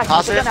mirror, Clash.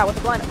 What's the Office? gun out? What's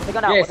the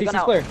gun out? Yeah, What's the gun CC's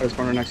out? clear. I was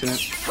corner next to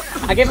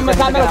it. I gave him a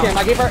top metal cam.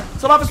 I gave her.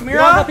 Still office You're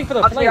mirror. on nothing for the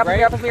Office flank, right?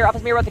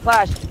 mirror with the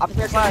Clash. Office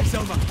mirror, Clash.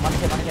 Dead.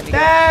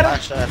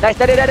 Flash, Nice,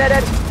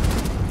 dead.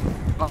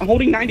 I'm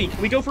holding 90.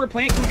 Can we go for a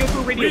plant? Can we go for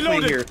a radio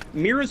plant here?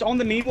 Mirror's on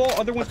the main wall.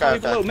 Other one's Okay,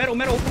 probably okay. below.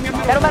 Metal. Open your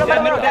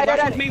Metal, dead. dead.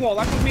 That's main wall.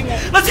 Let's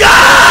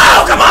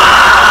go! Come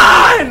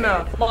on!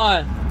 Come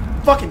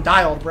on. Fucking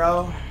dialed,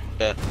 bro.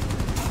 Good.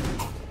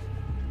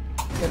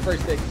 Good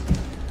first 6.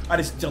 I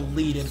just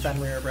deleted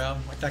Fenrir, bro.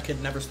 Like that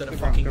kid never stood a Good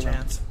fucking round.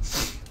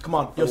 chance. Come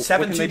on, yo, What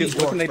 7 can 2 they do? these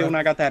What can they doors, do when bro.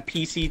 I got that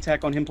PC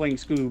tech on him playing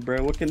Scoob,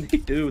 bro? What can they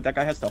do? That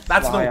guy has to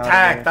That's fly no out of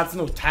tack. there. That's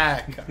no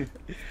tack.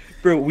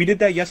 Bro, we did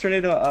that yesterday.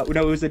 No,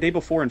 it was the day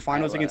before in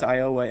finals against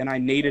Iowa, and I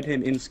naded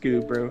him in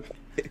Scoob, bro.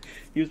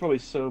 He was probably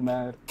so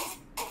mad.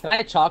 Can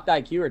I chalk the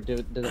IQ or do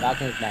the Valk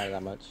cams matter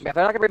that much? If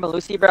they're not gonna bring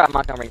Malusi, bro, I'm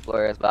not gonna bring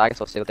Flores, but I guess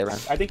we'll see what they run.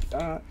 I think,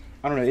 I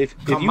don't know, if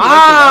Come you on,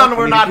 like the Valk,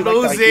 we're I mean, not if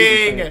you like the IQ,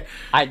 losing.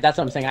 then That's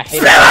what I'm saying. I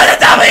hate Spill it.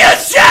 the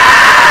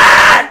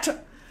W shit!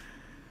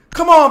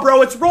 Come on,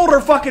 bro. It's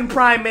Roller fucking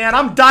Prime, man.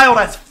 I'm dialed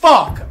as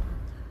fuck.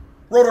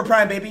 Roller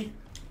Prime, baby.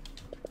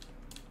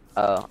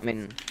 I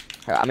mean,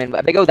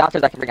 if they go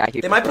downstairs, I can bring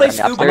IQ. They might play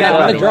Scoop upstairs, again, I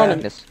by mean, the way.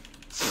 this-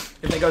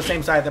 If they go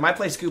same side, they might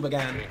play Scoob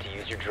again. Need to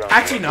use your drone.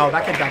 Actually, no.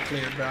 That kid got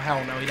cleared, bro.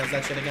 Hell no. He does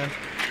that shit again.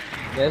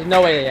 There's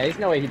no way. Yeah, there's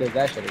no way he does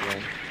that shit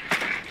again.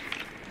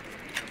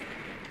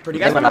 Bro, do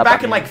you guys They went remember up back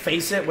on in me. like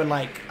Face It when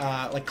like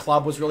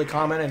Club was really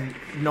common and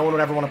no one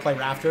would ever want to play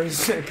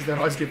Rafters because they'd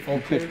always get full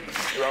cleared.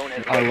 Drone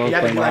has I love You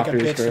had to playing be like a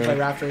Rafters, bitch to bro. play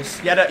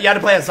Rafters. You had to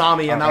play a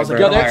zombie and that was a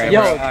bro. good Yo, one. they're-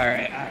 yo.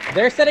 Alright.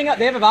 They're setting up.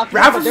 They have a Valk.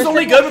 Rafters is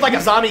only good with like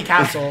a zombie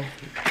castle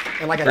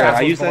and like a Bro, castle.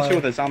 I used that below. shit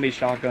with a zombie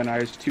shotgun. I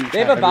was too.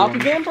 They have a Valkyrie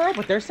game, bro,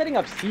 but they're setting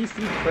up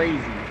CC crazy.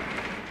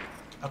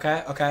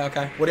 Okay.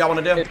 What do y'all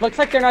want to do? It looks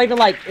like they're not even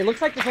like. It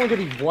looks like there's only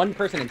gonna be one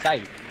person in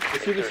sight.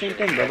 Let's do the same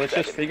thing, bro. Let's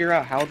just figure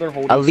out how they're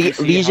holding CC,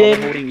 how Legion.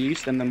 they're holding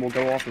East, and then we'll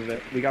go off of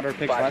it. We got our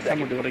picks 5 last time.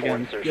 We'll seconds do it before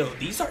again. insertion. Yo,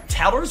 these are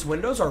Teller's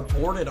windows are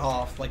boarded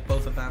off, like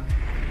both of them.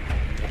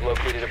 You've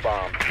located a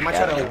bomb. I might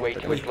try to Wait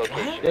to its what?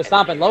 location. They're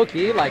stomping low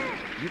key. Like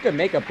you could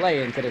make a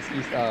play into this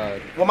east.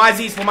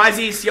 Wamai's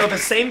East. Yo, the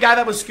same guy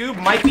that was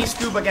Scoob might be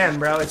Scoob again,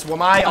 bro. It's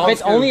Wamai on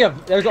It's Scoob. only a.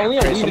 There's only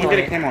a lead Someone on get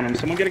a it. cam on him.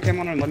 Someone get a cam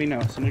on him. Let me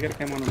know. Someone get a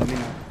cam on him. Let me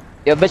know.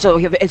 Yo, visual.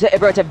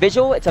 It's a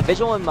visual. It's a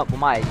visual in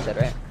Mumai. You said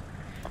right?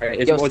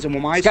 Alright, Yo, was it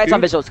Wamai Sky's on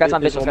Scoop? visual. Sky's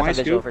on Is visual. Wamai Sky's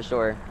on visual Scoop? for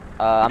sure.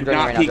 I'm Do joining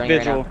not right now. peek Joining right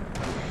visual.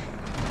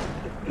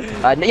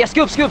 now. Yeah,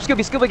 Scoop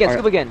again. Alright.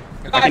 Scoop again.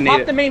 I nade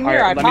popped it. the main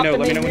mirror. Alright, I let me popped know. the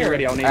Let me main know when you're mirror.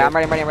 ready. I'll nade I'm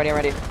it.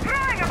 ready.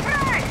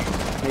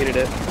 Needed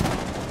it.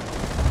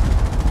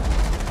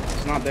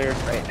 It's not there.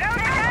 Wait,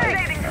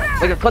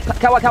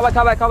 catwalk. Oh my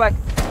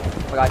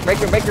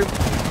god, break room.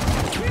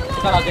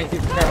 Shout out Jynxzi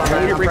for What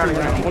are your break room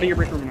running. now? What are your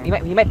break room now?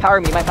 He might power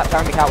me.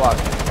 catwalk.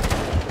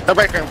 Still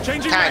break room.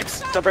 Tags.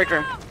 Still break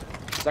room.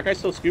 Is that guy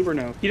still Scoob or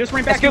no? He just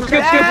ran back. Scoop. He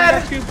ran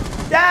back, Scoop.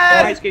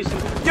 Dad! Nice, Casey.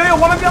 Yo,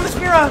 one might be on this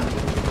mirror.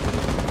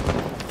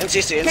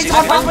 NCC, I NCC.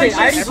 popped it. I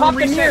already Everyone popped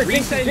the reset, mirror.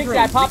 reset Jynxzi, room.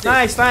 I popped it.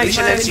 Nice.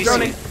 Legion Man, NCC. he's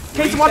droning.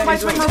 Casey, watch my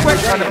swing real quick.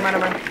 Oh, never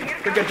mind.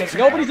 You're good, Casey.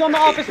 Nobody's on the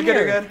office You're good,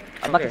 mirror. you're good.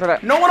 I'm looking for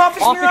that. No one off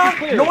his Office is mirror?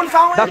 clear. No one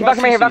fouling? Back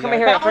come here. That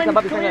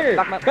line's clear. Yo,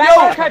 Back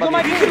you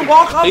on can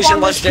walk up Legion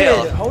on was this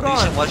jail. kid. Hold on.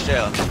 Legion was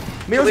jail.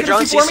 Miro's we gonna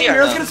drone see for me. CC or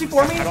Miro's no? gonna see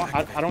for me.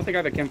 I don't think I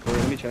have a cam for it.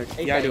 Let me check.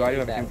 Yeah, I do. I do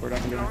have a cam for it. I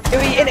can do it.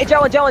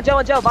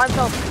 Dude, Joe, by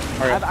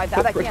himself. Alright, I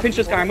have that cam. pinch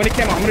this guy. I'm gonna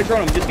cam him. I'm gonna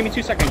drone him. Just give me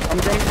 2 seconds. I'm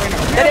droning right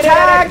now.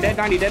 Dead, Dead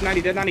 90, dead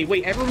 90, dead 90.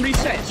 Wait, everyone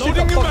reset. Sit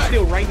the fuck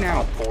still right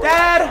now.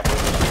 Dead.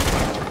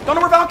 Don't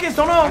know where Valk is.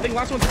 Don't I know. think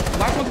last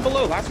one's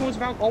below. Last one was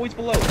always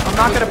below. I'm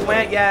not gonna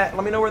plant yet.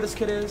 Let me know where this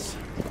kid is.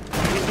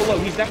 He's below.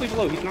 He's definitely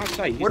below. He's not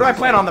sight. Where do I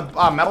plant on the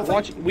metal thing?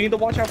 Watch. We need to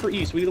watch out for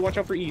east.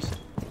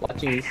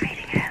 Watching east.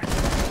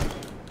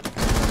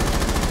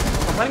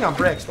 I'm planting on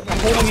bricks. I'm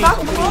holding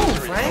Stop east. below,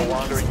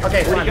 Frank.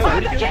 Okay, Where'd he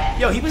fine. go?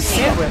 Yo, he was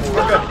sandwiched.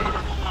 We're good.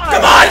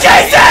 Come on,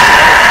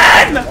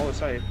 Jason! Oh,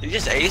 sorry. You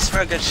just ace for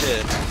a good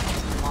shit.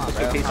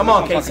 Come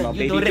on, Kason.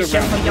 You do this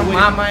shit for your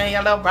mama and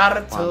your little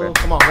brother too.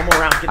 Come on, one more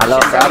round. Get I the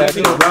love shit brother map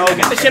 3, bro.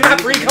 Get the shit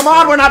map 3. Come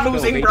on, we're not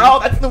losing, bro.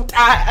 That's no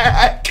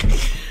time.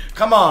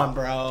 Come on,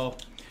 bro.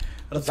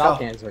 Let's Valk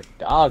go. cams were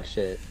dog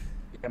shit.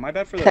 Yeah, my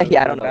bad for the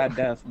Yeah, I don't know. bad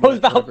death. Those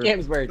but Valk whatever.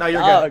 cams were No,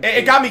 you're dog good. It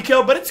shit. got me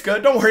killed, but it's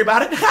good. Don't worry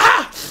about it.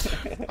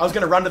 I was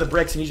gonna run to the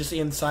bricks and he's just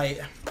in sight.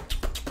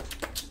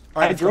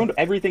 All I right, droned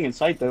everything in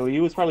sight though. He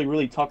was probably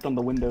really tucked on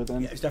the window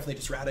then. Yeah, he's definitely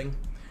just ratting.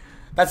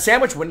 That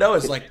sandwich window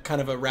is like kind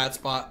of a rat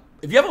spot.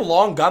 If you have a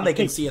long gun, they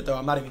can see it though.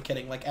 I'm not even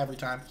kidding. Like every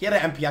time. He had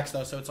an MPX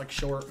though, so it's like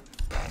short.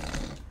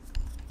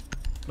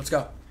 Let's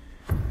go.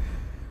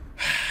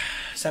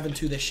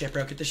 7-2 this shit,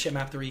 bro. Get this shit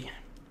map 3.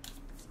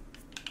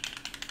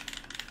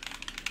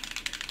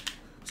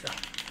 Let's go.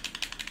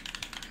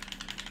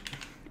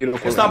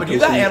 Beautiful. Stop it. Do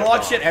that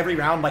analog shit every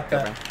round, like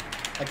the,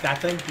 like that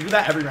thing. You do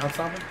that every round,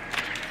 Stompin'?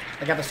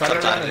 Like at the start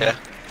of the round. Sometimes,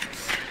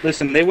 yeah.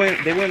 Listen, they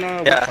went. Yeah,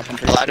 workshop, I'm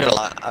pretty I do sure. a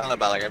lot. I don't know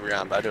about like every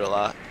round, but I do a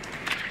lot.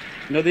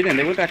 No, they didn't.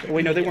 They went back.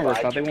 Wait, no, they weren't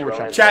workshop. They weren't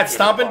workshop. Chat,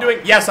 Stompin' doing.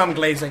 Yes, I'm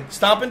glazing.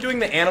 Stompin' doing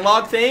the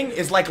analog thing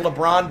is like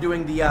LeBron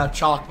doing the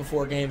chalk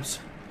before games.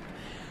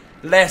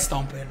 Less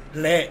Stompin'.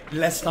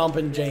 Less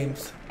Stompin'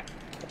 James.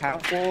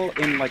 Half wall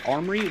in like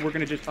armory. We're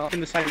gonna just hop in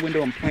the side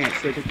window and plant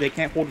so they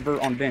can't hold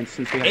vert on vents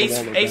since they have Ace, the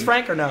wall open. Ace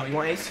Frank or no? You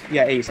want Ace?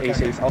 Yeah, ace.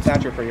 I'll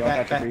thatch it for you.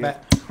 Bet.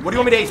 What do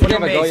you want me to ace? What do you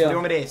want me to ace? What do you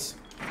want me to ace?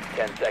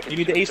 10 seconds. You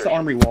need to ace the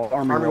armory wall.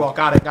 Armory wall.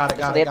 Got it.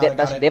 So they have a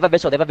visual.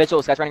 They have a visual.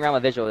 This guy's running around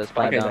with visual. This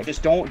playing Okay, down.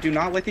 just do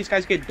not let these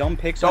guys get dumb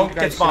picks. Don't on you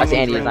guys get spawned.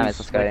 sitting That's Andy, in it's not rooms us,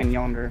 let's go. like in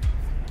yonder.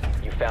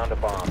 You found a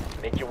bomb.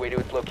 Make your way to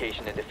its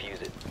location and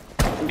defuse it.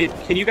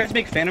 Can you guys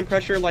make phantom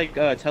pressure like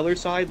Teller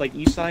side, like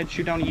east side,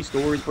 shoot down east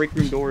doors, break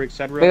room door,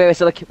 etc.? Wait.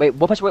 So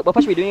what push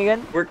are we doing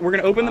again? We're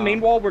gonna open the main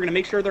wall. We're gonna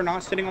make sure they're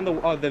not sitting on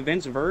the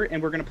vents vert,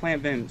 and we're gonna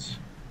plant vents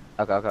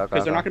Okay.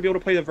 because they're not gonna be able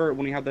to play the vert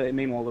when we have the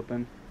main wall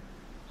open.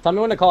 Tell me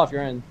when to call if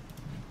you're in.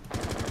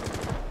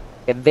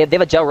 They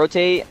have a gel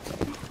rotate.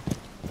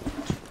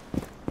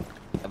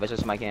 I wish this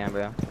was my cam,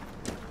 bro.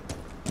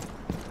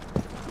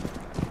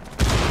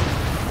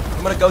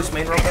 I'm gonna ghost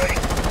main real quick.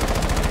 No,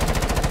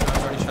 it's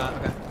already shot.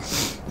 Okay.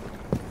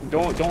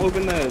 Don't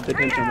open the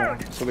detention wall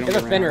so we don't. There's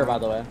a get ran Finner, over. by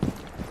the way.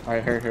 All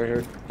right,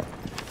 here.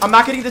 I'm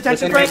not getting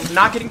detention, Listen, Frank.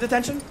 Not getting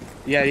detention.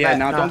 Yeah. Bet,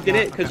 Now nah, don't get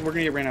nah, it because okay. we're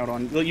gonna get ran out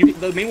on.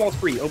 The main wall's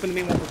free. Open the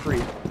main wall for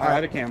free. I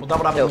have a cam. We'll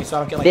double up Yo, with me so I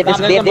don't get They like.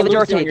 have a gel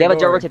rotate. They have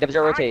a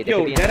gel rotate. They Yo,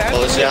 could be in. dead ass.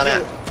 Well, let's see on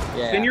that.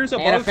 Yeah. Finner's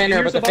And a above.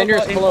 Finner, but the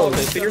Finner's Finner's above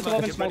closed. Finner's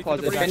above in small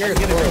closet. The Back. Finner's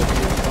Get it. closed.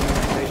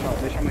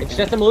 They shot my It's cam.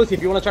 just a Malusi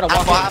if you want to try to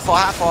walk in.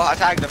 Half wall. I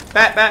tagged him.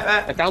 Bet.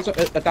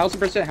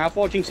 1,000% half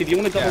wall. Jynxzi, do you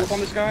want to double up on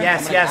this guy?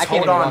 Yes. I can't Hold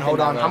even on. walk in Hold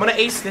that on. room. I'm gonna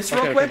ace this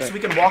real Okay, quick okay. so we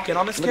can walk in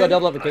on this I'm gonna kid. go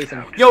double up with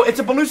Kason. Yo, it's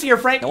a Belusi or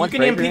Frank. No You one's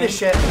can EMP break this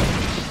shit.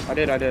 I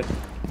did. It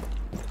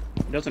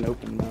doesn't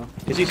open though.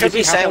 Is he Could be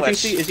half wall, sandwich.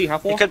 Jynxzi? Is he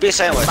half wall? It could be a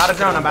sandwich. About to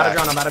drone. Come back.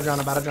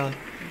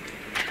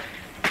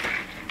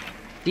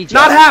 DJ.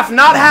 Not half.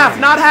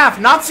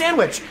 Not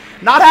sandwich.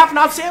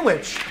 Not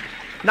sandwich.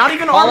 Not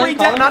even armory.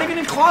 Colin? Not even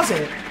in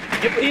closet.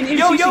 In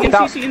Yo, CC, in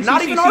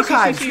not CC, in even CC,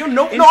 archives. CC, Yo, in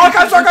no, CC,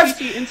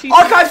 archives. in CC.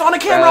 Archives on a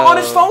camera, Bro. on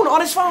his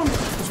phone.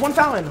 There's one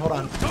Fallon. Hold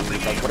on.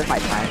 Like, what is my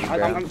time,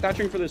 bro? I'm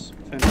thatching for this.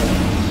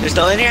 You're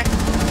still in here?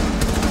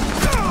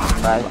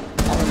 Five.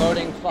 I'm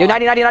reloading. Yo,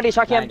 90,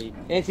 shot cam. 90.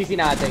 And CC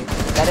now, I think.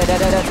 Dead.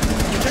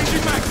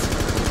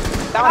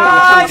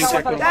 Nice.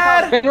 Second.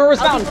 Dad. Finner was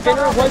found.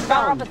 Finner was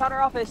Found found.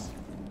 her office.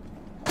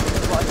 I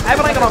have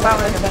an angle on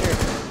Fallon.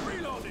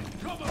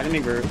 I didn't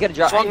even. You gotta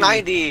drop. Swung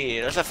 90.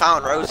 There's a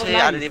fountain rotate.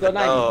 I didn't even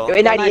know.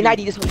 Yo,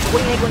 90, just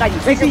 20 angle 90.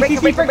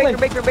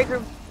 Break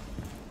room.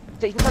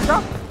 So you can start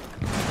drop?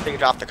 He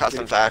dropped the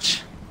custom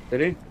thatch.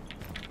 Did he?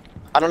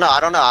 I don't know.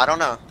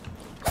 I'm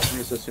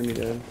just assuming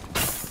he did.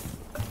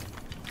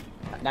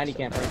 90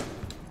 camper.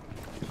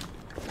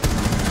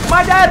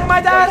 My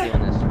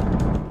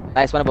dad.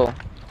 Nice, winnable.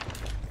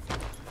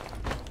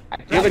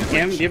 Do you have a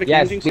cam?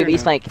 Yes, Jynxzi, we have or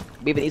East no? flank.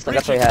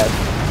 That's what we have.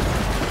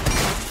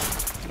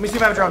 Let me see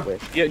if I have a drone.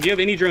 Yeah, do you have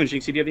any drones,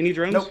 Jynxzi? Do you have any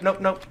drones? Nope.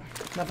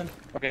 Nothing.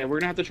 Okay, we're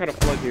gonna have to try to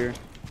flood here.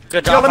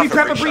 Good Yo, job. let me off the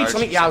prep a breach breach.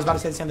 charge. Yeah, I was about to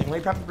say the same thing. Let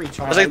me prep a breach.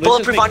 I was Alright, like, let's just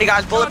bulletproof make- on you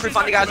guys. Bulletproof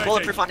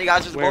on you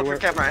guys. There's a Where-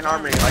 bulletproof camera in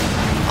armory.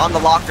 Like, on the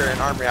locker in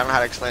armory. I don't know how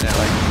to explain it.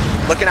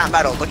 Like, looking at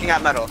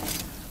metal.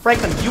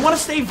 Franklin, do you want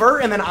to stay vert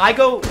and then I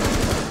go?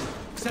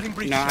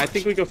 Nah, I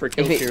think we go for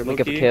kills here. We Low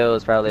go for key.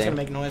 kills, probably. It's gonna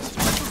make noise.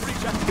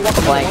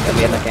 Flank, and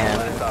we have a cam.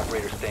 Last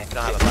operator standing. We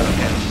don't have a metal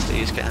can. It's just the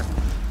east can.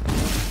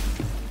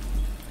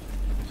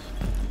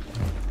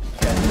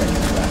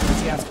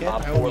 pussy ass kid.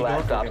 Op I 4 owe you last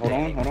door. stop Hold on,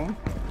 standing. hold on.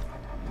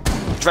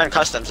 It's ran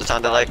customs. It's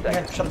on delay.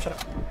 Okay, shut up, shut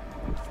up.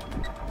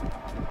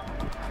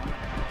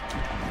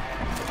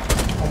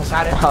 Almost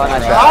had it. Oh,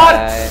 nice God!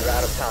 try. You're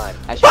out of time.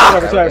 I should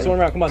Fuck! It's one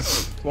round. Come on.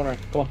 One round.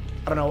 Come on.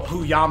 I don't know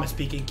who Yam is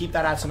speaking. Keep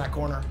that ass in that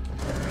corner.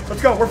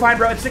 Let's go. We're fine,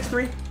 bro. It's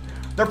 6-3.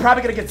 They're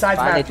probably gonna get sides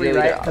Fine, back they 3, do.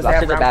 right? Because they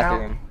have Upstairs or round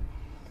count. bathroom.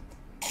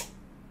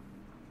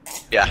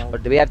 Yeah. Or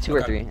do we have 2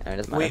 or 3? It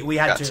doesn't matter. We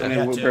had Gotcha. two. I We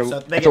mean, had two. bro, So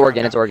they It's get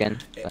Oregon. round It's Oregon.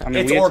 Yeah. I mean,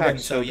 It's we Oregon,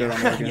 attacked so so good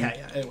on yeah. Oregon.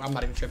 yeah. I'm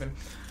not even tripping.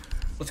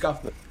 Let's go.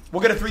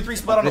 We'll get a 3-3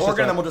 split on This is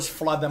Oregon, a- and then we'll just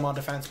flood them on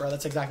defense, bro.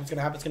 That's exactly what's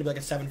gonna happen. It's gonna be like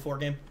a 7-4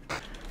 game.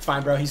 It's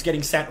fine, bro. He's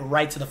getting sent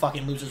right to the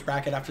fucking losers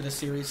bracket after this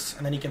series,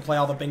 and then he can play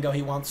all the bingo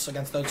he wants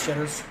against those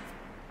shitters.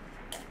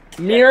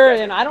 Mirror,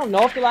 and I don't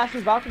know if the last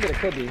one's Valkyrie, but it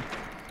could be.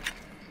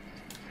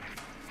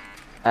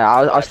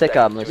 I'll stick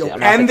Lucy. Yo, I'm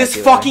not end sticking this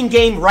Lucy. fucking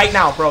game right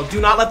now, bro. Do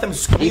not let them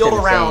squeal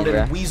insane, around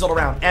and bro. weasel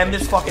around. End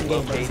this fucking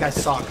game, bro. These guys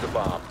suck. The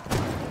bomb.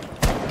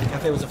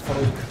 If it was a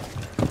fluke.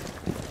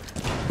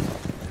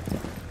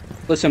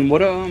 Listen,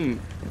 what is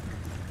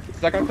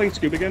that guy playing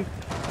Scoob again?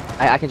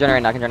 I can join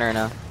right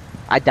now.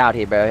 I doubt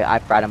he, bro. I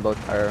fried them both.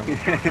 Or...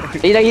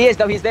 he is,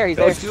 though. He's there. He's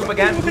Go there. Scoob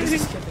again,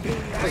 please.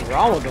 What's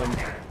wrong with him?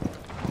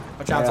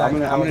 Watch out, Yeah, Zach. I'm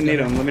gonna need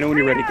him. Let me know when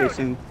you're ready,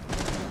 Jason.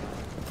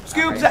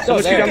 Scoop, Zach. So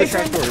Let's there. shoot down the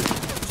Jason. trap door.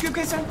 Scoop,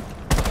 Jason.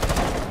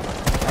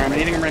 Alright, I'm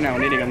needing him right now.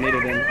 Needing him.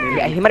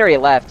 Yeah, he might already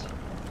left.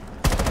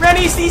 Ran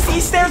east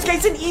stairs,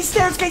 Jason. East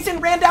stairs, Jason.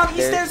 Ran down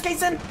east stairs,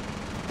 Jason.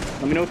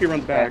 Let me know if he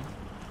runs back.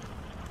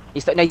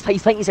 He's playing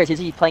east stairs.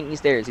 He's playing east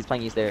stairs. He's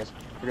playing east stairs.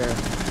 Okay.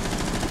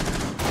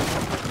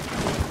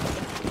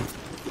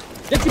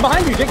 Jynxzi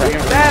behind you, Jynxzi.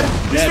 Dead.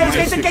 East stairs, nice.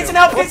 Jason. Jason,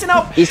 help. Jason,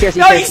 help. East stairs,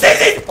 No, east east stairs.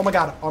 stairs. Oh my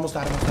god. Almost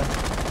died.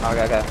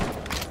 Okay.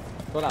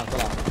 Go down.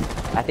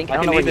 I think I I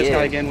don't can know need where he this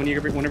guy is. again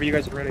whenever you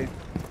guys are ready.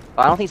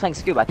 I don't think he's playing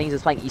Scoop. I think he's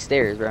just playing east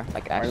stairs, bro.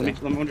 Like Alright, actually.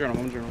 let me journal.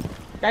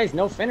 Guys,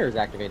 no Finners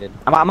activated.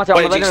 I'm Wait,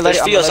 Jynxzi,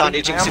 there's Theos on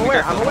you, Jynxzi. I'm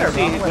aware. I'm aware.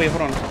 See, wait,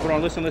 hold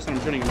on. Listen.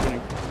 I'm joining.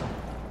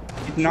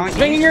 It's not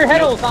Swinging east. your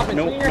head, No, old Stompin',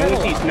 no, swinging your no head,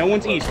 one's old. east. No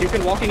one's east. You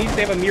can walk in east.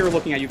 They have a mirror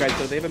looking at you guys,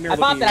 so they have a mirror I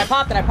looking popped it. at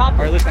I you. popped it.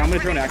 Alright, listen, I'm gonna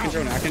drone it. I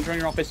can drone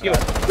your office. Yo,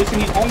 listen,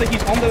 he's found. 2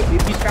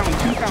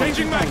 found.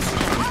 Changing max.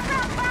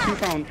 2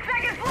 found.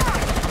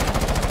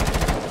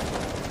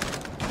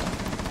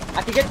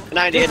 I can get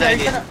 90, Jynxzi,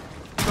 90.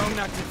 Phone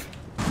active.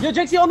 Yo,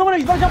 Jynxzi on the window.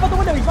 He's about to jump out the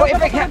window. He's about to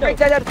jump out the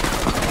window.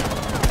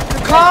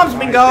 Comms,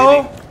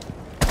 bingo.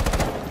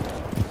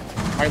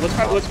 Alright,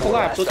 let's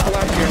collapse. Let's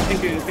collapse here. I'm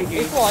thinking.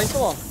 He's full. He's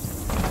full.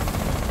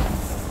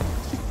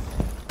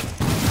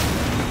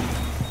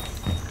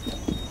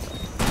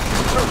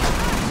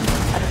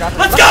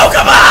 Let's go.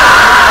 Come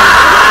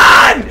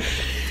on.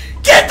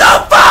 Get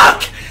the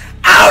fuck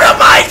out of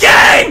my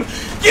game,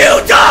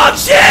 you dog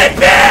shit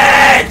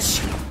bitch.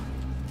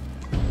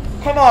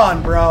 Come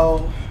on,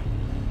 bro.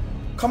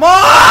 Come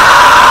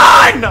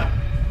on.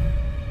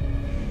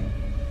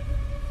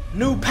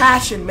 New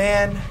passion,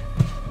 man.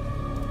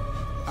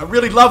 I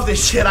really love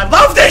this shit. I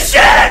love this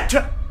shit.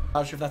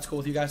 Not sure if that's cool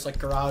with you guys, like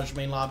garage,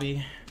 main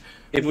lobby.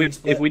 If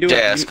we do it,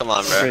 Jazz, come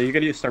on, bro. You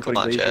gotta start Come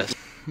on, putting Jazz. glazes.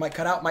 Might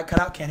cut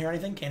out. Can't hear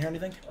anything.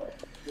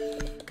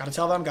 Gotta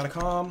tell them, gotta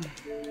calm.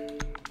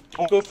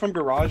 I'll go from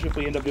garage if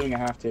we end up doing a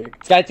half take.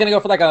 This guy's gonna go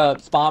for like a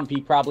spawn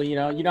peek, probably. You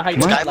know how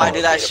you. Sky might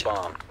do that Locate a shit.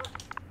 bomb.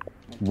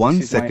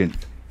 1 second.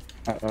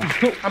 I'm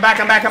back.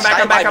 Sky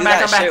might do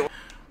that shit.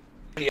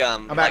 He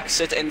back. like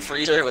sit in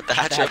freezer with the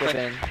hatch Hatch open.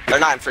 open. Or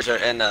not in freezer,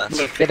 in Yeah,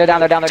 they're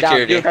down.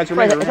 Security. Yo, guys,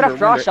 Wait, is it a remember,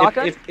 frost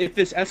shotgun? if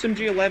this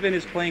SMG-11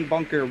 is playing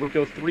bunker, we'll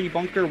go 3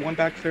 bunker, 1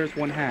 backstairs,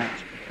 1 hatch.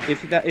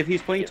 If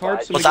he's playing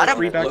tarps, then Was we that go a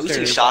 3 Lucy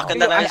backstairs. shotgun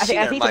that I I've seen? think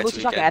Or it's a might Lucy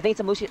tweak shotgun. it? I think it's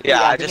a Lucy.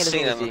 Yeah, I think just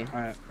it is seen a him. Lucy.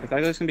 Alright, if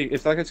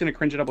that guy's gonna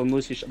cringe it up with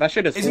Lucy, that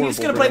shit is Isn't he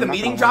just gonna horrible, play bro. the I'm not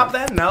meeting gonna drop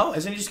lie. then? No?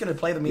 Isn't he just gonna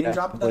play the meeting Yeah,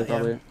 drop probably, then?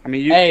 probably. Yeah. I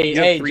mean, you Hey,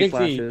 have 3 Jynxzi,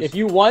 flashes. if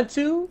you want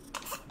to,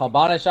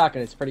 Habana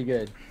shotgun, it's pretty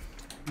good.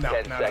 No,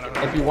 10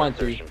 no. If you want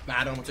to. Nah,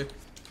 I don't want to.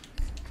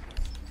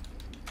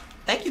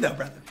 Thank you though,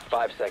 brother.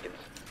 5 seconds.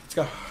 Let's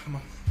go. Come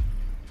on.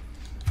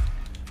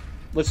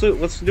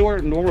 Let's do our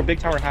normal big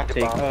tower half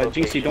take.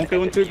 Jynxzi, don't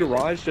go into a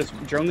garage. Just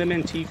drone them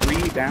in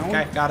T3 down.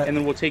 Okay, got it. And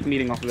then we'll take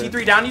meeting off of it.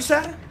 T3 down, you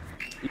said?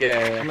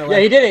 Yeah. Yeah,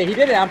 he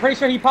did it. I'm pretty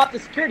sure he popped the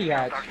security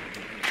hatch.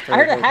 I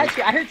heard a hatch.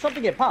 I heard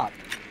something get popped.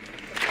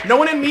 No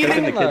one in Take in the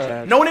meeting. kids'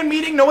 hatch. No one in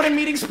meeting. No one in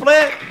meeting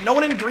split. No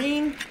one in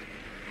green.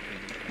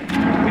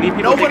 We need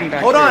people No taking one.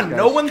 back Hold stairs, on. guys.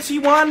 No one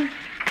T1.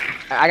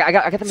 I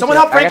got them. Someone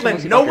help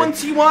Franklin. No one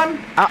T1.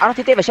 I don't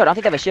think they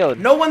have a shield.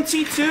 No one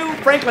T2.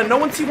 Franklin. No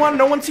one T1.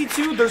 No one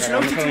T2. There's no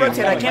I'm T2 coming, I'm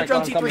rotate. I coming. can't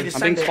drone I'm T3. coming. Just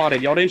I'm being send it.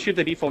 spotted. Y'all didn't shoot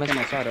the default cam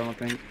outside, I don't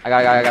think. I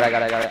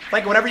got it.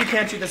 Like whenever you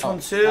can't shoot this one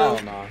too. hell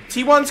no.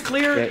 T1's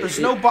clear. Yeah, There's is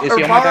no he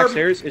on my back barb.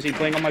 stairs? Is he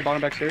playing on my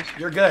bottom back stairs?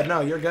 You're good.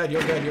 No, you're good.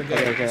 You're good.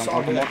 Okay, It's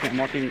all I'm good.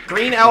 walking.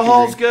 Green L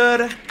hall's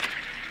good.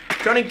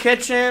 Joining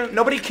kitchen.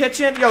 Nobody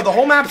kitchen. Yo, the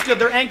whole map's good.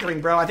 They're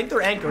anchoring, bro. I think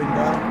they're anchoring,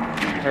 bro.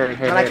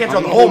 And I can't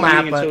draw the whole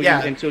map, but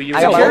yeah. Until you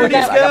I got Security's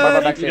I got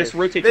good. back You just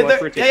rotate They're- to us,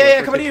 they're- rotate yeah, to us,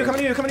 yeah,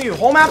 rotate coming to you.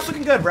 Whole map's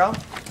looking good, bro.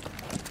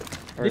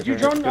 Did you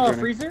drone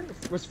freezer?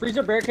 Was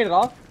freezer barricaded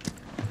off?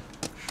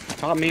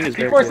 Top main is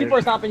C4, barricaded.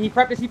 C4 stopping. He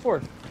prepped his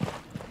C4.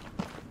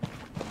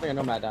 Bring a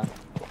nomad down.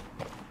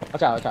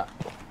 Watch out, watch out.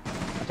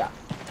 Watch out.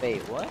 Wait,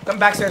 what? Come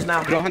backstairs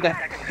now. We don't have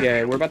the.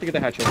 Yeah, we're about to get the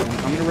hatch open.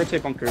 I'm gonna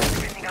rotate bunker.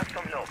 Sending out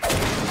some low.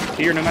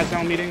 See your nomad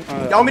sound meeting?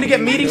 Y'all want me to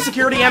get meeting,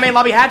 security, MA,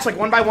 lobby, hatch, like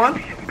one by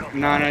one?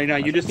 No.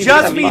 You just need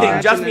Just to meeting,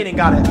 hatch just and then- meeting,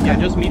 got it. Yeah,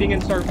 just meeting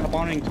and start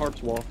bonding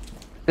tarps wall.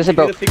 Listen,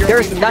 bro. gotta figure out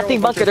There's who's the nothing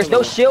hero, bunker. There's no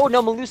who's the shield,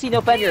 no Melusi,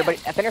 no Fenrir. But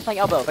Fenrir's playing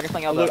elbow. Fenrir's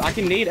playing elbow. Look, I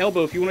can nade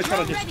elbow if you want to try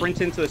to just sprint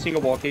into the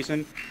single wall,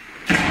 Kason.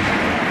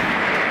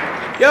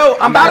 Yo,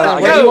 I'm about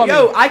to, where do you want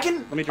yo, I can,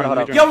 Let me try. Hold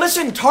Let me yo, try.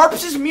 listen,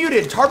 Tarps is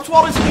muted. Tarps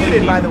wall is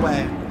muted, by the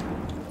way.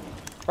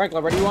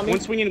 Franklin, where do you want me? One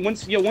swinging, one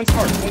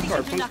tarp.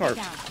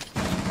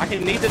 I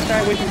can nade this guy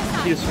away from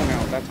he just swung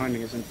out. That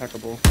timing is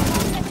impeccable.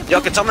 Yo,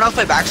 can someone else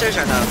play backstairs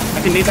or no?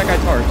 I can nade that guy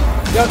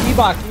tarps. Yo,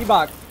 E-box.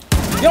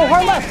 Yo,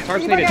 hard left.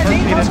 Tarps E-box needed, got tarps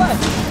nade, hard needed.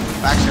 left.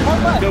 Backstairs.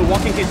 Hard left. Go,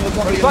 walking Kason, let's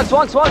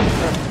walk in. Swung.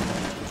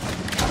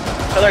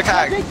 Pillar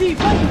tag. Jynxzi,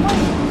 fight.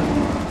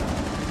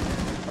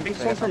 I think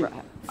someone from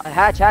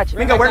Hatch.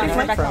 Mingo, where did he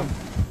Back flank down,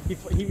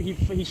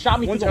 from? He shot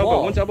me through one's the elbow,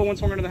 wall. one's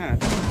swung under the hat.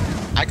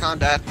 Icon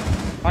dead.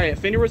 Alright,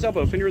 Fenrir was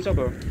elbow.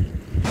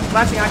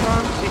 Flashing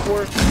icon.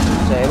 C4.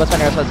 So, what's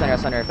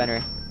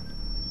Fenrir?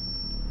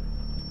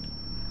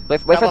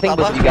 Wait for things,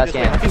 but you guys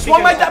can.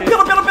 Swung like that.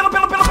 Pillar.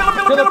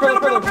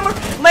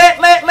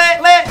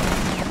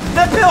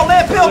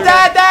 Lit. Pill.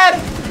 Dad.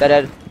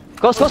 Dead.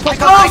 Close. Close.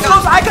 Icon. I'm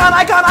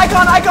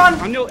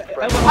no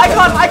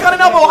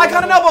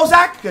Icon and elbow.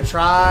 Zach. Good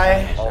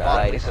try. All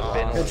hostiles have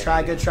been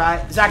Good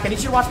try. Zach, I need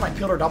you to watch my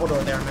pillar double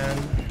door there, man.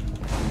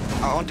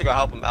 I want to go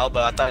help him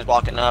elbow. I thought he was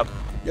walking up.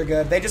 You're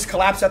good. They just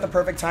collapsed at the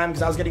perfect time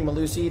because I was getting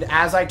Melusi'd.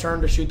 As I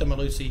turned to shoot the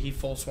Melusi, he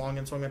full swung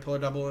and swung my pillar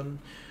double, and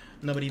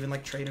nobody even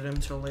like traded him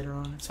until later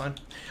on. It's fine.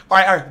 All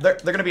right. They're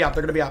gonna be out.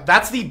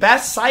 That's the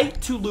best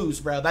site to lose,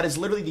 bro. That is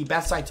literally the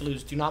best site to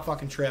lose. Do not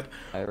fucking trip.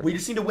 We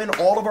just need to win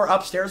all of our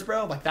upstairs,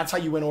 bro. Like that's how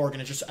you win Oregon.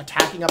 It's just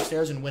attacking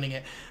upstairs and winning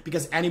it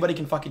because anybody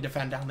can fucking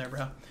defend down there,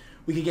 bro.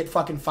 We could get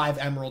fucking 5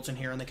 emeralds in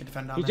here and they could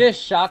defend down He there.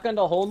 just shotgunned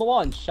a hole in the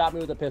wall and shot me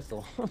with a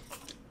pistol.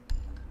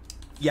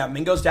 Yeah,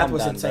 Mingo's death I'm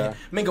was done, insane. bro.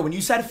 Mingo, when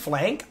you said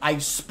flank, I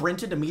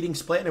sprinted to meeting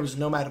split and it was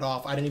nomad it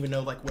off. I didn't even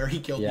know like where he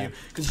killed Yeah. you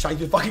because he shot you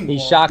through the fucking He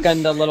wall.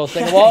 shotgunned the little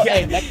single wall. Yeah.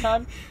 Hey, next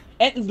time.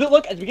 And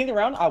look, at the beginning of the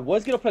round, I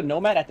was gonna put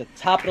Nomad at the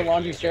top of the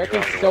laundry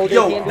staircase, so they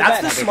Yo, can't do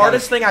that's that. the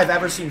smartest thing I've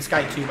ever seen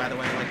Sky 2, by the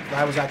way. Like,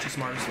 that was actually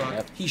smart as fuck.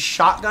 Yep. He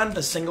shotgunned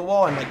the single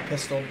wall and, like,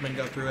 pistoled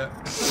Mingo through it.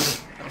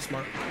 That was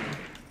smart.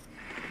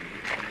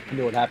 You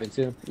knew what happened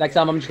too. Next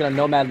time, I'm just gonna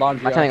Nomad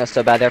laundry. My timing was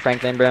so bad there,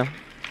 Franklin, bro.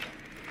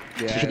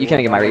 Yeah, You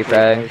can't get my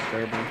refrag.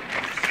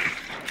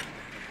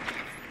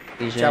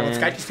 Chat, what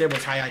Sky just did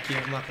was high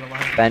IQ, I'm not gonna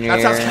lie. Fenrir.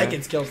 That's how Sky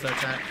gets kills, though,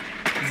 chat.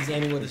 'Cause he's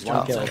aiming with his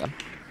One chops.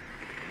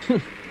 kill.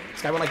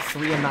 Sky went, like,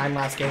 3-9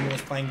 last game and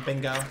was playing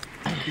bingo.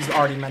 He's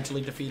already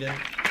mentally defeated.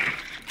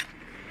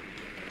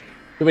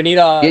 Do we need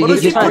Yeah, Well, he's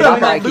Lucy trying put to up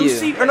knock my IQ.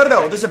 Lucy. Or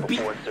no, there's a B.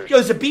 Yo,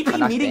 there's a BP I'm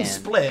not meeting banned.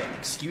 split.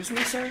 Excuse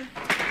me, sir?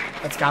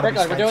 That's gotta be Franklin,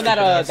 we're Sky's doing that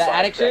stupid ass. that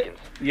attic shit.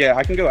 Yeah,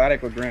 I can go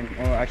attic with Grant.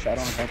 Oh, actually, I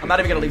don't have. I'm not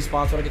even gonna leave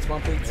spawn, so I get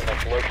spawn, please.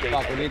 Locate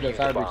Fuck, we and need those defuse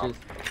fire the bomb. breaches.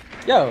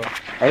 Yo,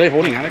 Are they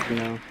holding attic or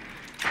no?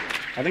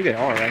 I think they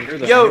are. I hear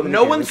the. I Yo, hear them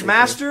no get one's rotated.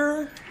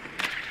 master.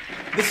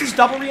 This is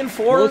double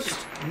reinforced.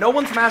 No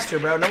one's master,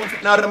 bro. No,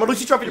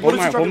 Melusi trophy. Hold Melusi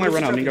my trophy. run Melusi out,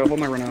 trophy. Mingo. Hold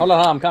my run out. hold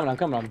on, I'm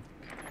coming.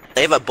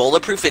 They have a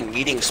bulletproof and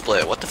meeting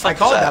split. What the fuck I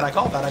called is that. that? I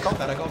called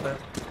that.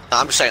 No,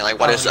 I'm just saying, like,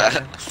 what is that?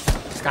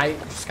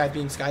 Skype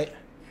being Skype.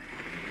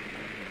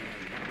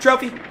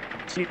 Trophy.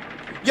 C3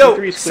 Yo, is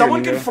clear,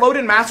 someone can Mingo. float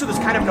in master. There's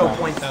kind of no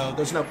point though.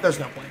 There's no point.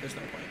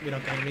 We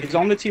don't get It's anything.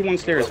 on the T1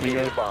 stairs, Locate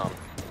Mingo. the bomb.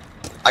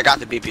 I got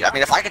the BP. I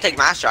mean, if I can take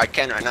master, I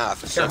can right now.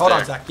 If it's Here, so hold on,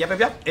 fair. Zach.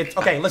 Yep. It's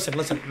okay. Listen.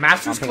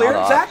 Master's I'll clear,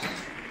 hold off. Zach.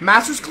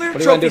 Master's clear. What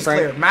do you wanna do, Trophy's Frank?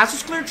 clear.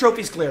 Master's clear.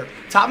 Trophy's clear.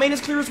 Top main is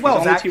clear as well,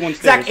 There's only Zach. T1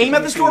 stairs. Zach, There's aim at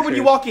only this door T1 when you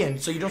stairs. walk in,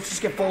 so you don't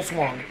just get full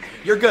swung.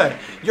 You're good.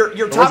 Your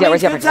top Where's he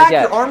main's at? good, Zach. Where's he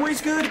at? Your armory's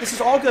good. This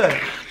is all good.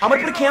 I'm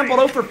gonna put a cam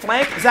below for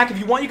flank. Zach, if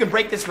you want, you can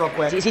break this real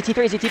quick. Is he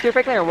T3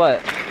 Franklin or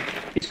what?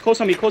 He's close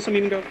on me,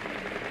 Mingo.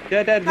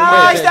 Dead.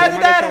 Nice, Wait, dead.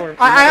 wait, wait,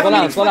 I have a Slow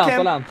meeting down, slow split down, slow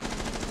cam. down.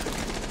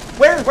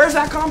 Where's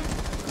that com?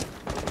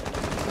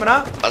 Coming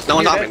up. No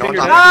one's on me. No one's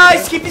on me.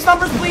 Nice. Keep these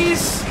numbers,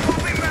 please.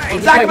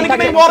 Zach, I'm gonna give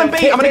me wall and B.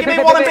 I'm gonna give me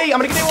wall and B.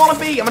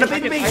 I'm gonna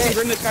baby B. I can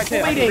grim this guy too.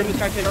 I can grim this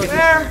guy too.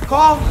 There.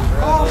 Call.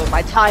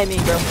 My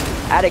timing, bro.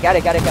 Attic.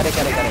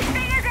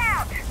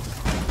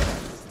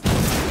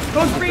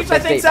 Close breach, I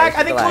think, Zach.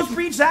 I think close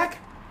breach, Zach.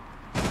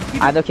 I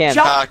have no cam.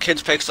 Shelf.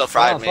 Kid's pixel Slow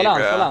fried down, me, slow down,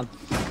 bro. slow down.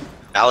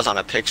 I was on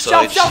a pixel.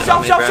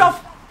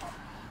 Shelf.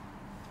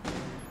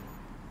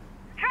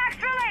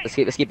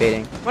 Let's keep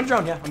baiting. One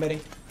drone, yeah, I'm baiting.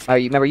 You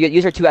remember,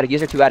 use her 2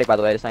 attic, by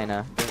the way, just so you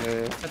know.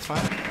 That's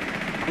fine.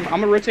 I'm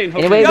gonna rotate and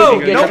hope. Anyway, Yo,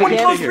 we can no get one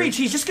every close cam. breach.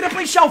 He's just gonna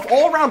play shelf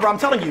all around, bro. I'm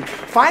telling you.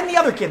 Find the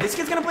other kid. This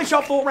kid's gonna play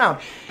shelf all around.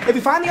 If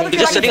you find the other He's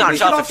kid, just I sitting can on shoot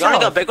shelf. off If you want to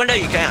go shelf. big window,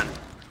 you can.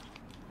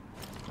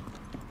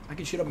 I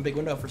can shoot up a big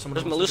window for someone.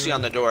 There's who wants to Melusi do on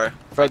it. the door.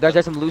 Bro,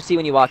 there's some Lucy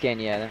when you walk in,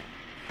 yeah.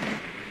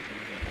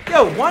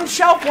 Yo, one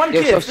shelf, one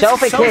Yo, kid. so This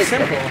shelf is and so kid.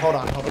 simple. Hold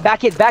on. Back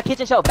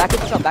kitchen shelf.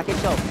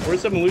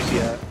 Where's the Melusi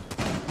at?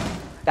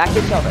 Back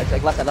kitchen shelf, it's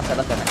like left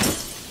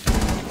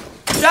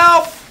side.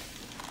 Shelf.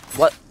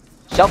 What?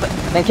 Shelf it.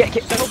 Man,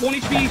 Settle 1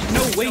 HP.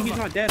 No way, he's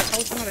not dead. How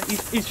is he not dead?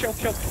 He's shelf.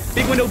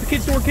 Big window.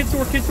 Kids door, and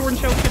shelf. Kids door, my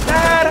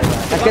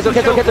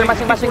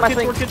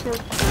swing.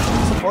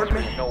 Support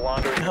me. No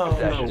longer in No,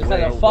 possession. Just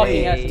like a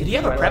fucking ass. Did he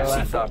have a prep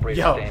Last C4? operator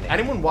Yo, standing.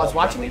 anyone was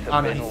watching me?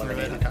 Oh, no, he Been threw it.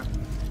 eliminated. Okay.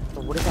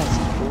 What is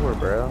that score,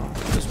 bro?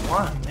 Just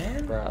one,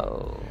 man.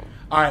 Bro.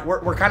 All right,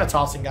 we're kind of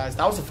tossing, guys.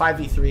 That was a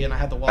 5v3, and I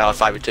had the wall. Now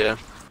 5v2.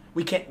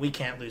 We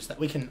can't lose that.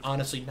 We can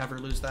honestly never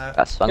lose that.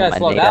 Got swung Gotta my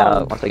slow nade down.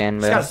 out once again,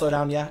 Just bro. gotta slow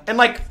down, yeah. And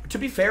like, to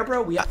be fair,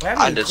 bro, we haven't I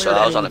even did cleared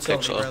so. I was any on a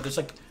utility, pixel. bro. There's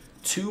like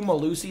 2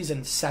 Malusis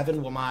and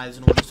 7 Wamais,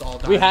 and we're just all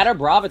dying. We had our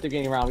Bravo at the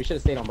beginning round. We should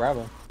have stayed on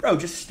Bravo. Bro,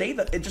 just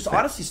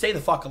honestly stay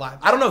the fuck alive.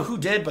 I don't know who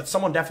did, but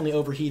someone definitely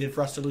overheated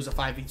for us to lose a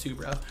 5v2,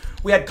 bro.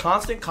 We had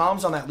constant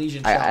comms on that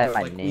Legion I shot, had bro.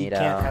 my Like, we nade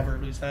can't out. ever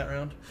lose that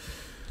round.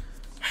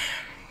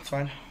 It's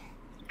fine.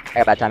 I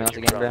got bad timing once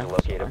again, Drone to bro.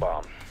 locate a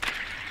bomb.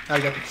 There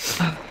you go.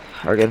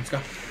 We're good. Let's go.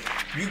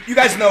 You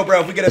guys know, bro,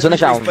 if we get a It's on the 3-3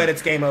 shower. split,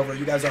 it's game over.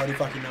 You guys already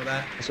fucking know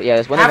that. So, yeah,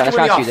 this one Have to win the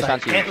round two. This offside.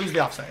 round two. Can't lose the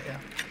offside, yeah.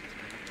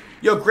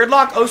 Yo,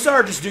 Gridlock, Osa,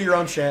 or just do your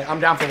own shit. I'm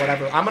down for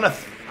whatever. I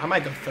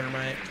might go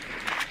Thermite.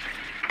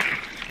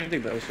 I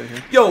think that was in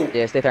here. Yo,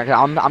 Yeah, stay there.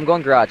 I'm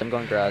going garage.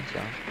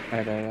 So.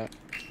 Alright.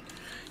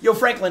 Yo,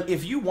 Franklin,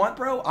 if you want,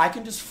 bro, I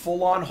can just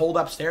full on hold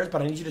upstairs,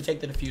 but I need you to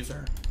take the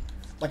diffuser.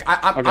 Like,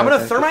 I'm Okay, gonna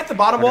okay. Thermite the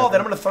bottom wall, Okay.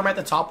 then I'm gonna Thermite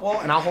the top wall,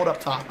 and I'll hold up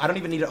top. I don't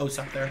even need an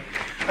Osa up there.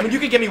 I mean, you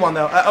could give me one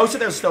though. Osa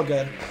there's still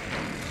good.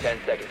 10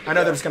 seconds. to I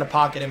know go. they're just gonna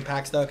pocket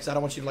impacts though, because I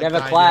don't want you to They like.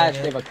 have a die clash.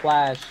 doing They it. have a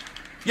clash.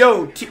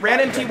 Yo, ran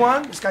in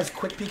T1. This guy's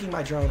quick peeking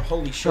my drone.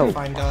 Holy shit, Oh.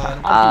 fine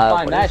god. Find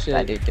What that is shit.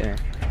 that dude doing?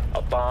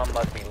 A bomb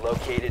must be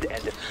located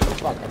and defused.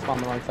 Fuck, that's on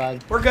the wrong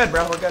side. We're good,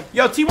 bro. We're good.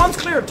 Yo, T1's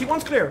clear.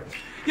 T1's clear.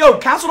 Yo,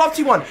 castled off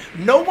T1.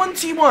 No one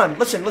T1.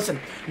 Listen.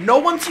 No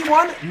one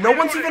T1. No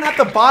one's even at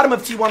the bottom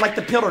of T1 like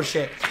the pillar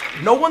shit.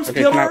 No one's Okay,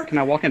 pillar. can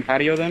I walk in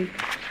patio then?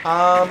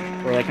 Or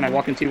like, can I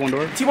walk in T1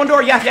 door? T1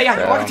 door. Yeah. You're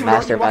Bro, walking T1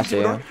 master, door. You're walking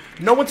T1 door.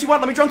 master. No one T1.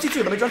 Let me drone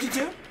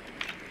T2.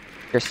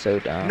 You're so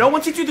dumb. No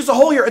one T2. There's a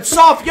hole here. It's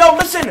soft. Yo,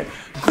 listen.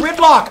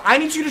 Gridlock. I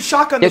need you to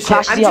shotgun Yo, this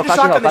shit. clash I need you to T-Hall,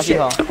 shotgun this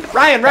clash shit. T-Hall.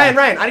 Ryan.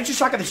 I need you to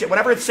shotgun this shit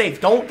whenever it's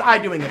safe. Don't die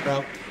doing it,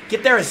 bro.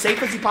 Get there as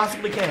safe as you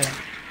possibly can.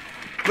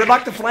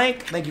 Gridlock the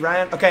flank. Thank you,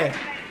 Ryan. Okay.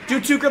 Do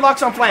 2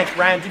 gridlocks on flank,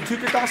 Ryan. Do 2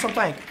 gridlocks on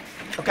flank.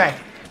 Okay.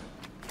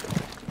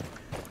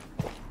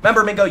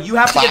 Remember, Mingo, you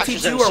have to get Flash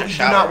is in T2 or we do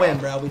shower. not win,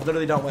 bro. We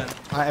literally don't win.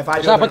 If I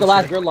do Should I it, put the I'm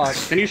last screwed.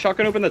 gridlock? Can you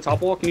shotgun open the top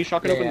wall? Yeah.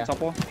 The top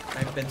wall?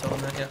 I've been telling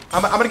that, yeah.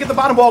 I'm gonna get the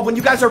bottom wall when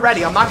you guys are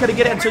ready. I'm not gonna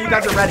get it until you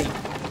guys are ready.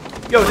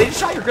 Yo, they just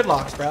shot your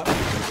gridlocks, bro.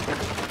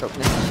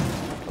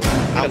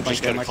 I'm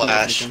just gonna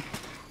flash. Okay.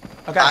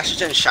 Flash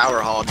is in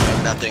shower hall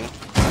doing nothing.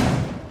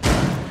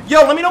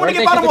 Yo, let me know when to Where'd get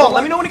they bottom keep wall. the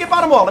Let me know when to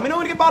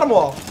get bottom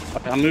wall.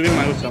 Okay, I'm moving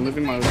my Osa.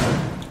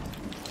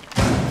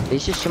 Did you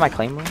just shoot my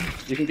claymore?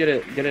 You can get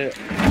it.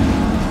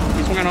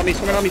 He's swinging on me,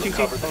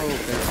 Jynxzi.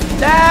 Oh,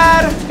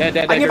 Dad! Dead.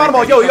 I can get bottom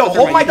wall. Yo,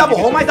 hold my double.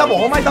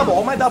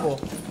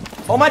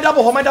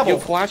 Yo,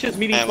 flashes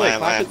meeting Am split. I?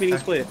 Flashes meeting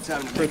split.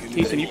 For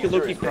Keeson, you can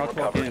low-key crouch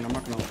walk in. I'm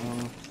not gonna.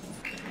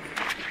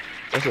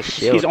 There's a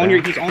shield. He's on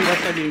bro. He's on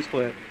left side meeting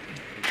split.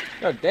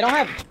 Yo, they don't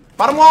have.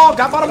 Bottom wall.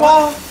 Got bottom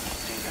wall.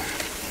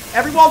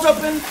 Every wall's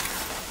open.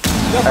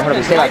 Alright, hold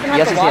up, stay Why alive. even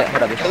Yes, have yes, to yes.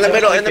 Hold up. In the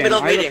middle of I have a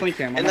meeting. flank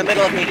cam. In the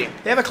middle of meeting.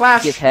 They have a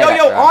clash. His head Yo, back,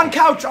 bro. on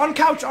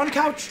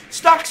couch.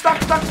 Stuck.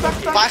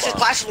 Flash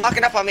is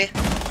locking up on me.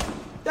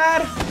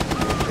 Dad.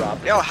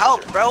 Yo,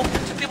 help, bro. 2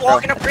 people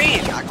walking up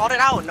green. I called it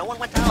out. No one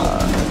went down.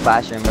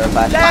 Flashing, bro.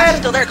 Flashing. Flash is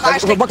still there.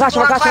 Clash. One clash.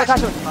 Oh,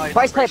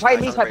 Price play, he's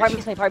probably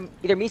breached. means play.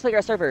 Either means play or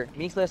a server.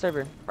 Means play or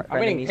server. I'm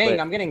getting pinged.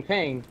 I'm getting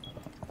pinged.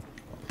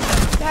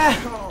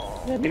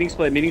 Meeting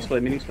split.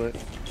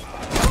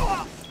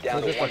 Down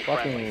What is to 1 the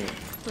friendly.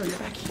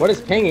 fucking? What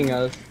is pinging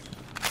us?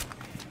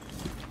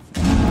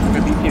 I'm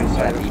BP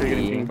inside. That's where you're BP.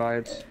 getting pinged by.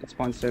 It's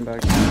spawn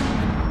sandbags.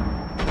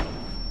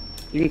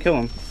 You can kill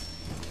him.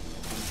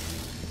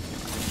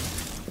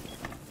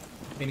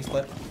 Mini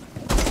split.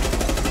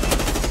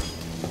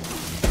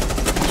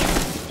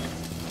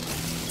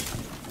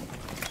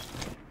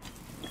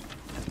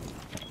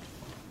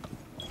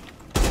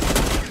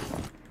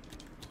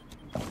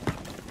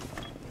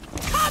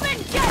 Come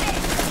and get it!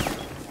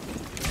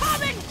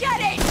 Come and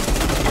get it!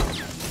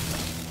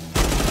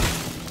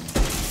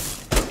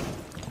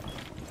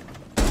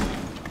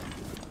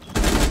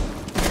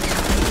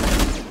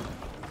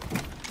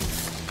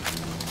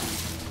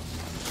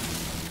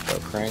 So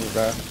cringe,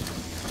 bro.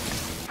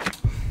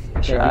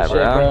 Shot, Shit,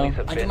 bro. Police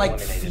have I been can like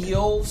eliminated.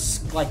 feel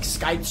like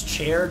Skype's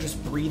chair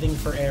just breathing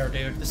for air,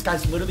 dude. This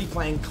guy's literally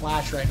playing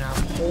Clash right now.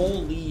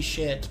 Holy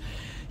shit.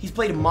 He's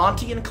played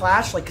Monty in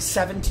Clash like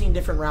 17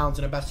 different rounds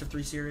in a best of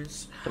 3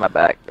 series. To my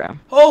back, bro.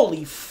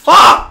 Holy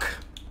fuck!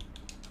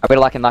 I'm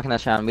gonna lock in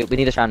this round. We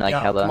need this round like Yo,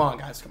 hella. come on,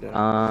 guys. Come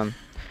on.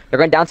 They're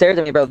going downstairs.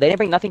 I mean, bro, they didn't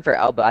bring nothing for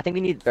elbow. I think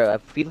we need, bro,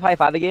 if we play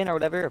 5 again or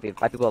whatever, if we have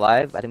 5 people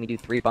alive, I think we do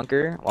 3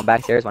 bunker, 1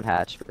 backstairs, 1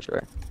 hatch for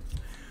sure.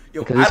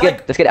 Yo, Because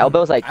this kid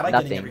elbows like I like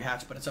getting nothing. every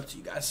hatch, but it's up to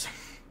you guys.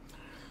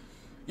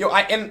 Yo,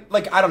 I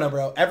don't know,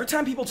 bro. Every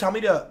time people tell me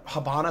to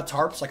Habana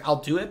tarps, like I'll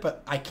do it,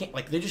 but I can't.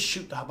 Like they just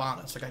shoot the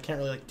Habanas. Like I can't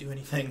really like do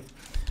anything.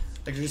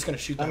 Like you're just gonna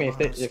shoot that. I mean,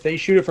 if they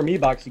shoot it from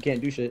E-box, you can't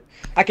do shit.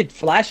 I could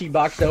flash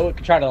E-box though.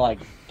 Could try to like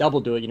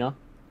double do it, you know?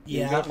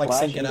 Yeah, like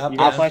sync it up. You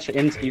gotta flash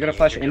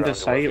into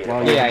sight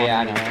while you're Yeah,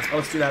 I know. Oh,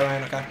 let's do that,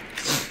 Ryan. Okay.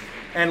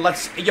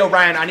 And yo,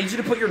 Ryan, I need you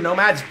to put your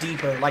nomads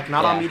deeper, like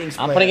not on meeting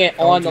split. I'm putting it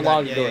on the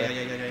long door.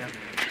 Yeah.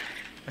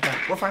 Okay,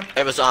 we're fine.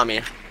 It was on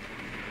me.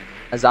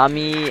 A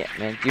zombie,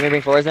 man. Do you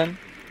bring floors in?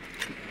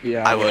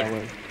 Yeah, I would.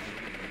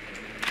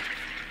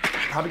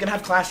 Probably gonna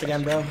have clash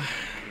again, bro.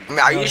 I mean,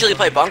 I usually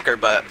play bunker,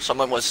 but no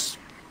one was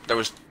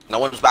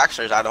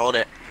backstairs. I had to hold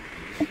it.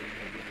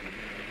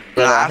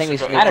 Yeah, I think we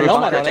should. I don't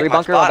know, Three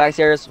bunker, one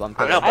backstairs, one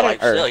I know, but like,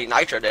 still, he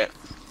nitroed it.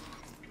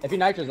 If you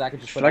nitros, I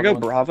could just. Should I go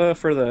Brava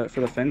for the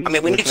fin? I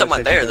mean, we need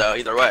someone there though.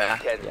 Either way.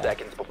 10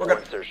 seconds before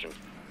insertion.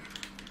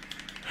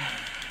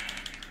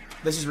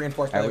 This is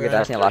reinforced. Alright, we'll get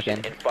that thing lock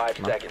in. In 5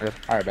 seconds.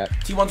 Alright, bet.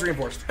 T1's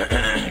reinforced.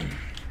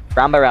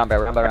 Round by round,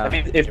 bro. Round by I round.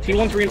 mean, if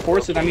T1's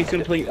reinforced, then that means he's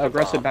gonna play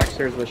aggressive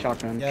backstairs with a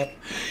shotgun. Yep.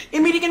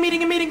 In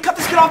meeting. Cut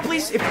this kid off,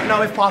 please. If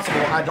possible.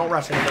 I don't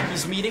rush anything.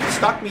 He's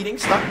stuck meeting,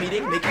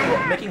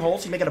 making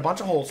holes. He's making a bunch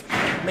of holes.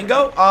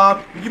 Mingo,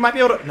 you might be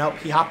able to. No,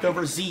 he hopped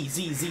over Z.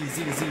 He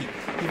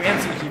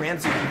ran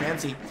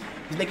Z.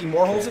 He's making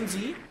more holes in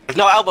Z. There's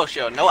no elbow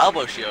shield.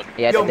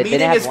 Yeah, Yo, they meeting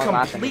didn't is have one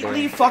last time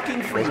completely either.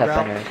 fucking free, They just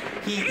bro.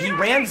 have He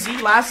ran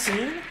Z last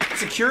scene.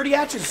 Security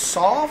hatch is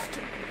soft.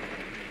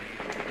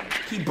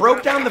 He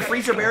broke down the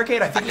freezer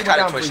barricade. I I think he can went kind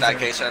down of twitch freezer. that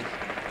case in.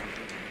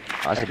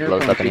 I should blow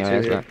up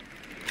anyways, bro.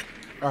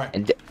 Alright.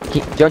 And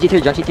drone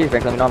T3,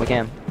 Frank. Let me know if we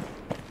can.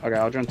 Okay,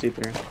 I'll drone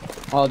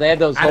T3. Oh, they have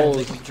those I don't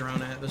holes. think we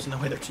drone it. There's no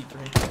way they're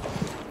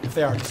T3. If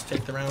they are, just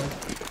take the round.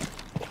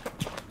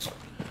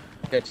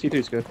 Okay,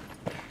 T3's good.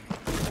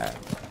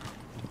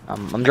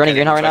 I'm droning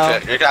green hall right now.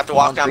 You're gonna have to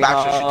walk down Green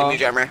back to shoot hall. the new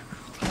jammer.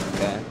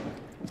 Okay.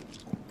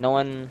 No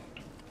one.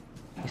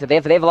 So they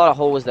have a lot of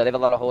holes though. They have a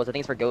lot of holes. I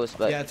think it's for ghosts,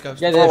 but Yeah, it's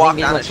Ghost. Yeah, We'll they walk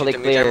these down look and shoot really the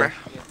new clear. jammer.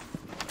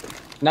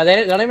 No,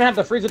 they don't even have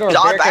the freezer door He's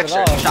on barricaded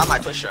at backstairs. all. He shot my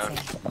twitch drone.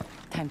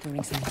 Time for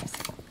ring signals.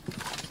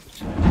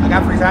 I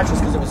got freezer hatches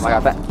because it was Oh, I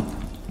got soft.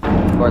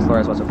 that.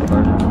 Floors, what's up for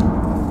floor?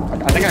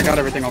 I think I got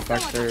everything off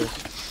backstairs.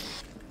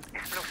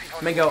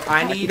 Mingo,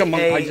 I need you to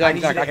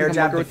air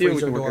jab the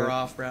freezer door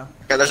off, bro.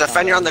 Okay, there's a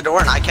fender on the door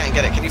and I can't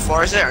get it. Can you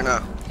floors it or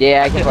no?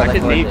 Yeah, I can I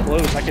could floor nade it.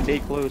 close. I could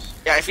nade close.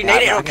 Yeah, if you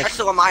nade it, it'll catch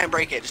the mine and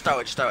break it. Just throw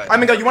it. Alright,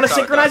 Mingo, you want to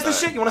Throw it, synchronize throw it, this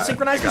throw shit? You want to it.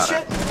 synchronize this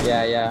Got shit?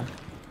 it. Yeah.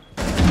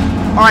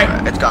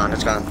 Alright, It's gone.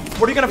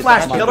 what are you gonna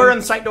flash? Pillar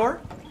and sight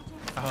door?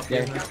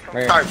 Yeah.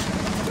 Right.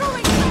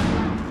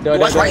 Tarps. Do it,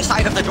 What's do it. right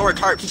side of the door?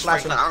 Tarps. flashing.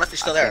 Franklin. I don't know if he's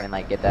still I there. didn't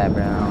like get that,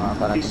 bro. I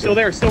thought I He's could still do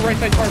it. there. Still right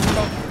side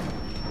tarp.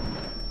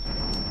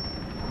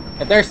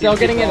 If they're still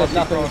getting in, there's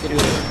nothing we can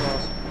do.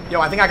 Yo,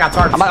 I think I got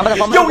tarps. I'm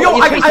Yo,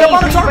 I have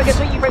on a tarp.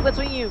 Swing you, Frank. Let's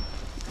swing you.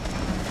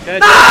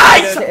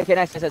 Nice! Okay,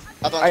 nice. Alright,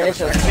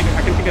 nice. I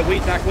can think of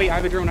wait, Zach, wait, I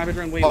have a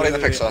drone, wait, Oh, in the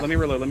pixel. let me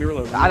reload.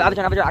 I have a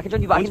drone. I can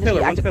join you, but I can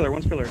just be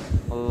One's pillar.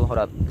 Oh, hold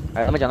up.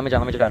 Alright, let me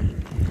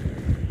join.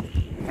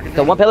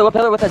 So one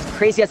pillar with us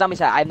crazy ass zombie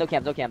side. I have no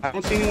camp. I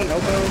don't see anyone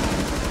elbow.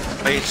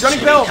 Johnny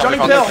Pill. Still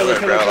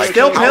How is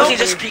Pill. he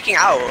just peeking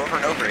out over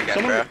and over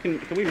again, bro? Someone,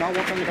 can we not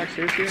walk down the back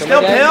stairs here?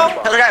 Still Pill.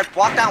 Pillar guy,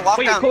 walk down.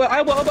 Wait,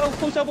 elbow,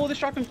 close elbow with the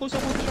shotgun,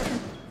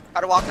 How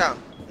to walk down.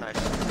 Nice.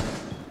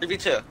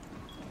 3v2.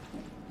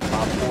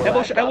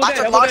 Elbow dead.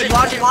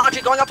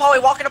 Logic, going up hallway,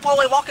 walking up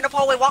hallway.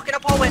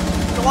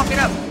 Still walking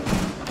up.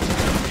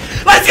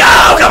 Let's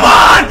go! Come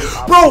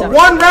on! Bro,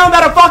 one round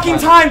at a fucking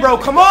time, bro.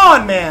 Come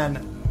on, man.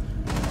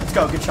 Let's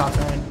go. Good shots,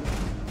 Ryan.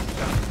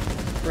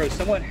 Bro,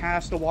 someone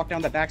has to walk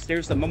down the back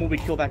stairs the moment we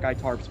kill that guy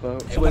tarps, bro.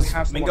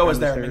 Mingo was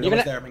there.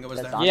 Mingo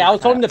was there. Yeah, I was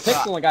told him to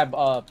pixel and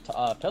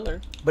guy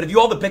pillar. But if you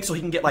hold the pixel,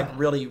 he can get like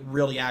really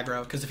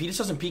aggro. Because if he just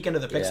doesn't peek into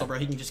the pixel, Yeah. bro,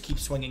 he can just keep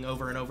swinging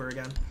over and over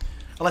again.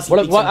 Unless he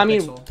What, peeks what into I the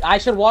mean, pixel. I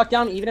should walk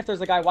down even if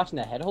there's a guy watching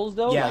the head holes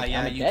though. Yeah, like,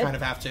 yeah, I'm you dead. kind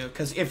of have to,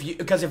 because if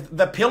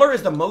the pillar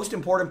is the most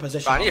important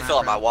position. Bro, I need to on fill that,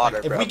 up my bro. water,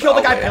 Like, if bro, we kill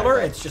the but guy I'll pillar,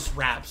 wait. it's just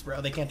wraps,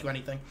 bro. They can't do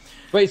anything.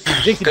 Wait, so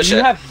Jynxzi, Good do you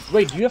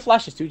shit. have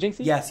flashes too,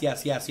 Jynxzi? Yes.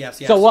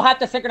 So we'll have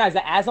to synchronize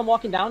that as I'm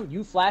walking down.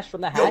 You flash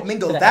from the hatch. Yo,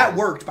 Mingo, to the that hatch.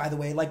 worked, by the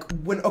way. Like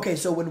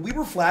so when we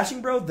were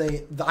flashing, bro,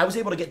 I was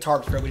able to get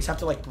tarps, bro. We just have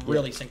to like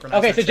really synchronize.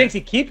 Okay, so that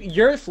shit. Jynxzi, keep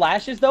your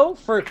flashes though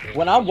for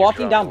when I'm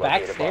walking down drone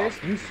back located stairs.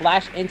 You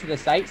flash into the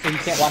site so you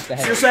can't watch the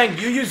head. So you're saying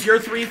you use your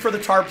 3 for the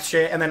tarp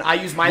shit, and then I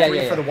use my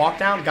 3 for the walk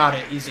down? Got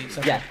it. Easy.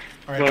 Simple. Yeah.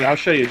 All Look, right. I'll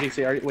show you,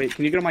 Jynxzi. Wait,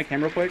 can you go to my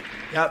camera quick?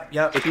 Yep.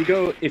 If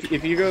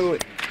you go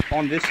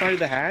on this side of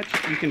the hatch,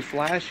 you can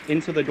flash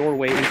into the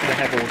doorway into the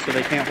head hole, so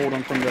they can't hold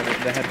them from the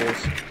head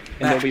holes.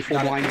 And they'll be full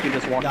Got it. blind. You can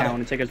just walk Got it. down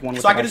and take as one.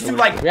 So I could just do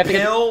like We have to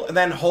get- pill, and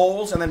then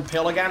holes, and then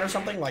pill again or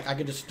something. Like I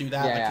could just do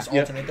that, Yeah, like yeah. just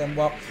alternate them.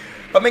 Well,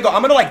 but Mingo,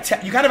 I'm gonna like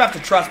you kind of have to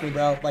trust me,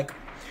 bro. Like,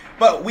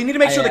 but we need to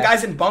make sure the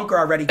guys in bunker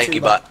are ready Thank too.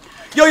 you, but bud.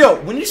 yo,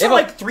 we need to start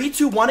If like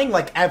 3-2-1ing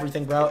like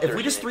everything, bro. If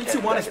we just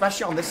 3-2-1,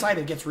 especially on this side,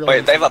 it gets really.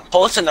 Wait, they have a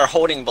pulse and they're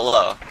holding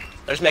below.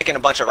 They're just making a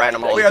bunch of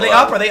random holes. Wait, are they below.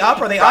 up? Are they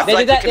up? They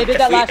did that. They did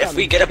that last If round.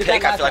 we get a They did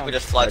pick, that I feel like last we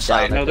just round. flood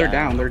side. No, they're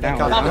down. They're down.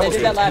 God. No, they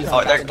did that last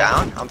round. Oh, they're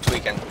down? I'm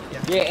tweaking.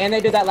 Yeah, and they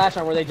did that last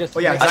round where they just. Oh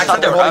yeah, I exactly. thought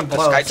they They're were holding up. This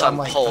close, guy's so I'm on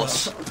like,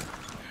 pulse.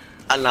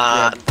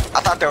 Nah, I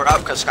thought they were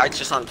up because Sky's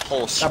just on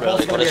pulse. That Really.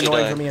 pulse is What gonna is be he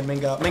annoying doing? for me and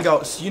Mingo.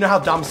 Mingo, you know how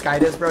dumb Sky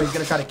is, bro? He's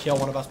gonna try to kill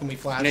one of us when we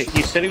flash. Nate,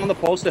 he's sitting on the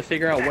pulse to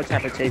figure out what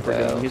type of take we're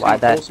doing. He's why gonna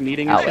that pulse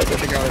meeting and shit to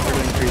figure out if we're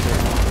doing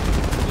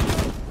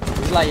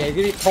freezer. He's like, yeah, he's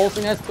gonna be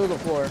pulsing us through the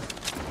floor.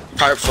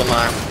 Tarps on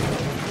mine.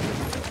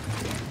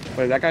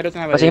 Wait, that guy doesn't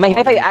have a. So he might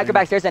actor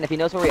backstairs, and if he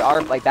knows where we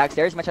are, like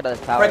backstairs, he might try to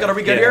power. Franklin, are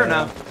we good Yeah. here or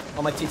no?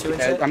 On like T2 and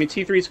Yeah, shit? I mean,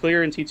 T3 is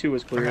clear and T2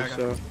 is clear, Okay, okay.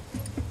 so.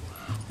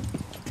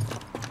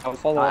 I'll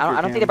follow I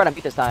up. don't think they're about to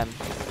beat this time.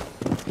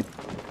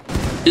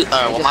 Well,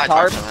 Just my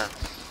tarps. tarps on that.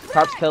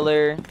 Tarps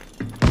pillar.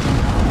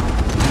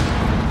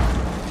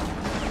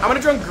 I'm gonna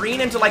drone green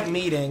into like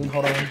meeting.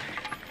 Hold on.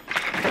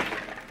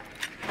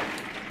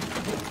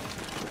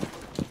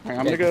 Alright,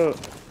 I'm gonna go.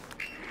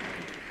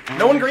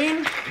 No one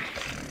green?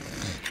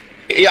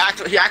 He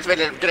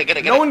activated. Get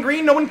it. No one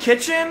green, no one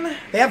kitchen.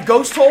 They have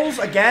ghost holes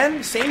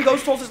again. Same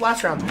ghost holes as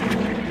last round.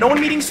 No one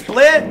meeting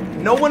split.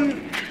 No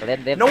one. They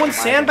have No one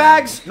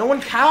sandbags. No one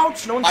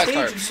couch. No one I stage.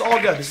 start. This is all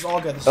good. This is all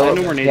good. This is Oh, all no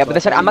good. more nades Yeah, but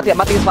this left. I'm not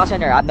gonna get splash in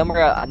there. I'm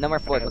number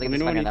 4. Let me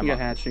know when you can get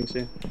hatch,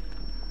 Jynxzi.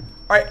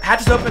 Alright,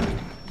 hatch is open.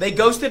 They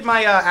ghosted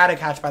my attic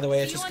hatch, by the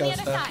way. It's just You on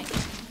ghost the though. other side.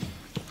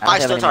 I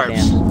still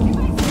tarps.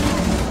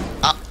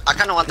 I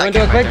kind of want You that. wanna do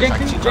it quick, camp right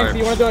there, Jynxzi? so I can Jynxzi,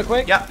 you wanna do it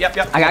quick?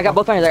 Yep. I got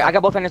both finders. I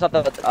got both finders off the.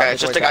 Okay,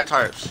 it's just they got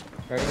tarps.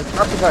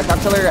 Tarp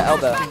pillar,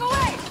 elbow. Back away.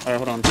 Alright,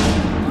 hold on.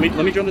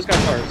 Let me join this guy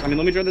first. Let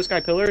me join this guy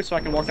pillar so I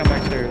can walk down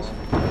backstairs.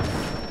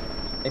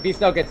 If he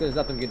still gets it, there's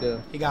nothing we can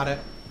do. He got it.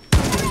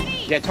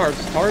 Yeah, tarps.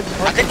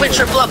 I think we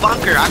triple up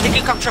bunker. I think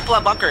you come triple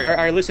up bunker.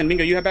 Alright, listen,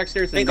 Mingo, you have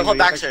backstairs. Think the whole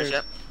backstairs,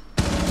 yep.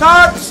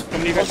 Tarps! How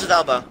many of you Pulse guys? his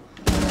elbow.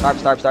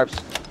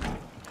 Tarps.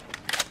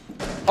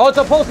 Oh, it's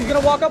a pulse. He's gonna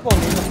walk up on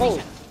me. It's a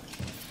pulse.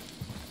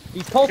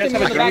 He's pulsing You me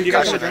guys in have the a drone? You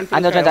guys back. have a drone? I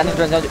know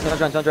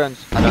drones. No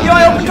drones. Yo,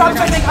 I opened tarps,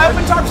 I think. I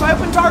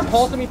opened tarps.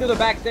 Pulsing me through the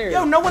back stairs.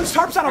 Yo, no one's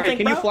tarps, I don't Alright,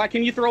 think, bro.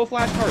 can you throw a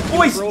flash tarp? Can you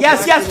Boys, throw a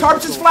yes, flash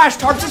Tarps is flash.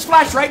 Tarps is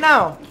flash right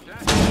now.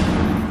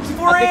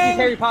 I think he's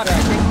Harry Potter. I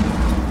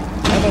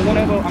think. Elbow, one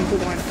elbow. I'm full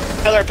blind.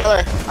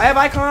 Pillar. I have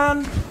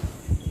icon.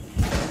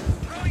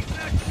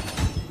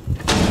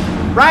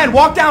 Ryan,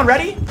 walk down.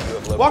 Ready?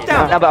 Walk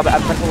down. No, but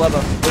I'm full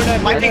elbow.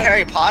 Might be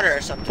Harry Potter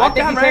or something. Walk I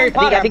think down, he's Harry Ryan.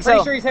 Potter. I I'm think pretty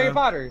so. sure he's Harry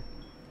Potter.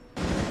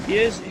 He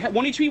is.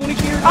 One HP.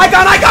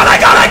 Icon.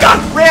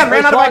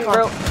 Ran out of icon.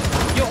 Bro.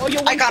 Yo,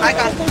 Icon.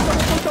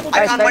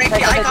 Icon,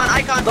 180,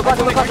 icon. Look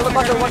closer.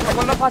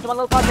 One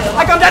low pocket.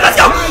 Icon dead. Let's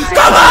go.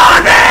 Come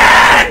on,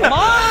 man. Come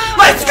on!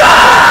 Let's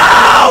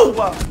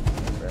go.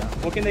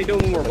 What can they do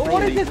when we're But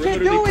what is this kid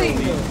doing?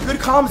 Good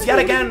comms yet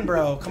again,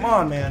 bro. Come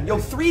on, man. Yo,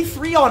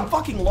 3-3 on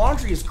fucking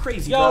laundry is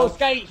crazy, Yo, bro.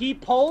 Sky, he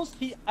pulsed.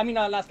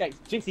 Not Sky.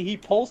 Jynxzi, he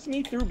pulsed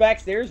me through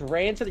backstairs,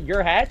 ran to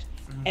your hatch,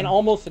 and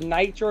almost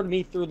nitroed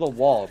me through the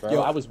wall, bro.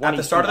 Yo, I was at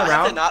the start of the I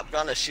round. did not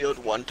run a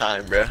shield one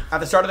time, bro. At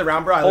the start of the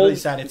round, bro, I literally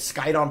said it's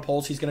Skyed on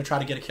pulse. He's gonna try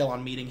to get a kill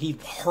on meeting. He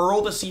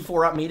hurled a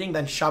C4 up meeting,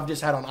 then shoved his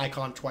head on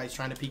icon twice,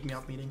 trying to peek me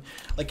off meeting.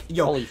 Like,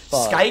 yo, Holy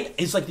fuck. Sky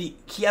is like he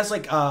has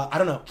like I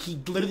don't know.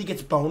 He literally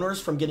gets boners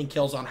from getting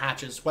kills on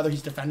hatches, whether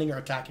he's defending or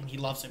attacking. He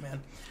loves it,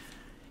 man.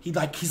 He's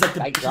like he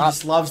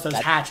just loves those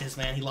hatches,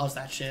 man. He loves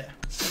that shit.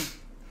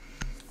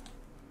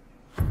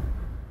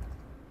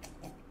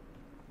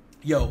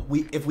 Yo,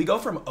 if we go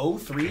from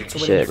 0-3 to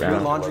winning 3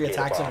 laundry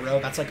attacks in a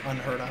row, that's like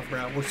unheard of,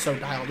 bro. We're so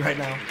dialed right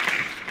now.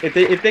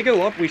 If they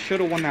go up, we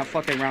should have won that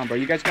fucking round, bro.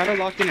 You guys gotta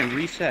lock in and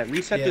reset.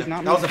 Reset Yeah, does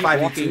not that mean was a keep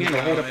 5v2, walking in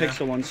or hold a yeah.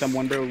 pixel on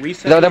someone, bro.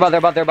 Reset. No, they're about.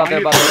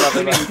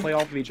 And play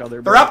off of each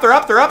other, bro.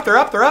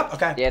 They're up.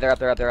 Okay. Yeah,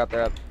 they're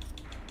up.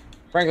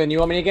 Franklin, you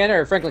want me again,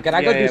 or Franklin, can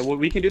I go do? Yeah, well,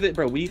 we can do that,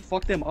 bro. We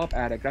fucked them up,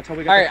 Attic. That's how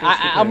we got. All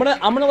right,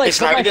 I'm gonna like. Hey,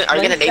 so are you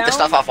gonna nade the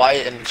stuff off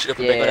white and shoot up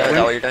a big one? Is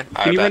that what you're doing?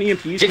 Can you run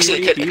EMPs?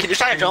 Jynxzi, can you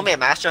try to drone me a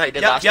master how you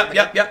did last time?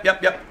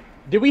 Yep.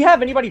 Did we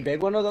have anybody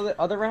big one of the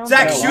other rounds?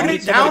 Zach, No, shoot I it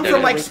need down somebody from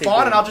to like rotate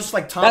spawn, and it. I'll just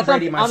like Tom That's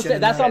Brady what my shit.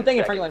 that's what I'm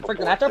thinking, Franklin.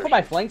 Franklin, after I put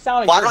my flanks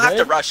out, Well, I don't have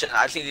to rush it.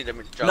 I just need you to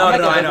drone. No, I'm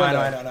I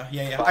not know.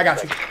 Yeah, I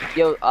got you.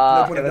 Yo,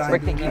 point of dying.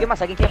 Rick, can you get my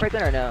second camp right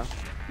there or no?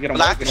 You Well,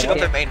 gotta I have to shoot up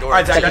their main door.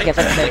 Alright, Zach, ready?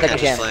 Second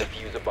camp.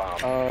 Defuse a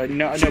bomb.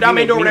 No. Shoot down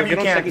main door whenever you get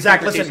on can. second Zach,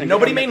 camp, listen, Jason,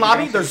 nobody get main on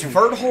lobby. second There's camp.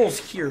 vert holes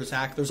here,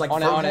 Zach. There's like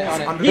On vert it. holes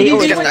under. He-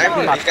 He's he's gonna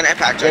right he's gonna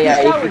impact Yeah,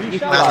 you. you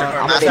shoot. Master,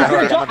 I'm master.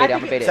 gonna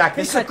bait it. Zach,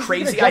 this is a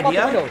crazy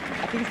idea. I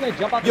think he's gonna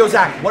jump out. Yo,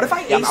 Zach, what if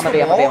I Yeah, ace I'm the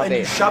gonna wall bait, and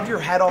you shove your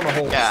head on the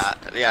holes?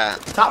 Yeah.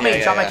 Top main,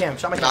 Yeah, shot my yeah.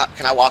 cam.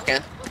 Can I walk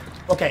in?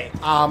 Okay,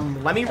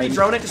 let me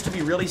re-drone it just to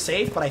be really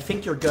safe, but I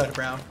think you're good,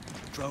 bro.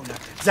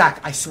 Zach,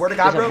 I swear to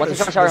God, Listen, bro, what's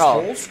there's the shower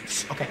hall?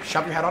 holes. Okay,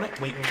 shove your head on it.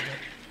 Wait.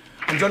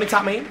 I'm droning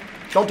top main.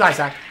 Don't die,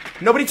 Zach.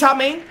 Nobody top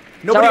main.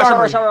 Nobody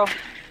armory. Shower.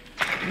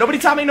 Nobody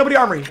top main. Nobody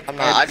armory. I'm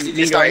not. I just need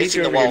to start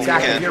acing the wall. when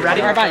Zach, we if can. you're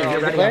ready, Right behind you. if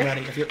you're Is it ready, I'm clear?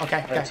 ready. If you're okay,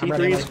 I'm T3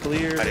 ready. is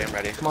clear. I'm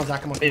ready. Come on,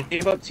 Zach, come on. They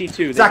gave up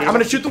T2. Zach, I'm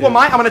gonna shoot the one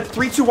mine. I'm gonna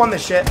 3, 2, 1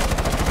 this shit.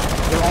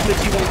 They're on the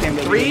T1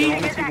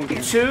 cam.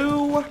 3,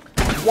 2,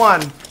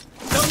 1.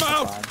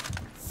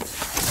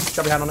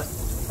 Shove your hand on it.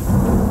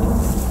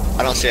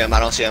 I don't see him. I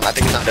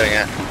think he's not doing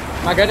it.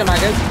 Am I good? Did it,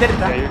 Yeah,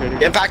 Zach. you're good.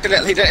 He impacted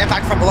it. He did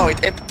impact from below. He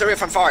threw it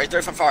from far.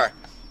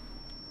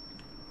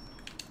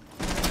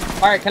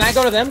 All right, can I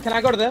go to them?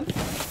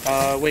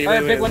 Wait.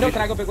 Alright, big window.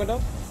 Can I go big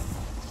window?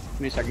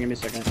 Give me a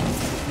second.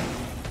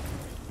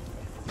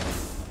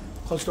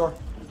 Close door.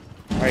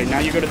 Alright, now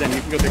you go to them.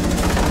 You can go big.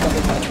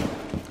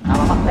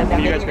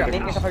 I'm you guys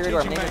naming go? stuff out your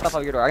door. I'm naming stuff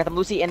out your door. I got the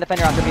Lucy and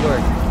Defender on the door.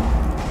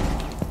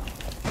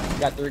 You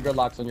got 3 good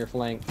locks on your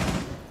flank.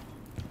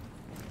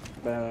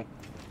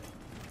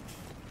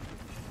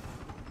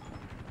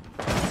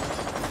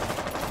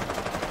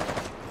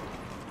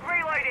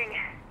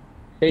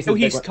 Oh,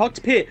 he's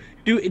tucked pit.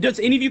 Dude, does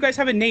any of you guys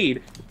have a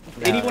nade?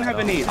 Anyone have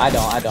a nade? I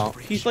don't.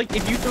 He's like,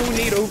 if you throw a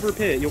nade over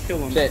pit, you'll kill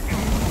him. Shit.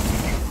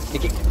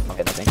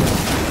 Okay, thank you.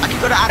 I can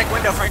go to attic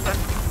window, Franklin.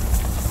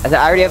 I said,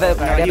 I already have it.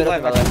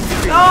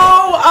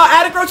 No!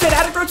 Attic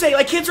rotate!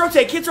 Like, kids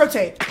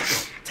rotate!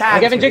 Tag. I'm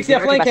giving Jynxzi a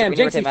flank cam.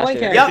 Jynxzi flank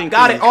cam. Yep,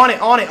 got it. On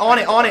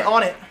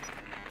it.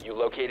 You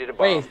located a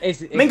bomb. Wait,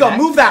 is Mingo, that-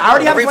 move that. I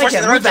already have a flank Reinforcing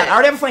cam. the Move that. rotate. I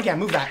already have a flank cam.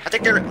 Move that. I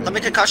think they're. Let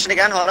me concussion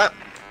again. Hold up.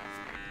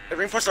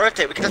 Reinforce the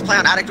rotate. We can just play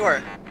on attic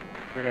door.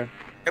 Okay.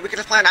 Yeah, we can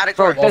just play on attic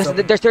door. Bro,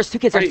 there's 2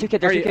 kids. There's 2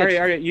 kids.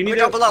 Alright, you need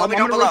to. Let me go I'm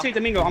below. gonna rotate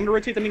the Mingo. I'm gonna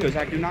rotate the Mingo.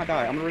 Zach, do not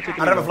die. I'm gonna rotate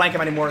the I don't have a Mingo. flank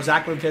cam anymore.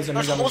 Zach moved his and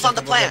There's Mingo holes moved on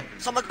the his. plant.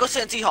 Someone go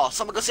sit in Z hall.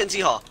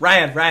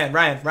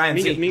 Ryan,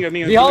 Z. Mingo.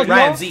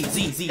 Ryan,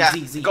 Z. Yeah.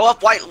 Go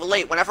up white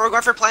late. Whenever we're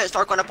going for plant,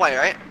 start going up white,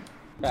 right?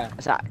 Okay.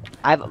 So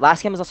I have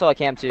last game is also a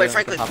cam too. Wait,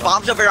 Franklin,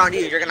 bombs over on you.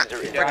 You're gonna have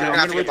to get I'm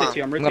gonna bomb. rotate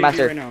you. I'm I'm rotating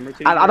master. you right now. I'm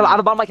rotating I you have right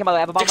a bomb mic cam by the way. I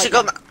have a bomb Dixie, mic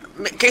go.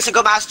 cam. Casey,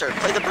 go master.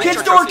 Play the breach.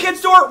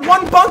 Kids door.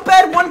 One bunk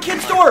bed, one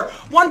kids door.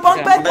 One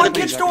bunk bed, one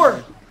kids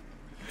door.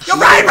 Yo,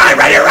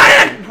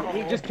 Ryan!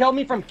 He just killed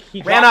me from.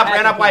 Ran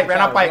up white. Go,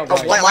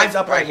 Oh, White, mine's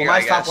up right white. here,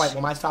 Mine's I top guess.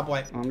 white. Mine's top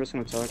white. I'm just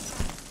gonna talk.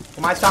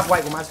 Mine's top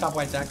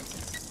white, Zach.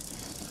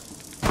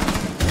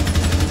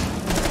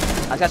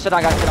 I got shit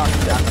on.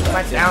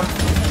 Mine's down.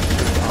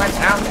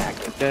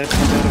 Dead.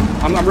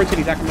 I'm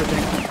rotating, Zach. I'm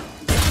rotating.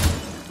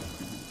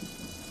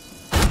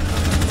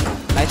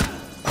 Nice.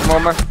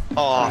 One more.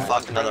 Oh,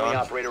 fuck, another Friendly one.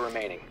 operator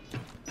remaining.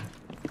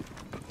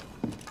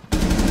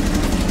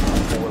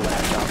 4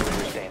 last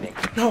operator standing.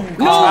 No.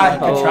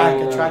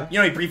 Good try. You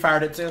know he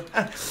pre-fired it too.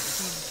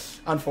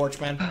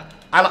 Unfortunate, man.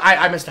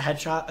 I missed a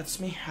headshot. That's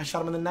me. I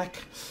shot him in the neck.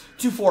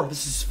 2-4.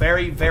 This is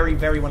very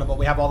winnable.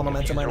 We have all the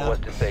momentum right Diffuser now. was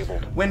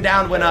disabled. Win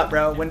down, win up,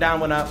 bro. Win down,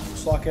 win up.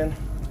 Just lock in.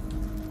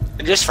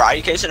 Did you just fry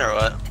you, Casey, or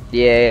what?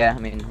 Yeah. I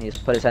mean, he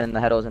just put his head in the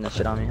headles and this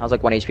shit on me. I was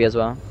like 1 HP as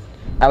well.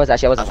 I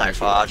wasn't. I was wondering.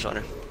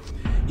 HP.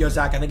 Yo,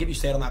 Zach, I think if you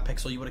stayed on that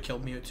pixel, you would have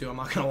killed me too. I'm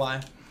not gonna lie.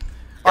 Yeah,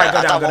 Alright, I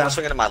go thought down. one was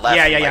swinging to my left.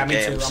 Yeah, like me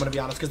too. games. I'm gonna be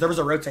honest, because there was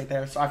a rotate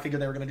there, so I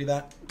figured they were gonna do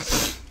that.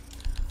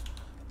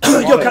 Yo,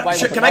 Yo,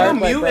 can I go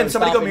mute and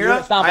somebody go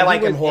Mira? I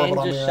like him horrible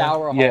on just Mira.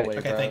 shower Yeah. hallway,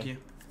 Okay, bro. thank you.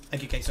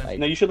 Thank you, Kason.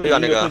 No, you should We let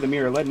gotta Mingo go. play the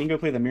mirror. Let Mingo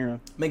play the mirror.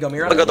 Mingo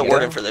Mira? I'm gonna go the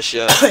warden for this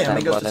shit. Yeah,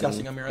 Mingo's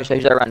disgusting on Mira. You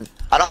should run.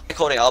 I don't like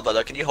holding elbow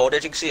though. Can you hold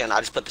it, Jynxzi, and I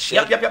just put the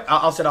shit? Yep.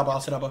 I'll sit elbow.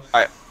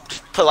 Alright,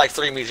 just put like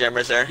 3 me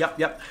jammers there.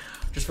 Yep.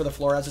 Just for the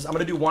Flores. I'm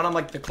gonna do one on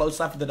like the close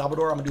left of the double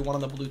door. I'm gonna do one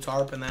on the blue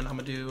tarp, and then I'm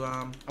gonna do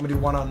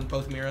one on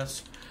both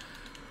Miras.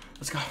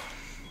 Let's go.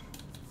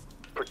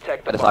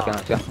 Protect I the just lock in.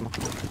 bomb. Let's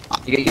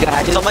go. You got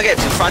hatches? Someone get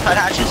 2 front side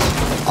hatches.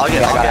 I'll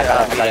get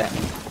Yeah,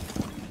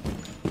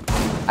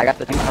 I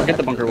got it. I'll get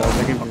the bunker walls.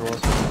 I get bunker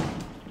walls.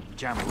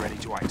 Jammer ready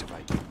to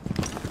activate.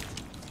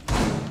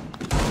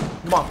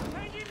 Come on.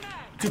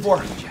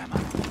 2-4.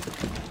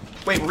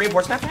 Wait, we're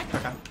reinforcing that, Frank?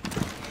 Okay.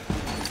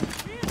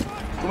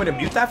 You want me to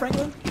mute that,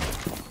 Franklin?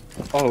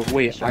 Oh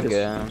wait, I just.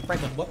 Okay.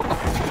 Franklin, what?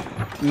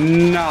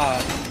 Nah,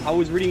 I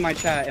was reading my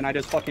chat and I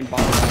just fucking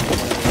bombed it.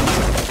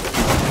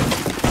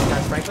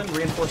 Guys, Franklin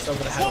reinforced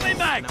over the head. Pull me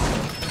back! I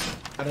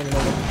don't even know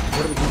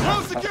what do we do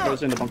now? I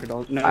was in the bunker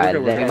dolls. No, Alright,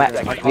 we're then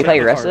good. can we play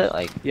aggressive?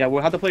 Like, Yeah,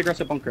 we'll have to play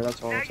aggressive bunker.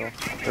 That's all.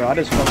 Bro, I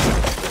just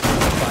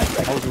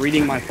fucking. I was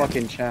reading my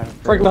fucking chat.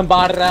 bro. Franklin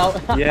bought it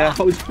out. Yeah,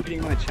 I was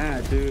reading my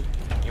chat, dude.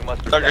 You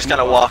must They're just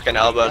gonna walk an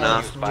elbow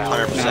now. 100%.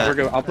 Nah, we're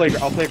good. I'll play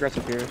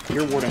aggressive here.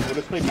 You're warden. We'll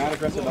just play mad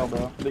aggressive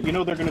elbow. You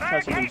know they're gonna try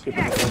something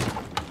stupid with this.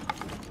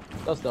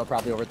 They'll still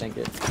probably overthink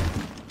it.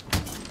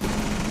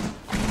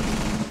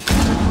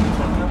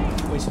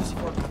 Wasted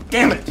C4.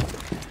 Damn it!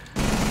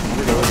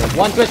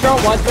 One twist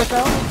round.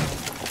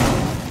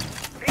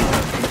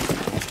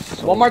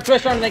 One more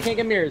twist round and they can't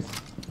get mirrors.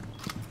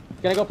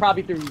 Gonna go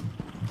probably through.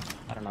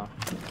 I don't know.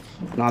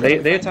 Nah, they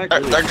attack.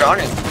 They're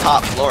drawing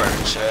top floor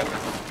and shit.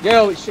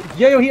 Yo,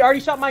 he already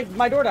shot my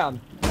door down.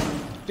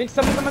 Jynx,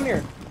 somebody's on my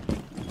mirror.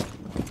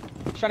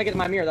 He's trying to get to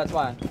my mirror, that's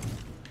why.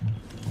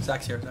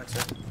 Zach's here.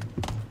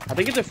 I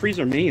think it's a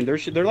freezer main.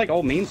 They're like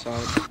all main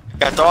side.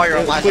 Yeah, throw all your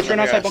own lines Switch in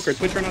right the outside mirrors. bunker.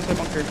 Switch right outside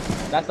bunker.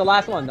 That's the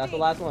last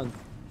one.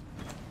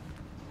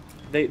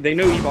 They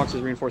know E-box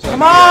is reinforced.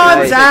 Come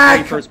on,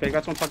 Zach! First pick.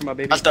 That's what I'm talking about,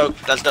 baby. That's dope.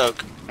 Nice, Throw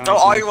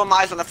all nice. your one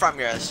eyes on the front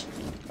mirrors.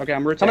 Okay,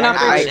 I'm rotating. Coming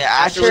out Alright, there.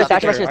 yeah, That's your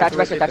back.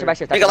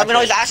 Nigga, let me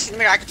know he's asking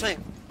me. I can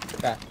swing.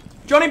 Okay.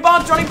 Johnny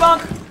Bunk!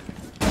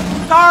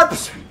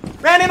 Tarps!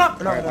 Ran in up!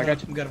 No, Alright, I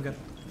got you. I'm good. I'm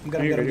I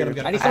need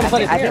I someone to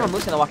play this think mirror. I'm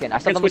Moose in the walk-in. I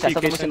still have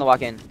Moose in the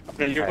walk-in.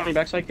 Okay, you're coming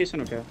backside,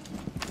 Kason? Okay.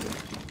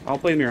 I'll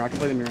play the mirror. I can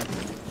play the mirror. I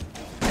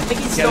think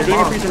he's Yeah, still they're doing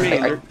a bombed. freezer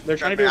main. Hey, They're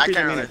trying to do a I freezer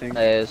can't main, I really- think.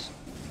 That is.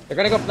 They're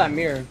gonna go for that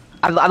mirror.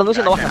 I'm Moose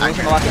in the walk-in. I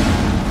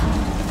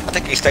I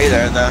think he stay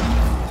there though.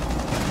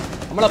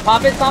 I'm gonna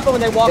pop it, stop it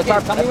when they walk in.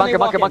 Tell me when they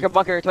walk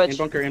Bunker, Twitch.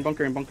 In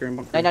bunker.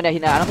 No, I don't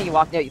think he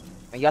walked. No, you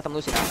got them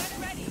Lucy now.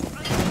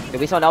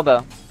 Dude, we saw an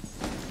elbow.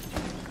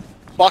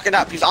 Walking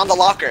up, he's on the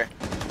locker.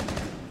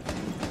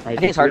 I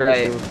think it's hard to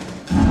right.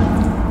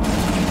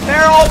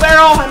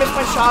 Barrel! I missed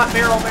my shot.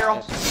 Barrel.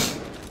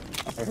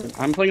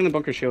 I'm playing in the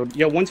bunker shield.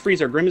 Yo, one's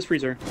freezer. Grim is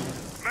freezer.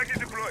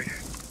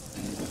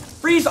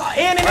 Freeze!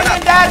 In!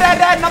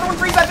 Dad! Another one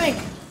freeze, I think!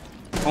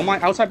 On my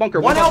outside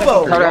bunker. One outside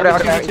elbow. bunker.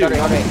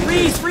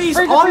 Freeze!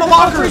 On the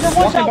lockers!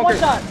 One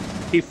shot.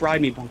 He fried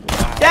me, bunker.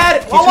 Wow.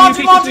 Dad! He's Launch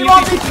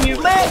me!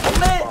 Lit!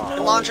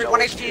 Launcher, 1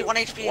 HP, 1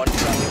 HP.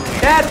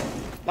 Dad!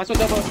 Last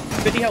one's elbow.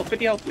 50 health,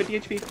 50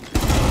 HP.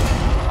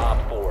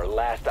 Op 4,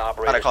 last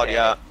operator. Gotta call you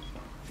out.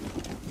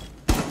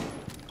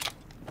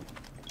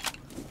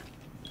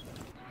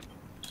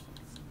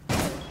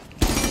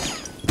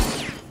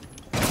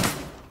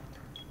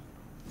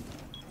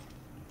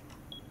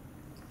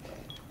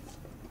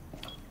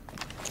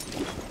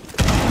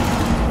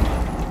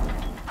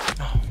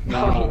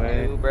 No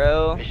way.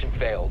 Bro. Mission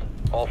failed.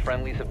 All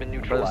friendlies have been Bro,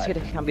 this neutralized.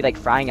 kid can't be like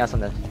frying us on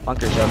the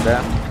bunker show, bro.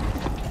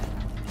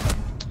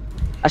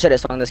 I should have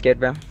swung this kid,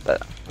 bro.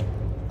 But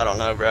I don't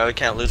know, bro. We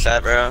can't lose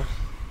that, bro.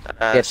 we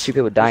have 2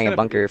 people dying in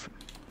bunker.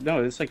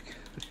 No, it's like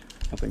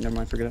nothing. Never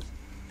mind. Forget it.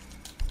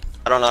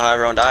 I don't know how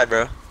everyone died,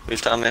 bro.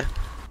 Please tell me.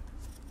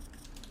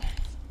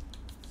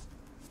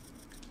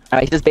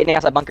 He's just baiting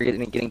outside bunker,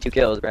 getting 2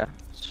 kills, bro.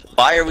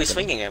 Why are we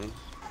swinging him?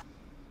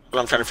 What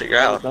I'm trying to figure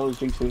out. That was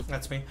Jynxzi.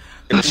 That's me.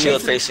 The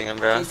shield facing him,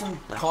 bro. Jason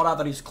called out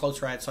that he's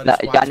close right, so I No,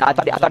 just yeah, no, I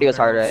thought he was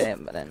harder at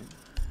him, but then.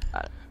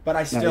 But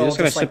I No, still you just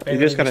gotta like, sit. You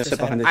just gotta sit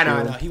behind the I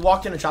know. shield. He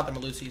walked in and shot the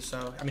Malusi,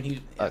 so I mean he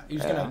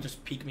was gonna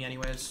just peek me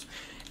anyways.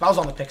 If I was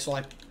on the pixel,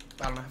 I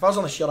don't know. If I was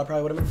on the shield, I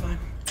probably would have been fine.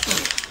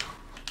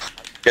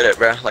 Get it,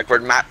 bro. Like, we're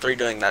map 3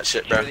 doing that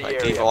shit, bro. Like,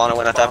 do you even want to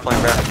win at that point,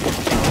 bro?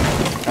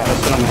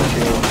 Sit on that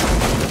shield.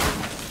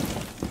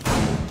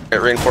 It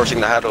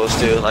reinforcing the headles,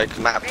 too. Like,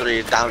 map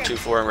 3, down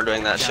 2-4, and we're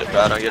doing that shit, bro.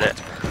 I don't get it.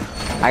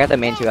 I got the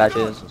main 2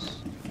 hatches.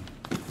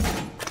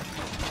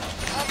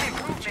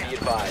 Be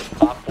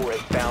advised, Op 4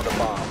 has found a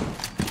bomb.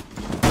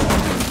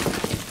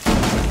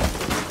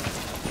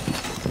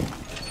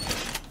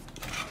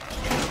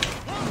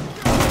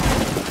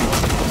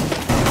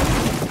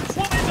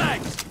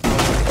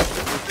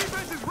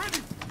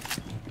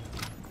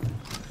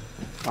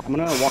 I'm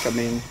gonna walk up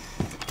main.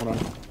 Hold on.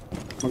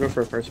 I'm gonna go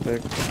for a first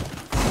pick. 10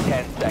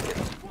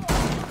 seconds.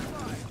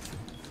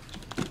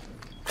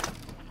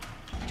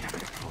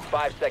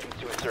 5 seconds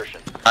to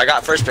insertion. I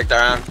got first pick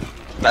there, on.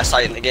 Best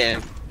site in the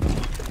game.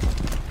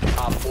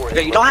 Op 4 has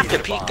Okay, you don't have to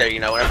located a peek bomb. there, you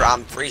know, whenever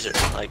I'm freezer.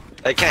 Like,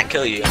 they can't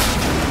kill you.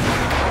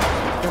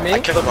 For me? I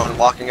killed one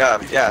walking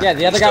up, yeah. Yeah,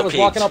 the other He guy still was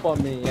peeked. walking up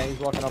on me. Yeah, he's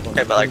walking up on me.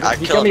 Okay, but like, I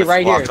he killed me him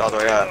right if he walked here. all the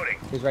way up.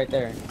 He's right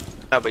there.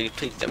 No, but you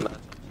peeked him.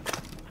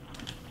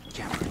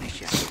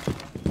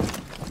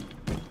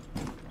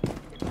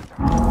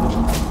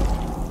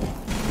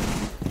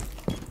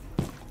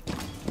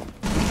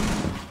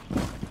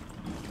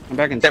 I'm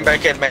back in. Then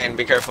barricade main,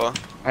 be careful.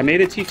 I made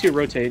a T2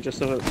 rotate just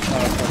so.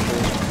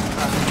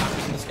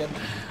 This kid.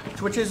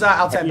 Twitch is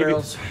outside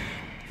barrels.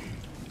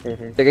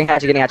 Perfect. They're getting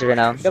hatches right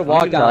now. Gotta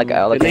walk down. Like,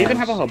 Did they even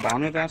have a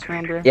Habana last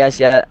round, bro? Yes,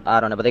 yeah.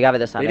 I don't know, but they got it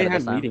this time. They didn't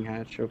this have time. meeting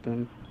hatch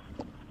open.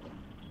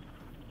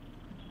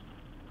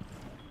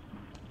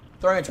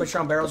 Throwing a Twitch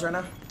around barrels right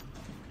now.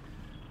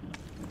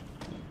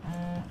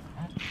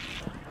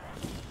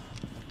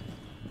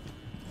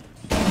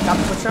 Got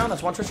the Twitch round.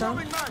 That's one Twitch round.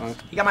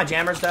 He got my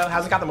jammers though.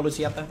 Hasn't got the Malusi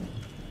yet though.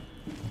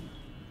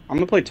 I'm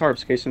gonna play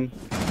tarps, Kason.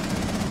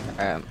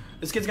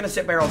 This kid's gonna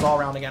sit barrels all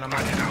around again. I'm not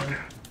gonna win.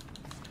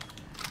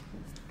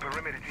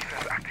 Perimeter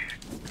defense active.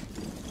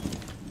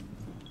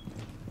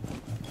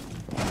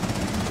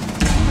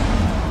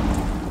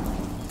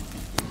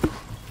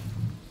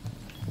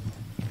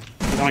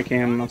 He's on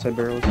cam outside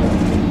barrels.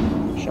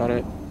 Shot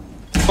it.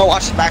 Go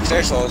watch the back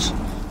stairs holes.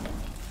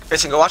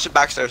 Listen, go watch the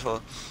back stairs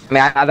hole. I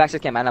mean, I've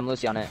access cam and I'm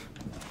Lucy on it.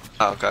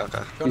 Oh, okay,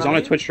 okay. He's on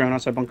a Twitch drone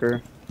outside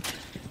bunker.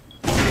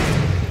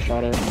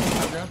 Shot it.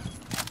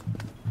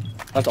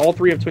 That's all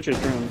 3 of Twitch's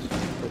drones.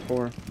 Or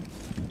 4.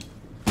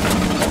 I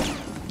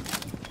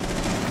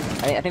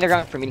think they're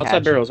going for meeting Outside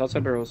hatch. barrels,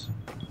 outside barrels.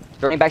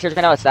 Going back here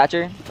right now with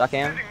Thatcher. Shot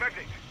cam.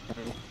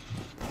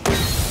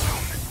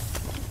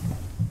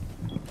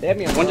 They have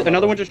me on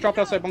Another one just dropped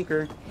outside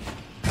bunker.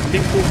 I'm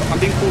being full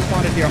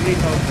spotted here. I'm gonna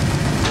need help.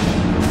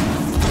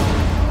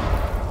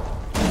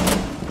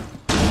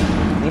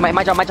 He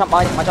might jump B-box.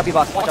 Might jump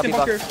Locked in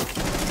bunker. B-box.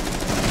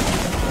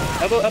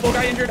 Elbow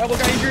guy injured. Bunker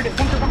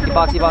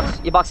E-box, door.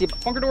 E-box.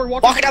 Bunker door.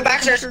 Walking down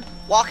back stairs.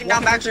 Walking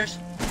down back stairs.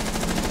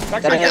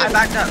 Backside. Yeah. I'm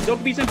backed up.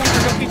 Dope beats in bunker.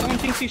 Dope beats on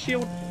Jynxzi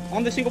shield.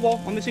 On the single wall.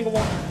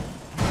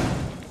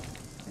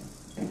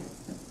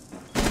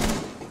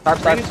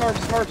 Tarps.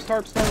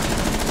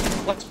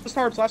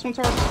 Last one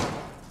tarps.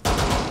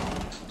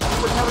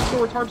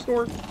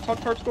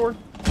 Tarp store.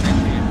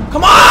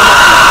 Come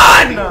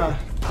on!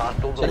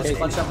 Hostiles Let's eliminated.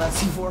 punch up that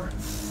C4.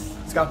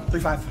 Let's go.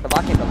 3-5.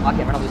 Block him. We're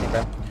not losing,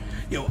 bro.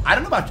 Yo, I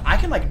don't know about. I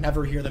can like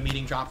never hear the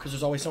meeting drop because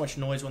there's always so much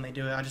noise when they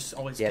do it. I just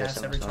always Yeah, there's guess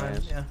so every much time.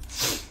 noise. Yeah.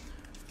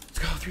 Let's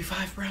go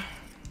 3-5, bro.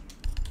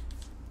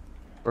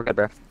 We're good,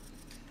 bro.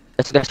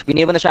 We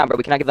need to win the shot, bro.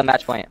 We cannot give them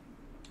match point.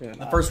 Yeah,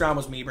 The first round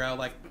was me, bro.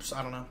 Like,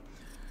 I don't know.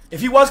 If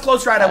he was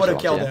close right, I would have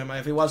Actually, killed yeah. him.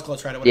 If he was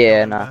close right, I would have Yeah,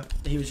 killed him. nah.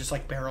 But he was just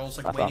like barrels,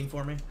 like That's waiting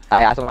for me.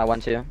 I thought I won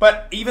too.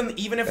 But even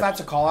if that's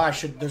a call, I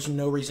should. There's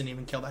no reason to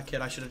even kill that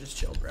kid. I should have just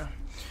chilled, bro.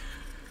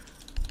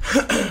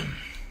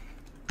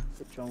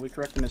 John, we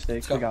correct the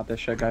mistakes. Go. We got this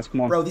shit, guys.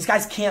 Come on. Bro, these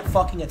guys can't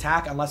fucking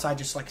attack unless I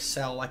just like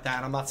sell like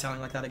that. I'm not selling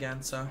like that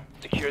again. So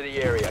Secure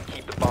the area.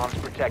 Keep the bombs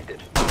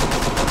protected.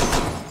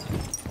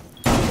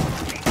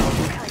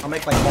 I'll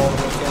make like all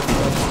of those guys.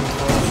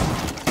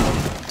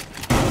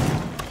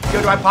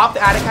 Yo, do I pop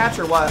the attic hatch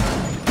or what?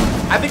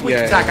 I think we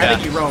Yeah, Zach. I yeah.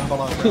 think you roam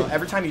below, bro.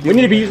 Every time you do. We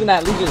need to be using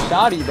that Legion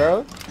Shoddy,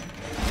 bro.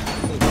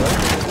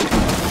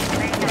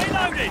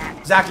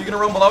 Zach, you gonna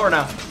roam below or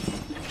no?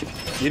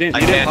 You didn't. I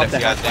You didn't can pop if the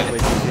you guys hatch, by the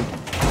need way.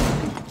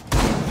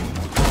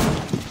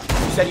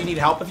 You said you need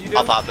help if you do.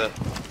 I'll pop it.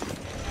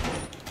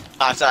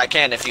 I said I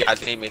can if you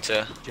guys need me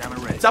to.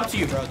 It's up to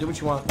you, bro. Do what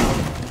you want.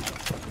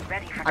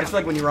 I just feel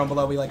like when you roam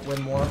below, we like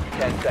win more.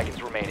 10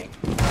 seconds remaining.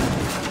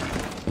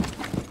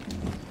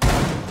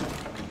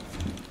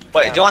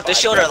 Wait, do you want this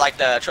shield or like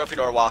the trophy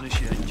door wall?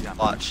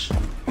 Watch.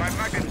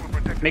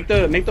 Make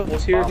the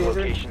holes here, Bomb whoever.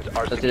 locations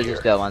are Let's do this secure.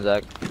 still, one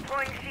sec.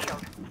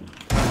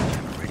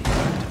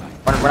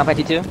 We're not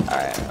playing T2?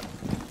 Alright.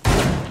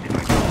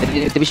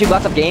 Did we shoot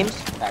lots of games?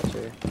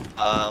 Actually.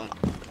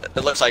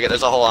 It looks like it.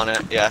 There's a hole on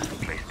it. Yeah.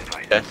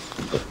 Okay.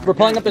 We're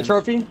pulling up the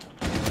trophy.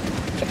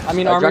 I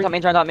mean, armor.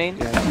 Turn top main.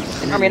 Yeah.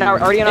 Army,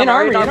 already in In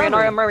army, army, in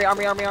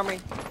army.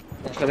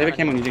 So they have a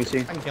cam on you,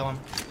 Jynxzi. I can kill him.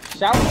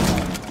 Shower.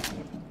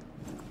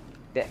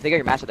 They got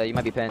your matchup though, you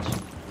might be pinched.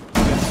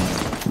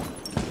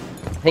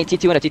 I think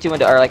T2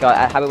 window, or like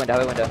a highway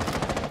window.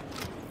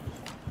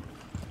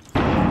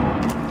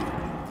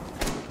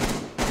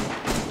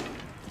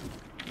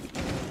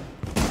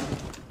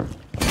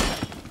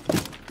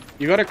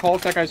 You gotta call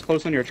if that guy's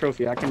close on your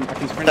trophy. I can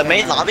sprint. The down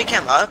main there. lobby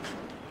cam up.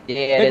 Yeah, Big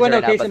it is window,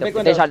 right now, Casey, but big they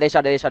window.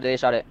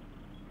 shot it.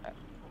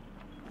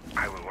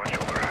 I will watch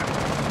over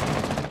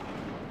us.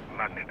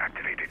 Magnet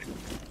activated.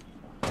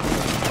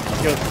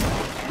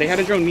 Yo, they had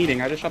a drone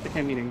meeting. I just shot the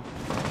cam meeting.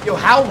 Yo,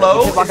 how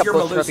low should walk is up your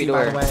close to trophy Malusi,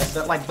 by the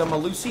door. way? Like the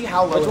Malusi,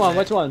 how low Which is one? it?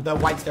 Which one? The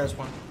white stairs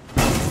one.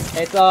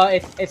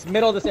 It's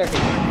middle of the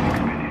staircase.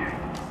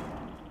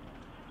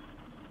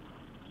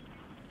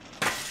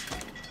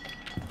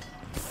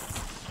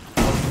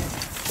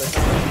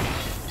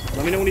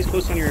 Let me know when he's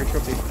close on your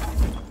trophy.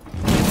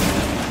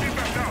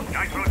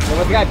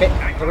 Where's the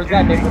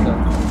guy big window?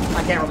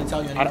 I can't really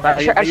tell you I, anymore. I,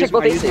 I, I checked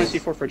both use my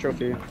aces. C4 for a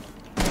trophy.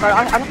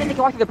 I don't think they can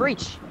walk through the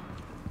breach.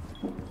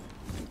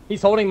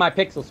 He's holding my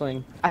pixel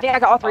swing. I think I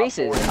got all three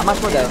aces. I'm not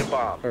sure The though.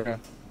 bomb. Okay.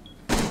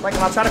 Like,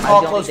 I'll try to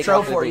call don't close think they got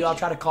trophy the for you. breach. I'll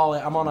try to call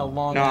it. I'm on a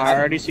long. No, I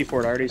already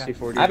C4'd. I already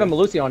C4'd. I have a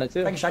Malusi on it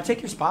too. Frank, should I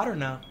take your spot or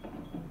no?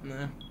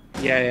 Nah.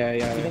 Yeah.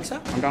 You think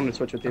so? I'm down to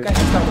switch with you. Okay, let's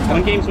go. Let's go.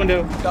 One games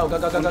window. Go.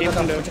 Games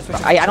window. Switch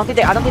it. I don't think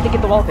they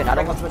get the wall pin. I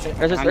don't. Let's switch it.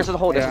 There's a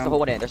hole. There's Yeah. a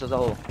hole in it. There's a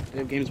hole. They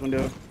have games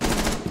window.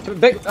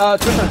 Big,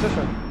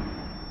 Tristan.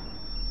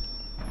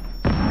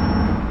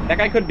 That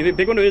guy could do it.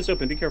 Big window is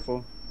open. Be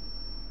careful.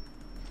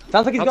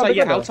 Sounds like he's got Outside, big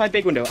yeah, window. outside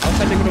big window.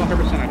 Outside big window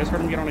 100%. I just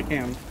heard him get on a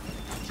cam.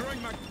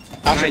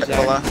 Nice, Zach.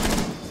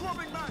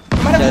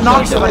 You might have to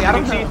knock somebody. I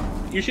don't know.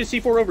 You should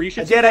C4 over. You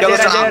should. I did.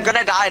 I'm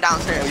gonna die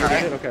downstairs. You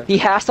Alright. did? Okay. He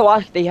has to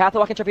walk. They have to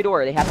walk in trophy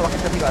door. That's all they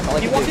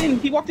He can walked do. in.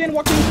 He walked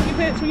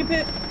in. Swing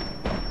pit.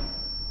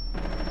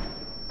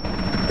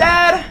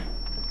 Dad!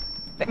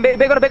 Big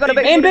window.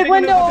 And big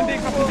window. Hop in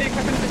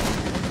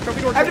big.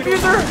 Trophy door. I have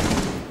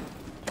diffuser!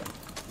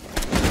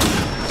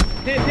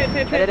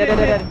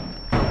 Hit.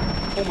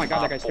 Oh my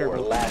god, that guy's Op 4,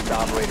 terrible. last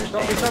operator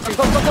standing.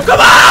 Come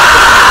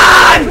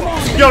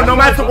on! Yo,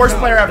 Nomad's the worst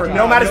player ever.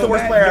 Nomad is the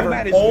worst player ever.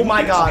 Nomad is Oh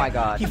my the worst. Oh my god.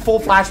 God. He full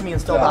flashed me and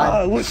still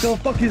died. What the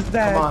fuck is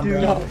that, Come on,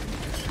 dude? bro.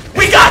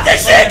 We got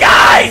this shit, You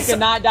guys!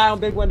 cannot die on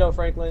big window,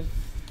 Franklin.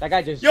 That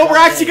guy just. Yo, we're jumped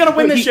actually in. gonna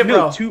win this shit,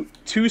 bro.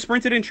 Two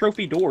sprinted in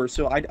trophy door,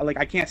 so I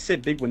can't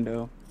sit big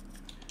window.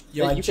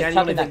 Yo, I You can genuinely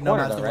tuck in that think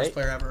corner, Nomad's the though, worst right?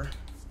 player ever.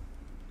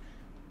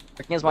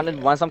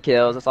 Freaking won some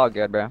kills. It's all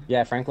good, bro.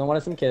 Yeah, Franklin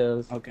wanted some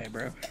kills. Okay,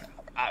 bro.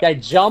 Guy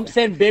jumps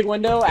in big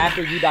window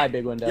after you die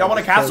big window. Y'all want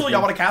a It's castle? crazy.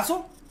 Y'all want a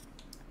castle?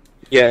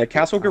 Yeah,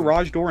 castle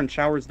garage door and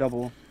showers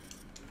double.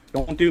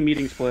 Don't do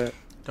meeting split.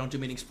 Don't do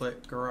meeting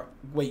split.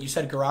 Wait, you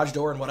said garage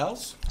door and what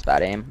else? It's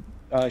bad aim.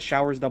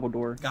 Showers double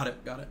door, Got it.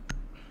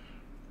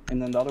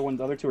 and then the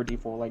other two are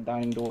default, like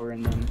dining door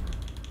and then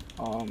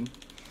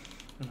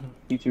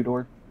D2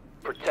 door.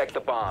 Protect the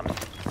bombs.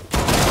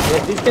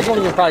 Yeah, these kids won't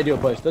even probably do a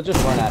push. They'll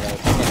just run at us.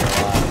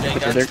 I can't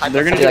gonna lie.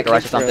 They're gonna Do like get a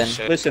rush or kicked, bro.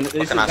 something. Listen, this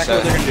is Fucking exactly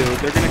what outside.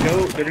 they're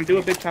gonna do. They're gonna do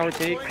a big tower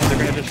take, and they're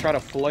gonna just try to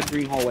flood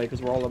green hallway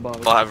because we're all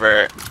above.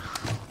 Whatever.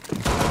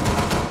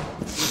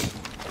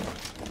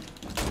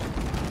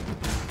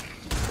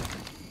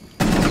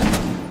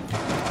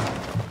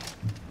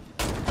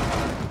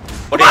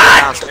 What do you mean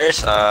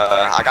downstairs?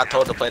 I got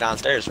told to play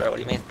downstairs, bro. What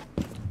do you mean?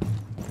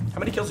 How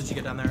many kills did you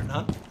get down there?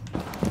 None?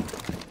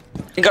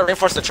 You gotta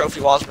reinforce the trophy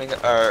walls, Franklin,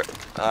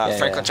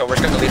 so we're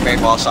just gonna leave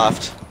main wall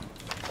soft.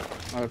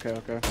 Okay.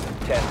 10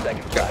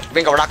 seconds left.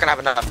 Bingo, we're not gonna have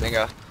enough,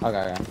 Bingo.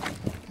 Okay.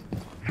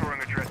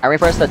 Throwing a dread. I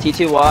reinforced the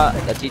T2 wall,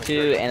 the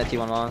T2 and the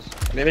T1 walls.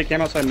 Maybe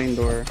came outside main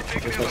door.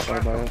 Just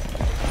outside by it.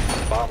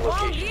 Bomb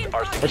locations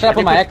are Where secure. should I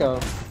put my echo?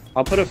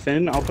 I'll put a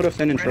fin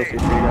and trophy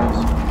for you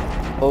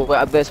guys. Oh,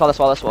 wait, this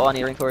wall, I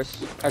need a reinforce.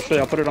 Actually,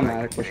 I'll put it on the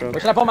attic push up. Where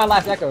should I put my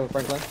last echo,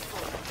 Franklin?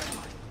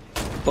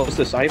 Close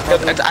to site.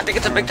 I think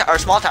it's a big tower, or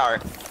small tower.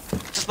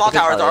 It's a small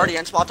tower, they're already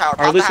in small tower.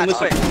 Alright, Pop the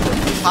listen. hatch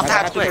quick. Pop the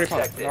hatch quick. It's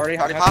already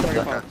Already popped.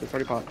 popped? It's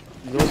already popped.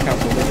 Those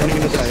council. They're running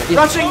into site.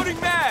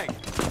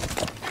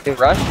 Rushing! Big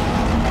rush? I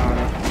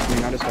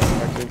mean, not as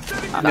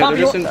effective. I'm No, not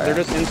they're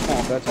just in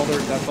small. That's all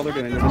they're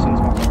doing. They're just in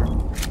small tower.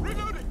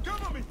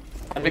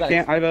 I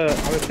have a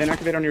fin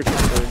activated on your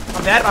transfer.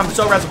 I'm dead. I'm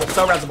so resible.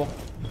 So resible.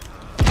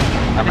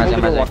 I'm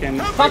resing. Walk in.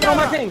 Pop it on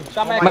my ping.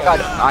 Shot my Oh my echo.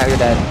 god, alright, you're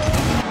dead.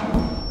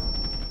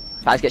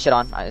 Guys, get shit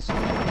on. Nice.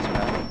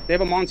 They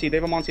have a Monty.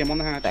 I'm on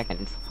the hatch. That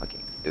can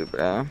fucking do,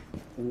 bro.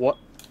 What?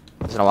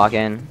 Just gonna walk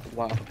in.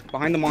 Wow.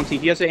 Behind the Monty.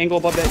 He has an angle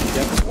above that.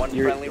 Yep. One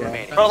friendly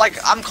remaining. Bro, like,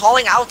 I'm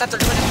calling out that they're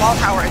doing a small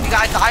tower, and you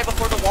guys die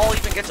before the wall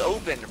even gets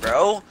opened,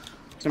 bro.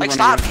 Like,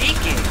 stop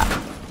peeking.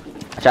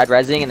 I tried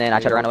rezzing and then I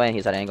tried to run away and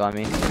he's at an angle on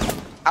me.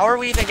 How are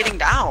we even getting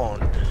down?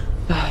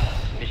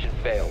 Mission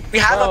failed. We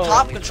have Bro, a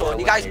top control, and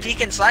you guys peek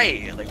in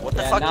sight. Like, what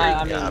the fuck Nah, are you?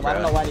 I mean, Yeah, I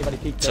don't know why anybody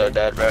peeked So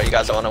there. dead, bro. You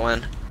guys don't want to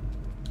win.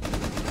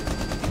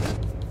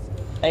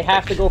 They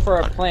have to go for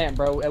a plant,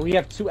 bro. And we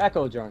have 2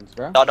 echo drones,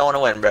 bro. Y'all don't want to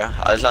win, bro.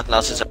 There's nothing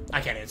else to say.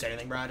 I can't even say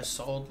anything, bro. I just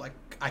sold. Like,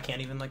 I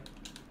can't even, like,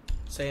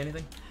 say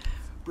anything.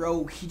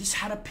 Bro, he just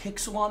had a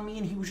pixel on me,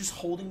 and he was just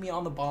holding me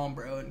on the bomb,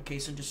 bro. And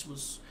Kason just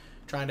was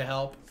trying to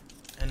help,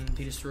 and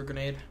he just threw a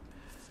grenade.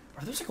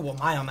 Or there's like a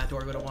Wamai on that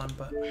door, we would have won,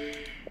 but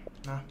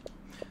nah.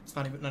 It's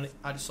not even,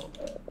 I just sold.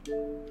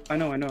 I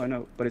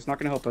know. But it's not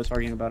gonna help us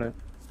arguing about it.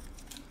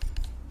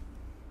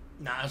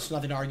 Nah, it's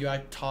nothing to argue.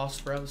 I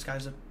tossed, bro. This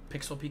guy's a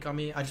pixel peek on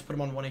me. I just put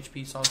him on 1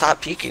 HP, so I was Stop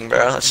peeking,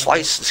 bro. That's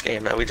twice this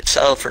game, man. We just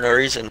sell for no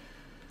reason.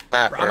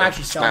 Map, Bro, I'm bro.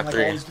 actually selling Map like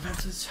all 3. these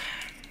defenses.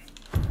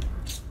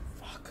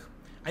 Fuck.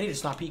 I need to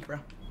stop peek, bro.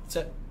 That's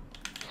it.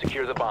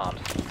 Secure the bombs.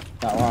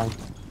 Not wrong.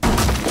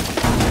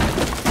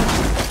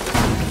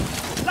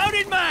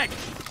 Loaded mag!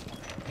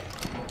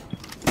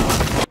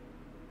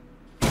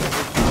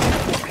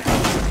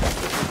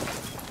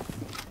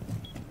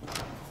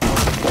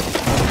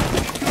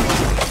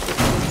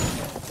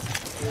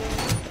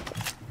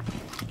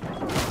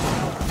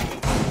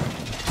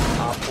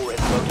 Op 4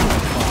 has located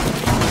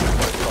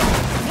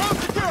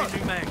the bomb.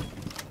 Loading mag.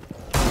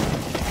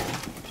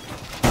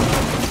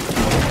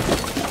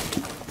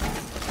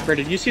 Fred,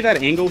 did you see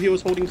that angle he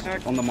was holding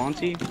stack on the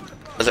Monty?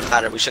 Doesn't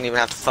matter. We shouldn't even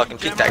have to fucking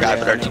peek that guy,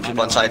 but our 2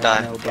 people inside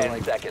die.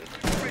 10 seconds.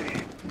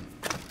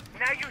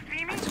 Now you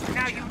see me,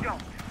 now you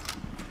don't.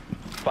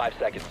 5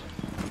 seconds.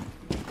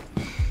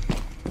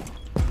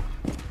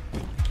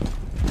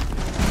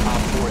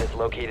 Op 4 has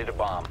located a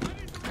bomb.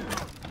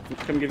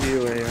 Come give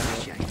you a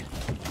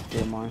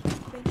mine.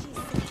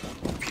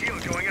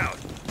 Shield going out.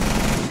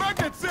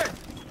 Magnet set!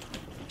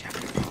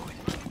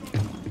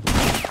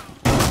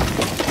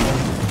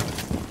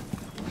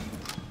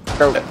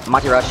 Bro,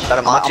 Monty rush. Got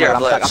a Monty or I'm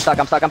Blitz? stuck.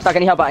 I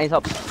need help. I need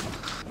help.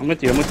 I'm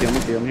with you.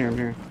 I'm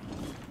here. You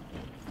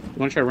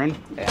wanna try to run?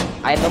 Yeah.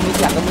 I have no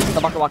boost. I have no boost in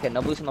the bunker walk in.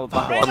 No boost in the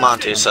bunker walk I'm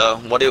Monty, so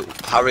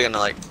how are we gonna,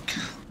 like...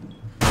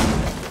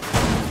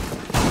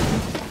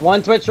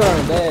 1 Twitch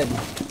drone, dead.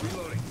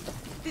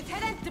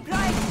 Lieutenant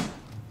deployed!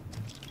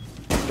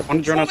 On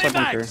the drone outside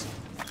bunker.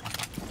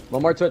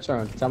 1 more Twitch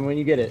drone. Tell me when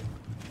you get it.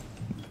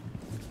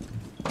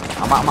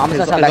 I'm just gonna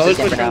His tell back other to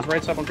the switch camper drone's now.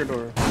 right side bunker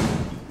door.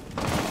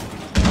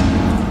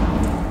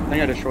 I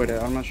think I destroyed it.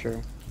 I'm not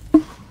sure.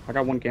 I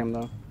got 1 cam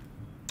though.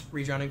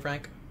 Redrowning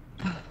Frank.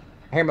 I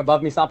hear him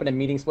above me stopping a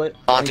meeting split.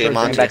 Monty, Going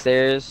Monty.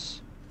 backstairs.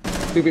 2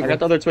 I people. got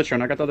the other Twitch drone.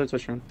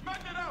 Changing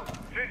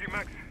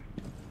max.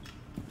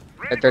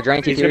 They're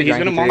draining He's T2. gonna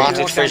Draining monitor- T3. Monty's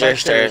walk down freezer backstairs.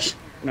 stairs.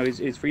 No,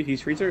 he's free.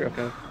 He's freezer.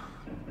 Okay.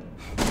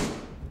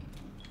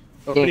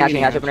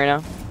 Getting hatch open right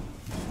now.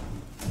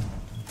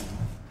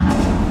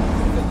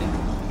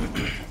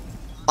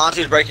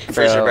 Monty's breaking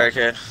freezer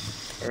barricade.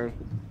 Or-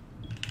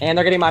 And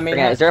they're getting my main Is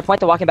hatch. there a point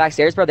to walking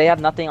backstairs, bro? They have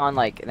nothing on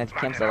like, and the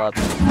camp's still up.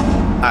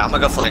 Alright, I'm gonna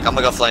go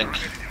flank.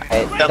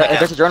 Hey,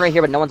 there's a drone right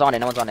here, but no one's on it.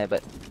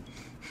 But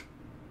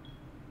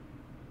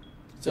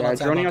Still Yeah,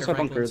 outside droning bunker, outside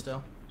Franklin, bunker.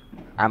 still.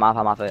 I'm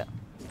off it.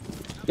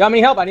 Yo, I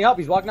need help.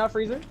 He's walking out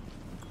freezer.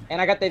 And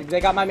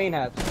they got my main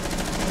hatch.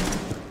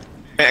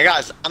 Hey,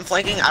 guys, I'm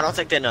flanking. I don't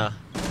think they know.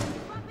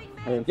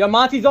 Yo,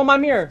 Monty's on my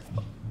mirror.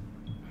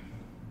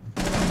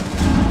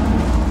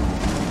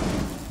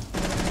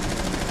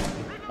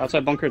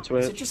 Outside bunker Is it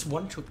Twitch. just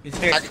one twitch? Is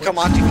I it can come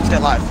Monty, we can stay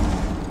alive.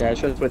 Yeah, I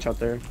should Twitch out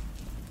there.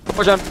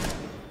 Push him.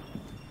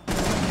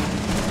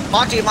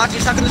 Monty,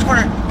 stuck in this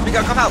corner. We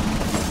gotta come out.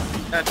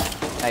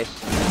 Nice.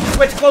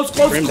 Twitch, close.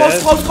 Grim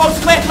dead.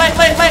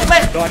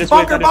 Plant. No, I just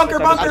Bunker. wait, I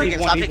just- Stop he's peeking,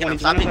 one, stop he's peeking one, him, he's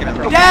stop one, peeking him.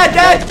 he's one.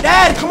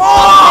 Dead. Come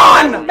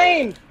on!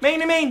 Main.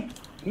 Main.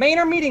 Main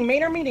or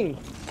meeting.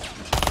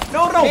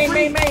 No,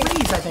 freeze,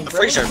 I think. Bro.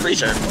 Freezer.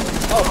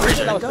 Oh,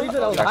 freezer. That was freezer.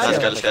 That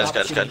was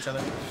That's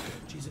good.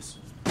 Jesus.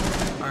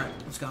 Alright,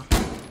 let's go.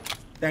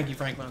 Thank you,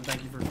 Franklin.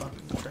 Thank you for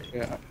fucking straight.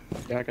 Yeah,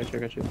 I got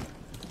you.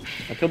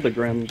 I killed the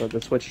Grim, but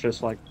the Switch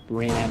just like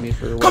ran at me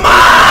for. Come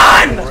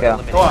on! Let's go.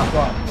 Go on.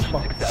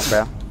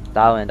 Bro.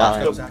 Dial in.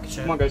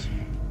 Come on, guys.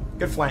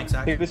 Good flank,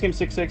 Zach. This game's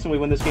 6-6, and we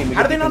win this game.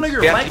 How did they not know you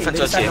were Yeah, flanking? They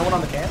defense just had team. no one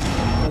on the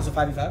cam? It was a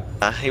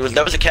 5v5?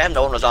 There was a cam,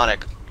 no one was on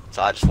it.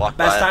 So I just walked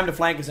by. Best time to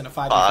flank is in a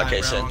 5v5, okay,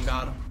 bro. shit. On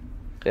God.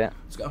 Yeah.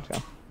 Let's go.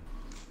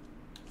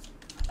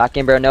 Back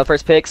game, bro. No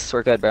first picks.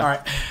 We're good, bro.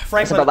 Alright.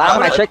 Franklin, Listen, but last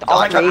time I checked, all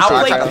Franklin, three I'll aces.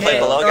 play Trying to play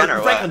pit. below again, or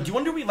what? Franklin, do you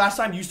want to do last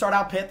time you start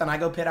out pit, then I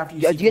go pit after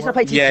you Do you guys want to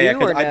play T2 Yeah, or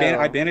because no?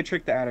 I bandit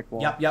tricked the attic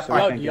wall. Yep. So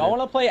Alright, I Do y'all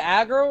want to play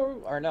aggro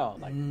or no?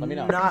 Like, let me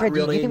know. Not Fred,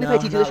 really. you think we no,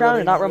 play T2 this round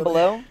and not run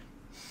below?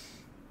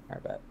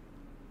 Alright,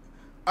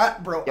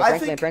 bet. Bro, Yeah, I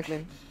Franklin, think...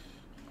 Franklin.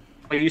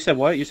 Wait, you said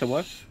what? Do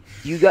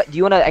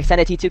you want to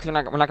extend a T2 because we're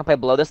not gonna play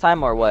below this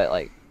time or what?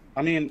 Like.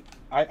 I mean,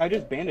 I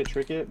just bandit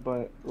trick it,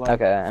 but like.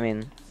 Okay, I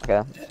mean,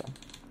 okay.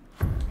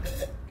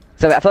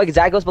 So I feel like if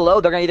Zach goes below,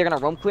 they're either gonna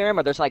roam clear him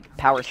or there's like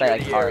power sight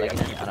like hard. Like,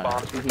 I don't know.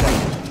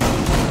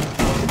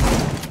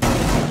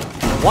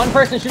 One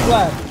person shoot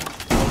glass.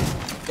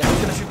 Yeah,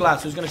 who's gonna shoot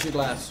glass? Who's gonna shoot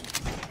glass?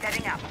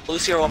 Setting up.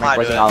 Lucy or I'm Wamai do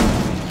forcing it. all.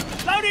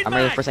 I'm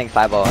ready for saying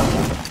 5-0.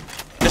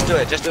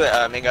 Just do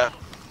it, Mingo.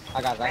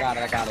 I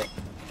got it.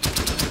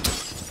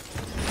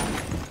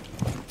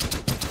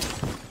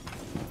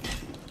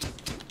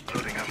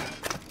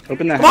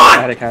 Open that Come on!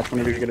 attic hatch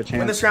whenever you get a chance.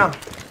 Win this round.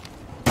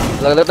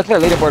 Look at their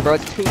leaderboard, bro.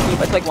 It's 2 deep.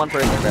 It's like 1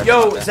 person, bro.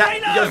 Yo,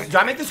 Zach, do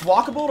I make this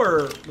walkable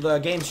or the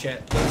game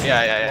shit?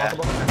 Yeah.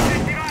 Walkable?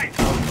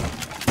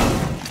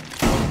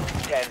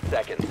 10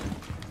 seconds.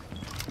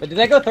 But did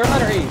they go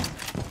thermite or east?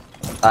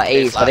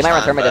 Ace, but they might run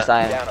Last thermite this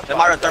time, time. They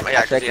might run thermite,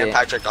 yeah, because Tricky. the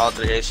impact tricked all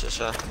 3 aces,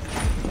 so.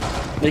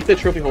 Make the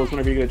trophy holes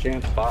whenever you get a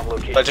chance. Bomb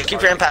location. But just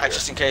keep your impact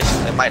just in case.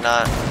 They might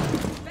not.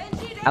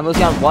 I'm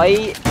losing on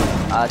white,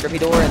 drippy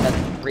door, and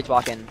then reach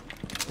walk in.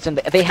 So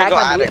if they hack go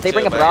on me, attic if they too,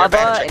 bring a but you're Brava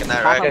better and checking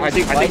that, hack right? on I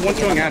think white, one's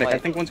they going get attic. white. I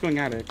think one's going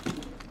attic.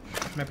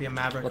 Might be a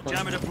Maverick.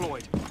 Jammer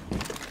deployed.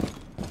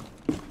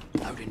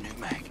 Loading new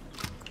mag.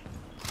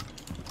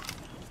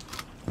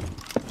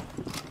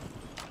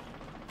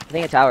 I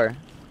think a tower.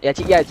 Yeah,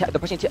 they're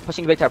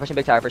pushing big tower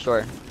for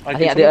sure. I think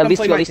Can at someone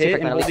least come two, play my pit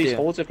and at hold least these 2.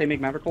 holes if they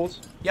make Maverick holes?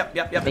 Yep.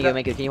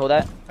 Make it. Can you hold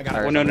that? I got Or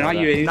it. Well, no, not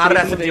you. Not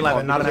at It's the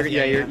SMG11, not at because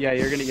SMG11. Yeah,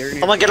 you're gonna. I'm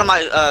gonna get on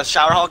my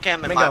shower hall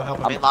cam in Mingo, my help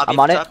main me. lobby. I'm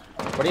on it.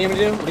 What do you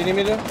need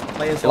me to do?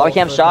 Play his Lobby whole-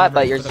 cam for the shot, Maverick,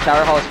 but your for the-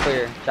 shower hall is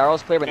clear. Shower hall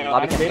is clear, but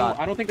lobby cam shot.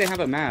 I don't think they have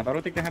a map. They're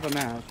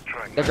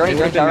They're joining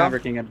been tower.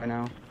 Mavericking it by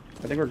now.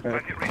 I think we're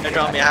good. They're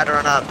drawing me, I had to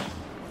run up.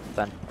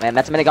 Done. Man,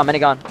 that's a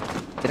minigun.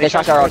 They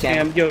shot shower hall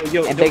cam. Yo, And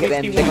don't big be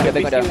window, T1,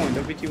 big window.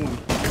 don't be T1.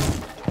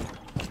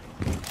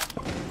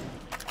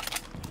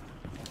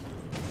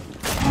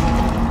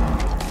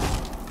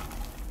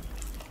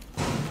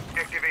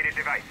 Activated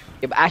device.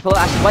 Yeah, but Ash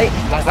white.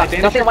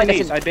 bandit Nothing white. tricked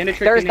Listen, I bandit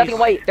tricked there is an nothing ace.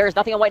 white. There is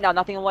nothing white now.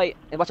 Nothing white.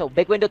 And watch out.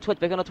 Big window Twitch.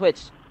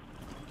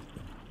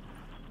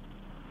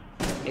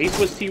 Ace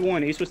was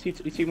T1. Ace was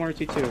T1 or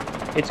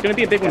T2. It's gonna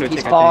be a big window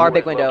He's take. far, I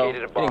big think. window.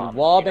 Located a bomb. Getting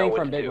wall You know bang what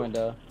from to big do.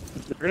 window.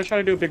 They're gonna try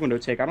to do a big window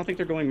take. I don't think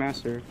they're going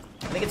master.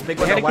 I think it's big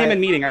They had a window cam white. in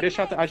meeting. I just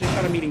shot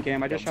a meeting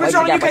cam. Push Bust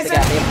on the you gap, bust the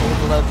guys. gap. They have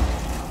full load.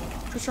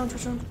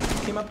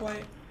 Trishan. Came up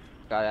white.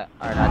 Got it.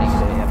 Alright, I didn't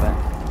get it yet,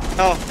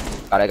 Oh,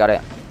 but. Got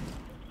it.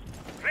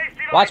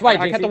 Watch white,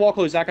 I kept the Jynxzi. wall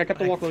closed, Zach. I kept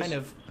the wall closed. Kind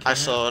of. I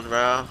sold, bro.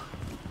 I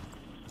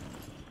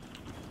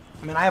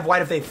mean, I have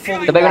white if they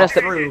fully The big walk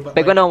window's through, but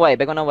big like, window white.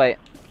 Big window white.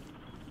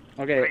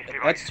 Okay,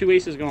 that's 2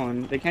 aces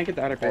gone. They can't get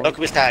the attic wall. Look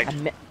who's tagged.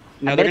 No,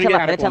 a they're minute gonna get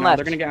left, attic minute wall 10 now. left.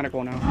 They're gonna get attic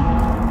wall now.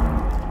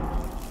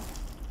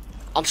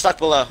 I'm stuck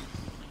below.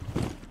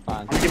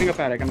 Fine. I'm giving up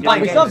attic. I'm Fine,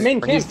 giving We games. still have main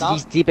Bro, camp, he's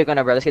stop. deep big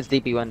window, bro. This kid's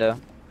deep window.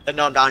 They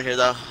know I'm down here,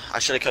 though. I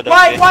should've killed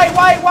White.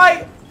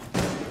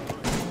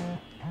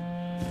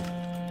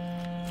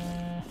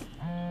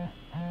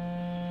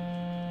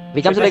 If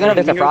he jumps a big window,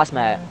 there's a frost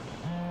mat.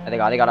 They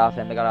got off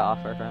him. They got an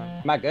offer for him.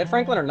 Am I good,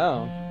 Franklin, or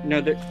no?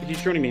 No,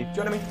 he's joining me.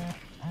 Do you know what I mean?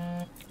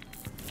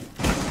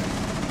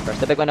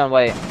 First, the big window and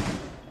white.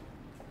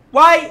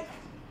 White!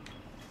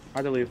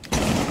 Hard to leave.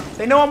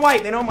 They know I'm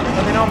white. They know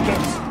I'm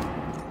games.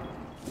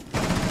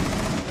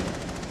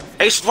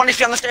 Ace, 1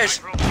 HP on the stairs.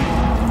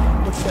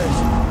 Which stairs?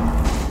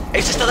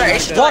 Ace is still there. Ace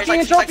is still there. Walking in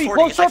He's like trophy, 40.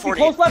 close He's like trophy,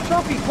 40. close left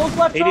trophy, close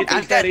left Ace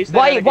trophy. dead, Ace dead,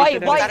 White, Ace white,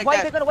 dead.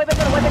 white, big window, white, big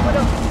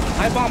window.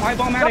 High bomb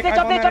attic, Jump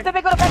high bomb in, attic.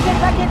 big window,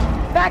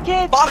 back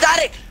in. Bob's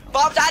attic.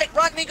 Bob's attic.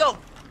 Run, Mingo.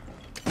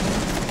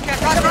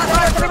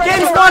 Run.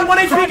 Games won. 1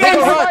 HP games.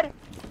 Run.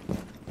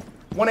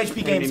 1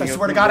 HP games. I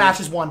swear to God, Ash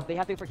is 1. They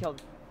have to be for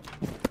killed.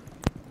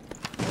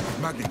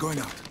 Magnet going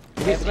out.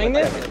 Did he swing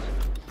this?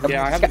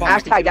 Yeah, I have the bomb.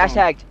 Dash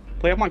tagged.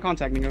 Play up on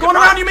contact, Mingo. Going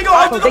around you, Mingo.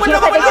 Oh, the window.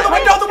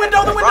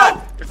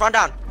 Run. Just run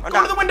down. Run Go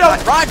down. to the window.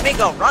 Run,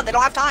 Mingo. Run. They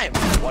don't have time.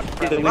 Run.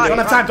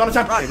 Don't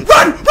have time.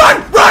 Run.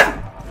 Run!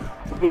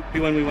 We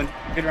win.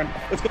 Good run.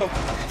 Let's go.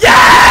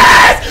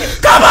 Yes!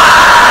 Come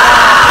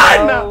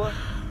on!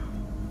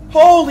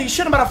 Holy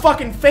shit, I'm about to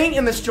fucking faint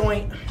in this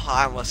joint. Oh,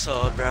 I almost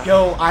sold, bro.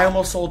 Yo, I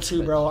almost sold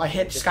too, bro. I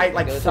hit Skype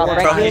like 4 Bro,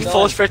 he times.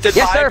 full sprinted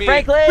Yes, by sir, me.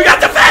 Franklin. We got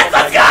the fence,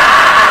 let's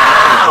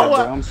Yeah, bro, go!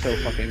 I'm so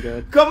fucking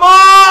good. Come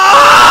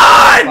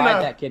Tried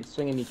on! that kid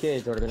swinging me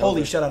kids. Or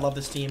Holy shit, I love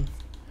this team.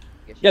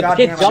 Yeah, the God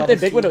kid damn, I jumped love in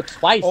this big team. window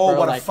twice, Oh, bro.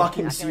 what a like,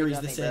 fucking I can't series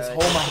do this nothing, is. bro.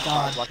 Oh my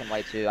god. Black and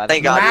white too.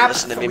 Thank God you Map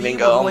listened to me, 3,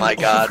 Mingo. we're Oh going my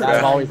God, over. I've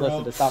bro. always Bro.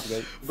 listened to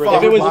Stopgate. Bro, Fuck,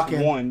 if it was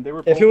fucking- one, they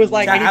were. If it was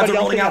like Chat, ads anybody are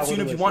else, rolling I out would've soon. If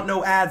you listened. want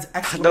no ads,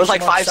 There was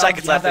like 5 exclamation mark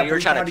seconds subs. left, You and you were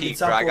have trying that to blue peek,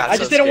 card, bro. I you got get I so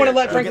just didn't want to scared,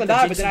 let bro. Franklin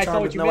die, but then I saw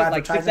what you did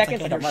like 6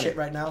 seconds and I'm running. shit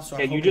right now, so I'm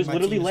Yeah, you hoping just my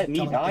literally team let doesn't me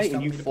tell me die this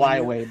and you stuff fly in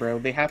the away, bro.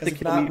 They have to Because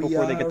if kill not, me we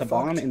before they get are the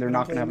bomb, fucked. and they're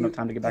not gonna have enough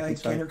time to get back I can't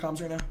hear inside.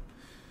 comms right now.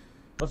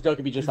 Let's go.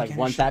 Could be just like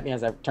one tap me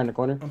as I turn the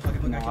corner. I'm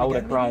fucking No, looking I would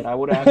have again, cried. maybe? I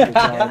would have actually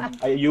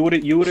cried. You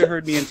would have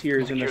heard me in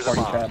tears in the Secure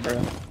the party bomb. chat,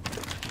 bro.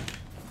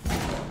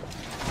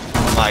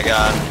 Oh my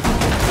God.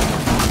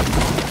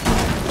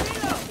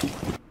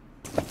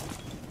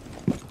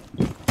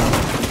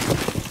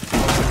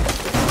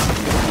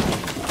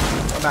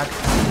 I'm back.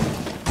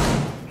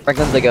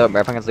 Franklin's the goat,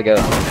 bro. Franklin's the goat.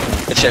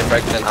 Good shit,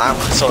 Franklin. I'm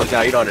so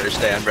now you don't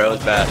understand, bro.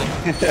 It's bad.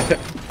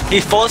 He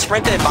full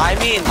sprinted by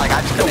me and like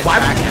I just couldn't Why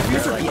would track you him.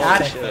 refuse bro. to be Like,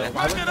 at holy it, shit. though?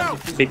 Why would you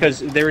refuse to- Because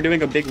they were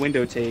doing a big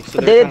window take, so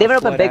But they're they trying to didn't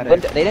open flood big at it.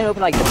 window. They didn't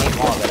open like the main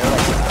wall. But they were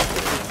like,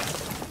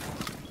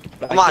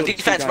 But Come I on, killed two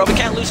defense, bro. guys. We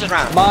can't lose this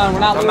round. Come on, we're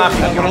not I'm losing. not-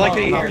 That's what I like to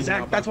No, no, hear, no, Zach.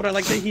 no. That's what I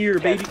like to hear,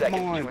 10 baby. Come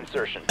seconds to on.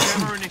 insertion.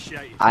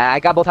 I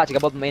got both hatches. I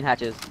got both main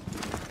hatches.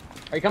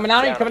 Are you coming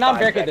out? Are you coming out?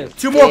 Barricade this.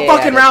 2 more Yeah,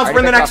 fucking yeah, rounds. I We're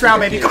in the picked next up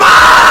round, the baby. two.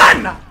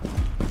 Come on!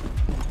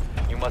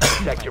 You must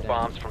protect your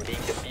bombs from being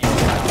defused.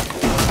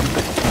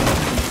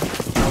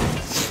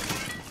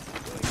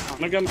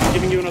 I'm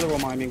giving you another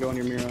one, Mingo, on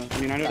your mirror. I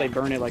mean, I know they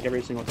burn it like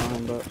every single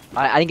time, but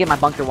I didn't get my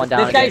bunker one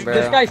down again, bro.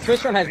 This guy's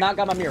Twitch run has not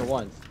got my mirror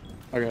once.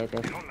 okay.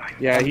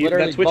 Yeah, I'm that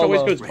literally Twitch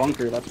always Bolo. goes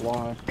bunker. That's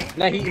why.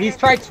 No, he's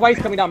tried twice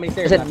coming down many I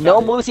stairs. said and no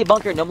I've shot Lucy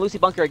bunker, no Lucy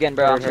bunker again,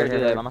 bro. I'm Here, sure to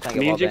do that. I'm not trying to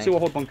Me get and wall Jynxzi bang. will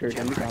hold bunker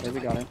again. We got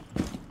it.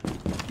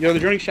 Yo,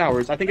 they're joining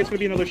showers. I think it's gonna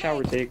be another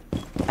shower take.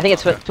 I think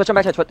it's Twitch on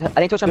back. I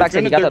think Twitch on back.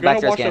 You got the back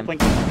stairs game. They're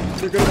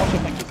gonna watch the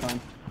flank this time.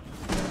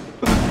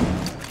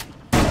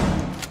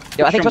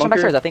 Yo, I think Twitch on back bunker.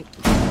 stairs. I think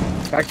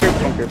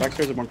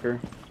Backstairs a bunker.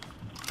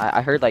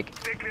 I heard like.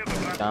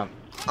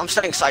 I'm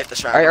staying sight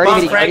this round. Already Bump,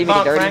 meeting. Already Frank, meeting.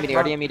 bump, Already Frank, meeting.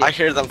 Already meeting. I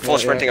hear them full Yeah,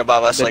 yeah. sprinting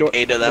above us, The like door-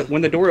 8 of them.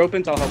 When the door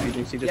opens, I'll help you,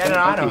 Jynxzi. Just Yeah, no, don't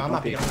I know, peek, I'm don't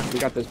not peek. peeking. We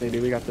got this, baby.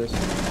 We got this.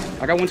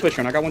 I got one switch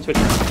run.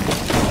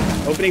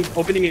 Opening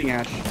meeting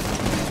Ash.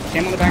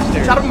 Cam on the back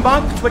stairs. Shot up and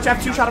bunk. Twitch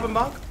F2, shot up and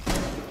bunk.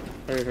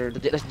 Heard.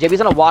 JB's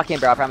gonna walk in,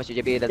 bro. I promise you,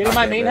 JB. That's Getting not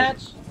my good, main bro.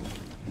 hatch?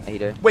 Yeah, he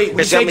did. Wait,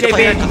 we It's say gonna be the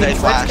player JB. because they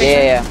flash.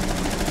 Yeah.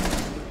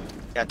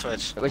 Yeah,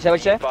 Twitch. What'd you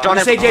say? Drone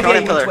You say in, drone JB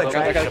in pillar. Twitch, I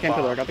right? got the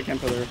cam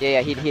pillar.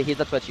 Yeah, he's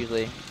the Twitch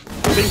usually.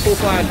 I'm being full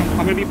flash. I'm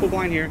gonna be full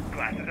blind here.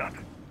 Glasses up.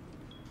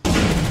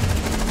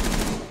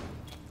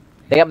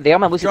 They got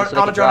my Lucy. Drone, So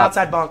they on can a drone drop.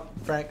 outside bunk,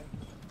 Frank.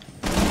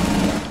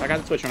 I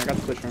got the switch run.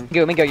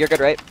 Mingo, you're good,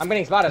 right? I'm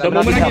getting spotted. The I'm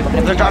not moment I getting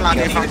get There's a drone on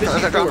you, Frank, Frank. this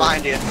There's a is drone four.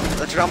 behind you.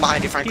 There's a drone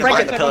behind you, Frank. He's Frank,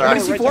 behind the it's pillar. One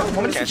right, C4, right,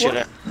 one Can't C4. shoot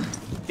it.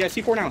 Yeah,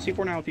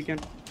 C4 now if you can.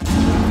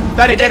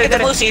 Dead, He didn't dead, get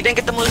dead. the Lucy. He didn't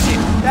get the Lucy.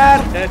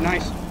 Dead. Dead,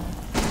 nice.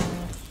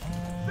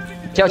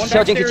 Chill, One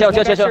chill, Jynxzi, backstairs, chill, one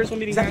chill, chill. backstairs, one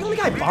meeting Is that the Ash. only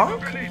guy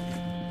bunk? No. There's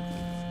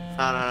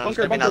Bunker,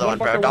 gonna be another one,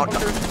 bro. Don't.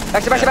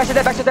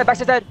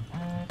 Backstairs dead.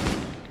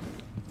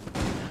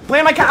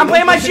 I'm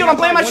playing my shield, Frank.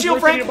 One's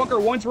rotating a bunker.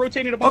 Okay. one's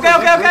rotating a bunker.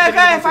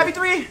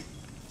 5v3.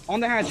 On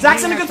the hatch.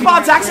 Zach's in a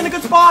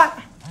good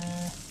spot.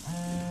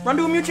 Run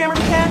to a mute chamber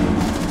if you can.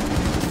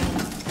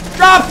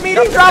 Drop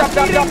meeting. Drop.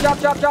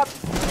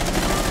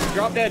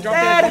 Drop dead,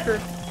 Dead. bunker.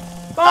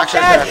 Bunk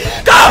Actually, dead.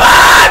 there. Come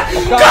on!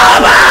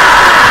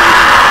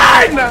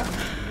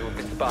 You have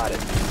been spotted.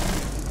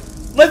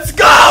 Let's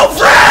go,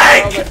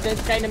 Frank! Let's send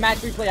Sky into match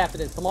replay after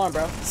this. Come on,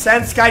 bro.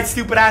 Send Sky's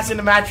stupid ass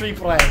into match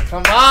replay.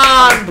 Come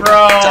on,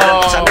 bro.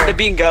 Send him to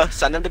bingo.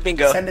 Send him to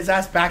bingo. Send his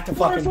ass back to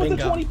fucking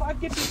bingo. 25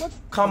 gets it.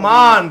 Come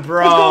on,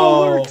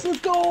 bro. Let's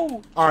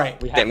go. All right.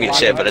 Didn't mean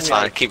shit, but it's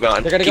fine. Keep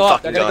going. They're gonna Keep go up.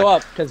 fucking They're gonna go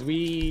going. up because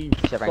we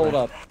Shit, sold Franklin.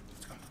 up.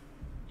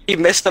 He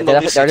missed the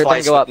They're Lucy gonna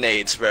twice go with up.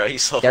 nades, bro. He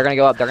sold. They're gonna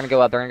go up. What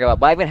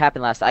even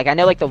happened last? Like I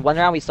know like the one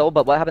round we sold,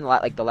 but what happened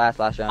like the last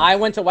round? I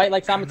went to white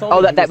like Simon told me.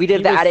 Oh, He that was- we did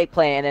he the was- attic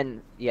play and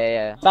then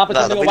yeah. Stop it,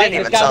 No, to we white. didn't This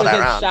even guy sell was that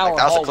in round. shower Like,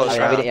 that was a hallway. close Oh,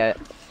 yeah, we didn't,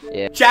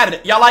 yeah. Chatted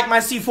it. Y'all like my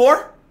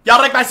C4? Y'all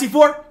like my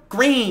C4?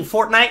 Green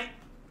Fortnite.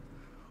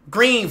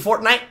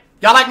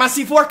 Y'all like my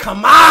C4?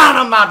 Come on,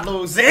 I'm not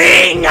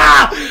losing.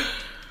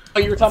 Oh,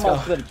 you were talking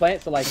about the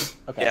plant, so like,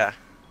 okay. Yeah.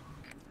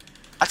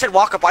 I said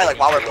walk up by like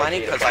while we're planning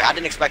because like I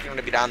didn't expect him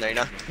to be down there, you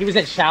know. He was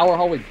in shower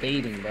hallway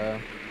baiting, bro.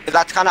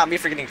 That's kind of me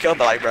for getting killed,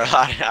 but like, bro,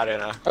 I don't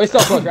know. Oh, he's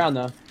still close round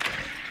though.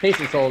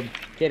 Pacing sold.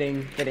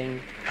 Kidding.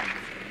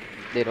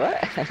 Dude,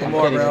 what? One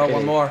more, kidding, bro. I'm kidding.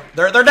 One more.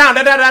 They're down.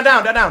 They're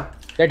down.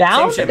 They're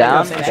down? Same shit,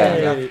 Down? Same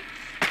Okay.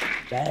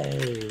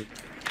 shit.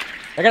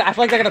 Dang. I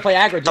feel like they're gonna play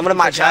aggro. Someone in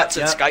my Yeah, chat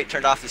said yeah. Skype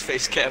turned off his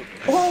face cam.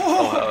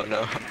 Oh. Oh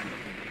no.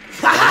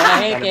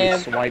 I hate Gotta be him.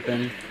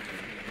 swiping.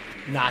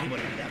 Nah, he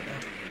wouldn't have done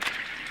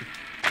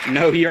that.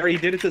 No, he already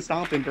did it to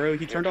stop him, bro.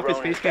 He turned off his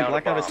face cam,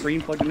 blacked out his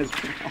screen, plugged in his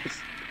mouse.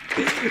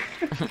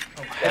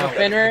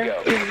 Finner.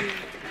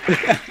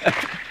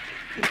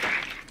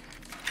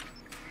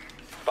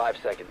 5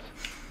 seconds.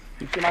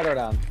 You see my door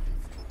down.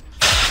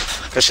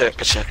 Good shit,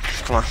 good shit.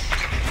 Come on.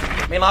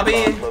 Main lobby.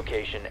 Bomb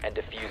location and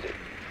defuse it.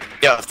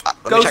 Yo,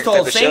 Ghost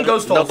holes, same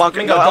ghost holes. No bunker,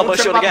 Mingo, no don't elbow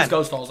trip shoot up again. these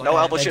ghost holes, No okay?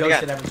 elbow They shoot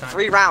ghosted again. every time.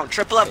 3 round,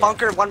 triple up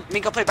bunker, 1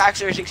 Mingo play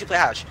backstairs, Jynxzi play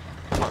hatch.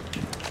 Come on.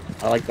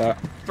 I like that.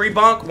 3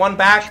 bunk, 1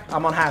 back.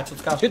 I'm on hatch.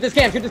 Let's go. Shoot this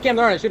cam,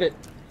 they're on it, shoot it.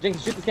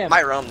 Jynxzi, shoot this cam.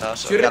 Might roam though,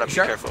 so Shoot we it, gotta be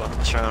sure. careful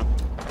this round.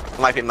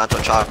 Might be mental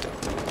chopped.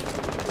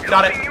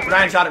 Got it.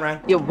 Ryan shot it, Ryan.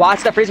 Yo,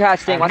 watch the freezer hatch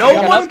thing. Watch the No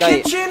freezer one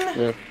hatch. kitchen.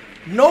 Yeah.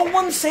 No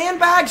one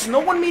sandbags. No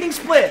one meeting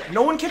split.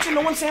 No one kitchen.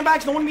 No one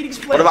sandbags. No one meeting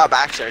split. What about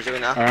backstairs? Do we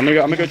know? Alright, I'm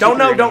gonna go. Don't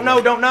know. 2-3 Don't now.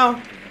 know. Don't know.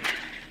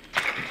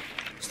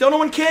 Still no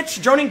one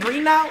kitch. Droning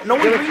green now. No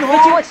one green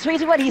hole.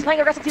 21, he's playing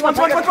aggressive T1. One,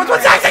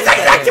 Zach,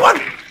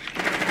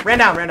 T1. Ran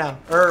down.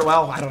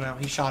 Well, I don't know.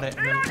 He shot it.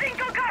 And then...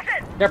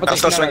 Careful, I'm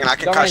still Jynxzi, swinging, I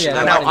can don't crush run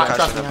you yet, now. don't run yet.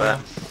 Trust me. I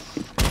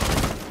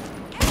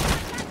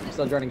know.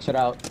 Still joining shit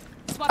out.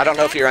 I don't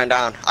know if he ran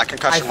down. I can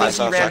I cushion think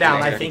myself. he ran so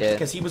down. I I can think Yeah.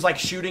 because he was like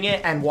shooting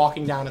it and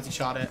walking down as he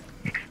shot it.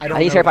 I don't I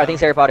think know.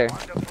 Harry Potter.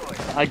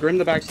 I grim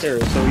the back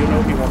stairs, so you'll know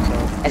if he walks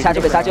out. Is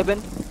hatch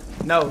open?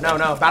 No.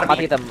 About I'll to get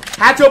be. them.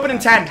 Hatch open in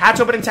 10. Hatch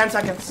open in 10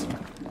 seconds.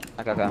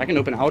 Okay. I can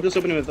open it. I'll just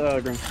open it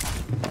with Grim.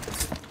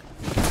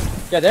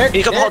 Yeah, there. Can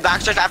you come hold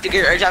backstairs after you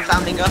get your edge out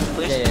down, Mingo,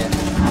 please? Yeah.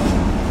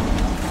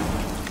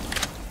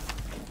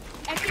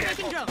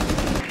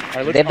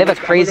 Alright, look, They have a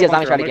crazy I'm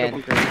gonna Azami go shot bunker, again.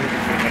 I'm gonna go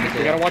bunker.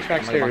 We gotta watch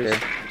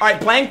backstairs. All right,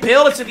 playing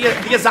pill. It's the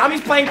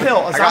Azami's playing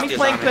pill. got Azami's the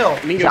playing Azami. pill.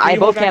 Mingo, So can I you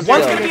both hold can't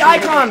One's backstairs? gonna be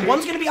icon.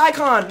 One's gonna be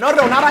icon. No,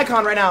 not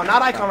icon right now.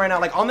 Not icon right now.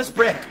 Like on this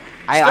brick.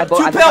 I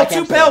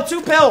Two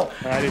both pill.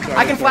 Alright,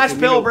 I can flash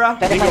pill, bro.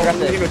 Fender Mingo, playing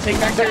Mingo, aggressive. take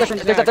backstairs from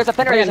There's back. a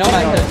Fender Yeah, in no,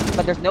 the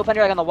but there's no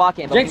Fender like on the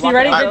walk-in. but when Jynxzi you walk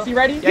ready? in- Jynxzi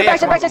ready? Yeah,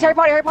 Backstairs, backstairs, Harry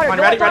Potter. Come on,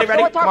 Go ready? top, go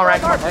top, Come on, go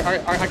Ryan. top.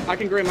 Alright, I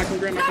can grim.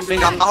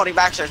 Mingo, I'm not holding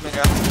backstairs,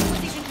 Mingo.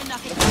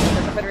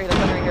 There's a Fender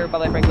here by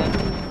the Franklin.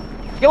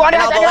 Yo, under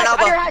elbow, hatch,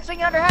 elbow. under hatch,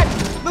 swinging under hatch.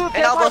 Move,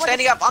 An elbow,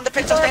 standing up, on the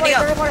pixel, standing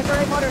up. Harry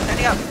Potter.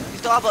 Standing up. He's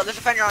still elbow, there's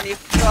a fender on you.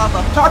 Still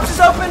elbow. Tarps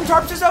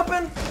is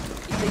open.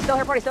 He's still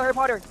Harry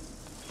Potter.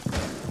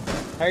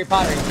 Harry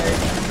Potter.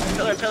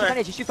 Pillar.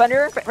 Did you shoot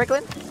Fender,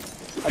 Franklin?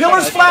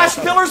 Pillars flashed.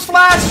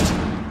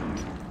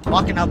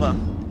 Walking elbow.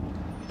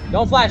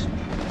 Don't flash.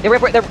 They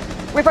reverse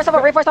elbow.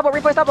 Harry Potter.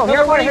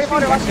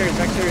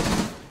 Backstairs.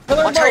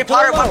 Pillar One's low, Harry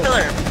Potter, pillar one low.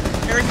 pillar.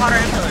 Harry Potter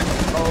and pillar.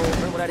 Oh,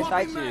 what did I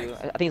decide to? I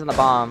think he's on the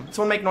bomb.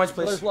 Someone make noise,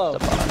 please. Pillar's low.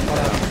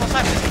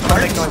 I'm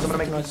gonna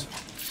make noise.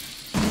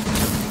 I'm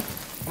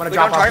gonna We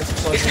drop going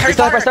off. tarp? It's He's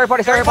still Harry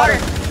Potter.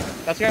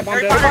 That's the guy bomb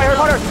Harry dead.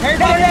 Potter. Harry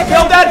Potter.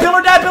 Pill dead. You're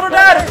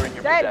in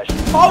your Dead.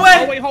 possession.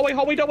 Hallway.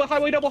 Highway double.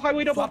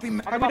 On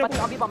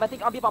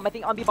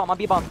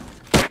B bomb.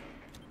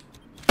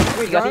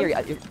 Wait,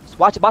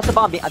 watch the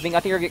bomb. I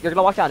think you're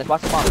gonna walk down. Just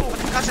watch the bomb.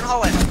 Concussion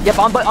hallway. Yep,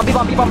 on B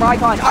bomb,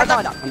 icon.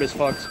 I'm just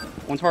fucked.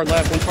 One's hard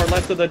left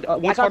to the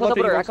one's hard left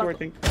to the door, I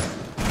think.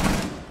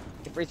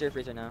 Freezer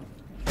now.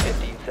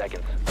 15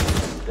 seconds.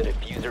 The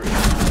diffuser is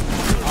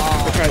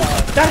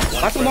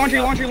That's some laundry.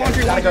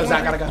 Gotta go,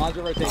 Zach. Gotta go.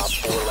 Laundry rotate. top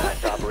 4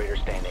 last operator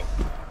standing.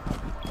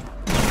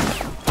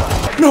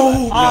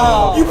 No.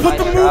 Oh, You put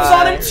the nice moves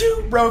try. on him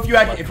too, bro. If you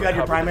had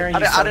your primary.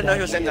 I didn't know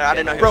he was in there. I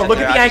didn't know he Bro, was look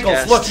in at there. the I just ankles.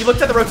 guessed. Look, he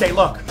looked at the rotate.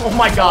 Look. Oh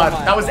my god. Oh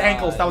my That was God.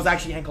 ankles. That was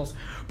actually ankles.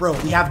 Bro,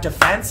 we have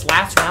defense.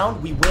 Last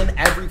round, we win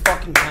every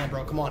fucking time,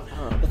 bro. Come on.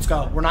 Let's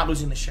go. We're not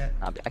losing this shit.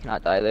 I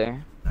cannot die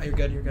there. No, you're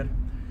good.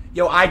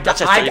 Yo, I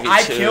That's a I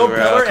 3v2, killed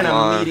bro. Pillar and Come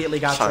on. immediately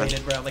got Fine.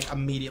 traded, bro. Like,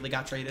 immediately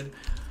got traded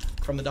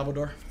from the double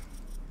door.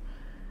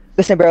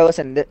 Listen, bro.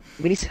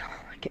 We need to.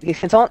 Can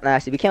someone? Nah,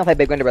 see, we can't play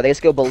big window, bro. They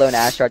just go below and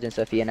Ash Charge and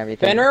Sophia and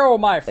everything. Fenrir or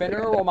my?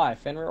 Fenrir or my?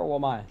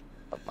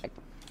 Oh my-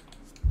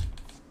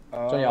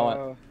 So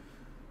y'all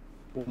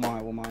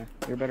Womai.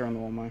 You're better on the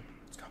Womai.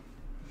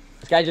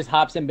 This guy just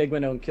hops in big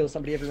window and kills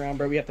somebody every round,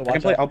 bro. We have to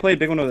watch out. I'll play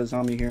big one with a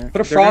zombie here.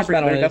 Put a frost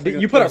mat on it.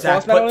 You put a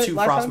Zach frost mat on put it 2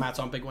 last frost time? mats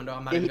on big window.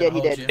 I'm not Yeah, even he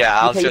gonna did. hold you.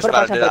 Yeah, I was You just put a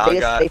about to frost do mat, that. but Oh,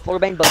 God. they floor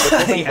bang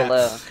Yeah.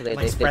 below. So they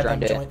Like, spread them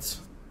drummed it. joints.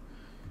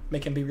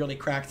 Make him be really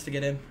cracked to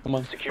get in. Come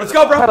on. Secure Let's the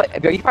go, bomb. bro.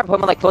 Bro, you can probably put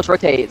him on like close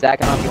rotate, Zach.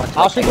 I don't know if you want to.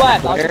 I'll shoot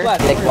glass, I'll shoot corner.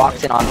 glass. He like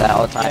walks in on that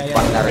all the time. Yeah,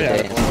 Fucking that yeah.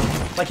 rotate.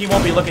 Like, he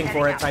won't be looking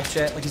for it type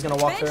shit. Like, he's gonna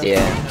walk through it.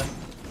 Yeah.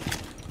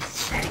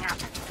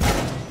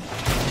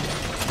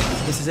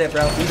 This is it,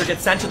 bro. Either get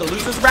sent to the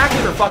loser's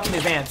bracket or fucking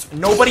advance.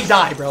 Nobody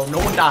die, bro. No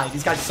one died.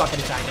 These guys suck at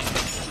attacking.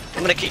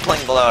 I'm gonna keep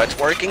playing below. It's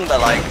working, but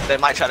like they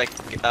might try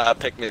to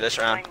pick me this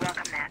round.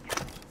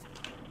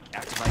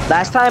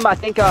 Last time I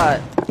think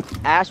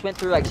Ash went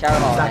through like shower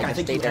hall Zach, and I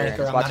just think you stayed there and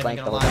anchor. just I'm watched not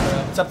even blank gonna the whole lie,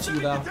 time. bro. It's up to you,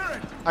 though.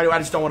 I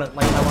just don't want to,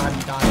 like, I don't want to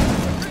have you die.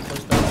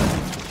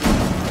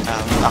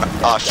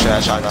 Oh shit, I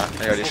shot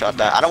that. I already shot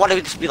that. I don't want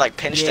to just be like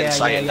pinched in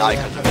sight and die. I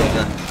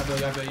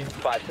feel you.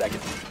 5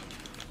 seconds.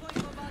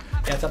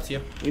 Yeah, it's up to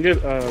you. You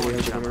did, we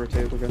have to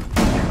rotate. We're good.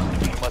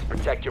 You must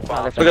protect your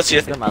bomb. Look at see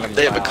if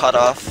they have a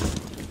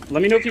cutoff.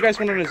 Let me know if you guys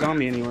want a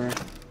zombie anywhere.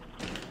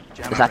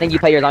 Listen, I think you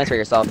play your lines for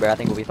yourself, bro. I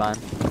think we'll be fine.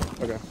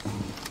 Okay.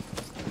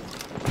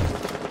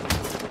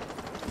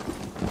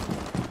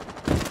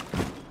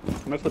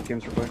 I'm gonna flip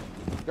games real quick.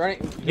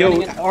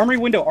 Yo, armory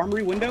window.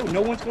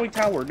 No one's going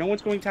tower.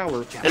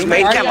 There's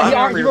main cam up.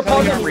 Armory.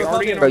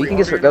 Bro, you can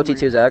just rotate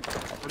too, Zach.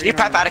 Can you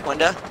prep attic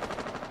window?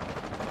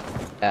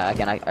 Yeah, I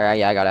can. Alright,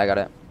 yeah, I got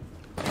it.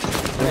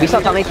 We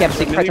stopped on main cam, so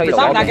you can try to tell you to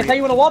Stop, wall I can bang. tell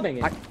you when a wall bang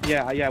is.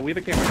 Yeah, we have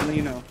a camera, only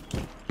you know.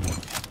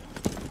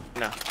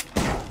 No.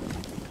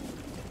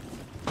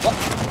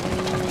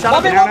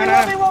 Wall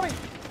bang.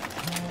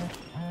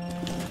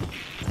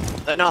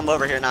 No, I'm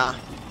over here now.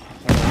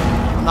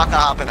 I'm not gonna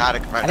hop in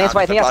attic right I think now. it's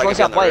white. I think that's Probably Flores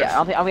on get white.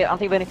 in the I don't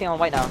think of anything on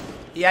white now.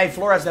 Yeah,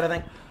 Flores did, I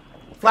think.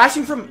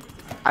 Flashing from.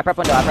 I prep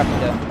window.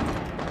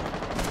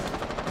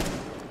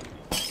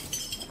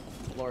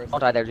 Don't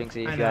die there,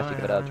 Jynxzi, if you have to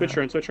give it up. Switch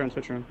run.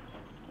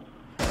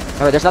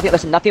 Alright,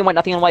 there's nothing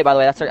in white, by the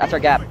way. That's our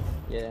gap.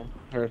 Yeah.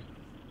 Heard.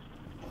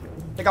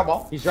 They got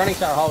wall. He's running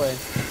shower hallway.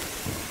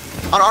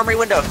 On armory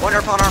window. Wonder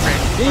upon armory.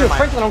 Dude, you're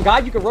sprinkling on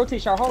God, you can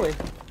rotate shower hallway.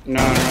 No.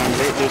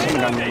 There's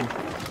someone down there.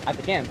 At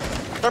the camp.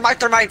 Thermite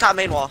top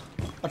main wall.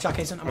 Watch out,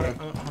 Kason. Hold on.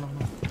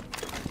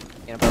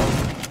 Yeah, bro.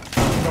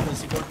 Don't really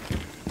see door.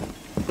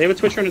 They would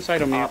switch run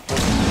inside on me. I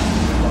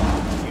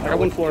got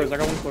one Flores. Yeah,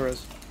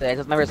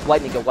 just remember, it's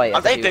white and go white.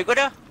 Are they big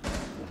window?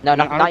 No, I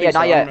don't not think yet, so.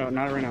 not yet.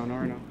 Not right now.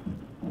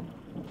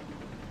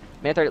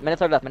 Minute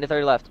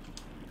 30 left.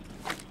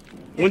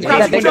 One's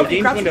Crouch,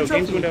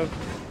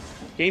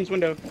 Games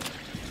window.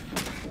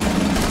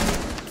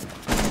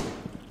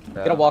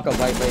 Get a walk up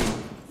white, wait.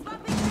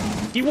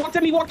 He walked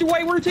away,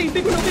 rotate,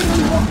 big window,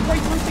 walk away,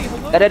 rotate,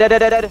 hello?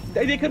 Dead.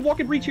 They could walk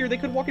and breach here, off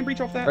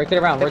that. Rotate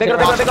around, Big rotate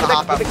window,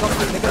 around.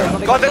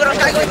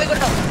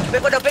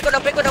 Big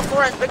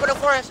window,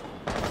 Flores.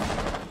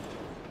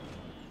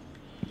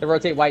 They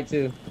rotate white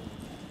too.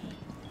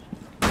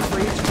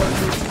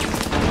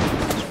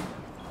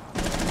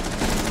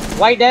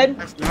 White dead.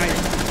 Nice.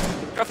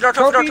 Trophy door.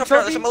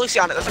 There's a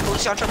Malusi on it.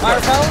 Trophy Fire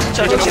door. fell.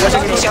 There's a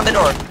Malusi on the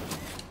door.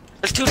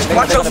 There's one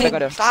window, trophy. big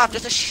window. Stop,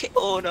 there's a shit.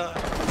 Oh no.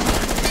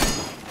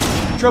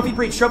 Trophy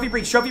breach.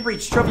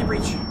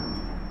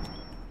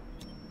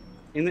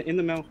 In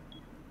the mill.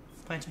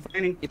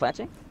 Planning. You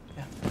planting?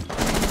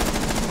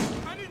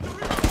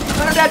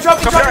 Dad,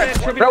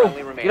 trophy. Bro, Only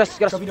you remaining.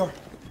 gotta. Trophy door.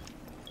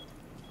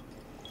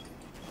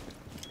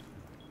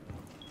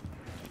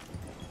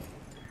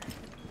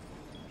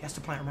 He has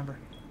to plant, remember.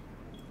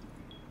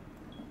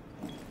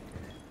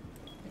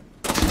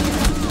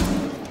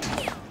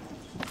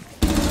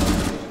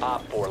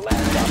 Op 4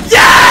 last stop.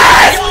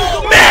 Yes!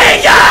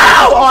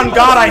 Bingo! On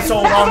God I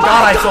sold.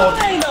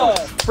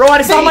 Bro,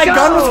 I saw my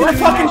gun was gonna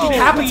fucking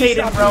decapitate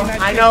him, bro.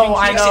 I know.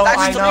 I'm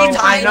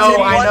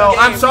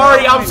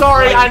sorry,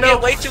 I You know.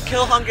 get way too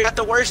kill hungry at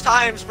the worst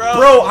times, bro.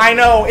 Bro, I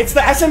know. It's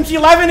the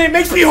SMG-11. It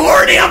makes me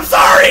horny. I'm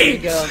sorry.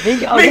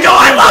 Mingo,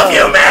 I love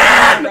you,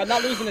 man. I'm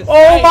not losing this Oh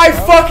fight, my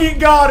bro. fucking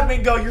God,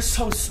 Mingo. You're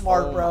so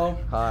smart, bro.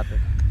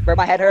 Bro,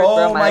 my head hurts, bro.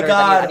 Oh my head hurts.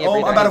 God. I need a Oh,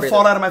 breather, I'm I need about a to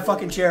fall breather. out of my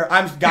fucking chair.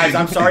 Guys,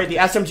 I'm sorry. The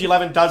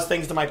SMG-11 does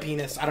things to my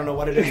penis. I don't know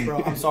what it is,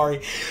 bro. I'm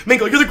sorry.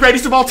 Mingo, you're the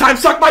greatest of all time.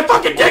 Suck my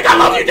fucking dick. I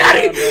love you,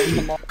 daddy.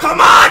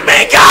 Come on,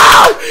 Mingo.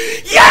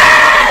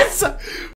 Yes!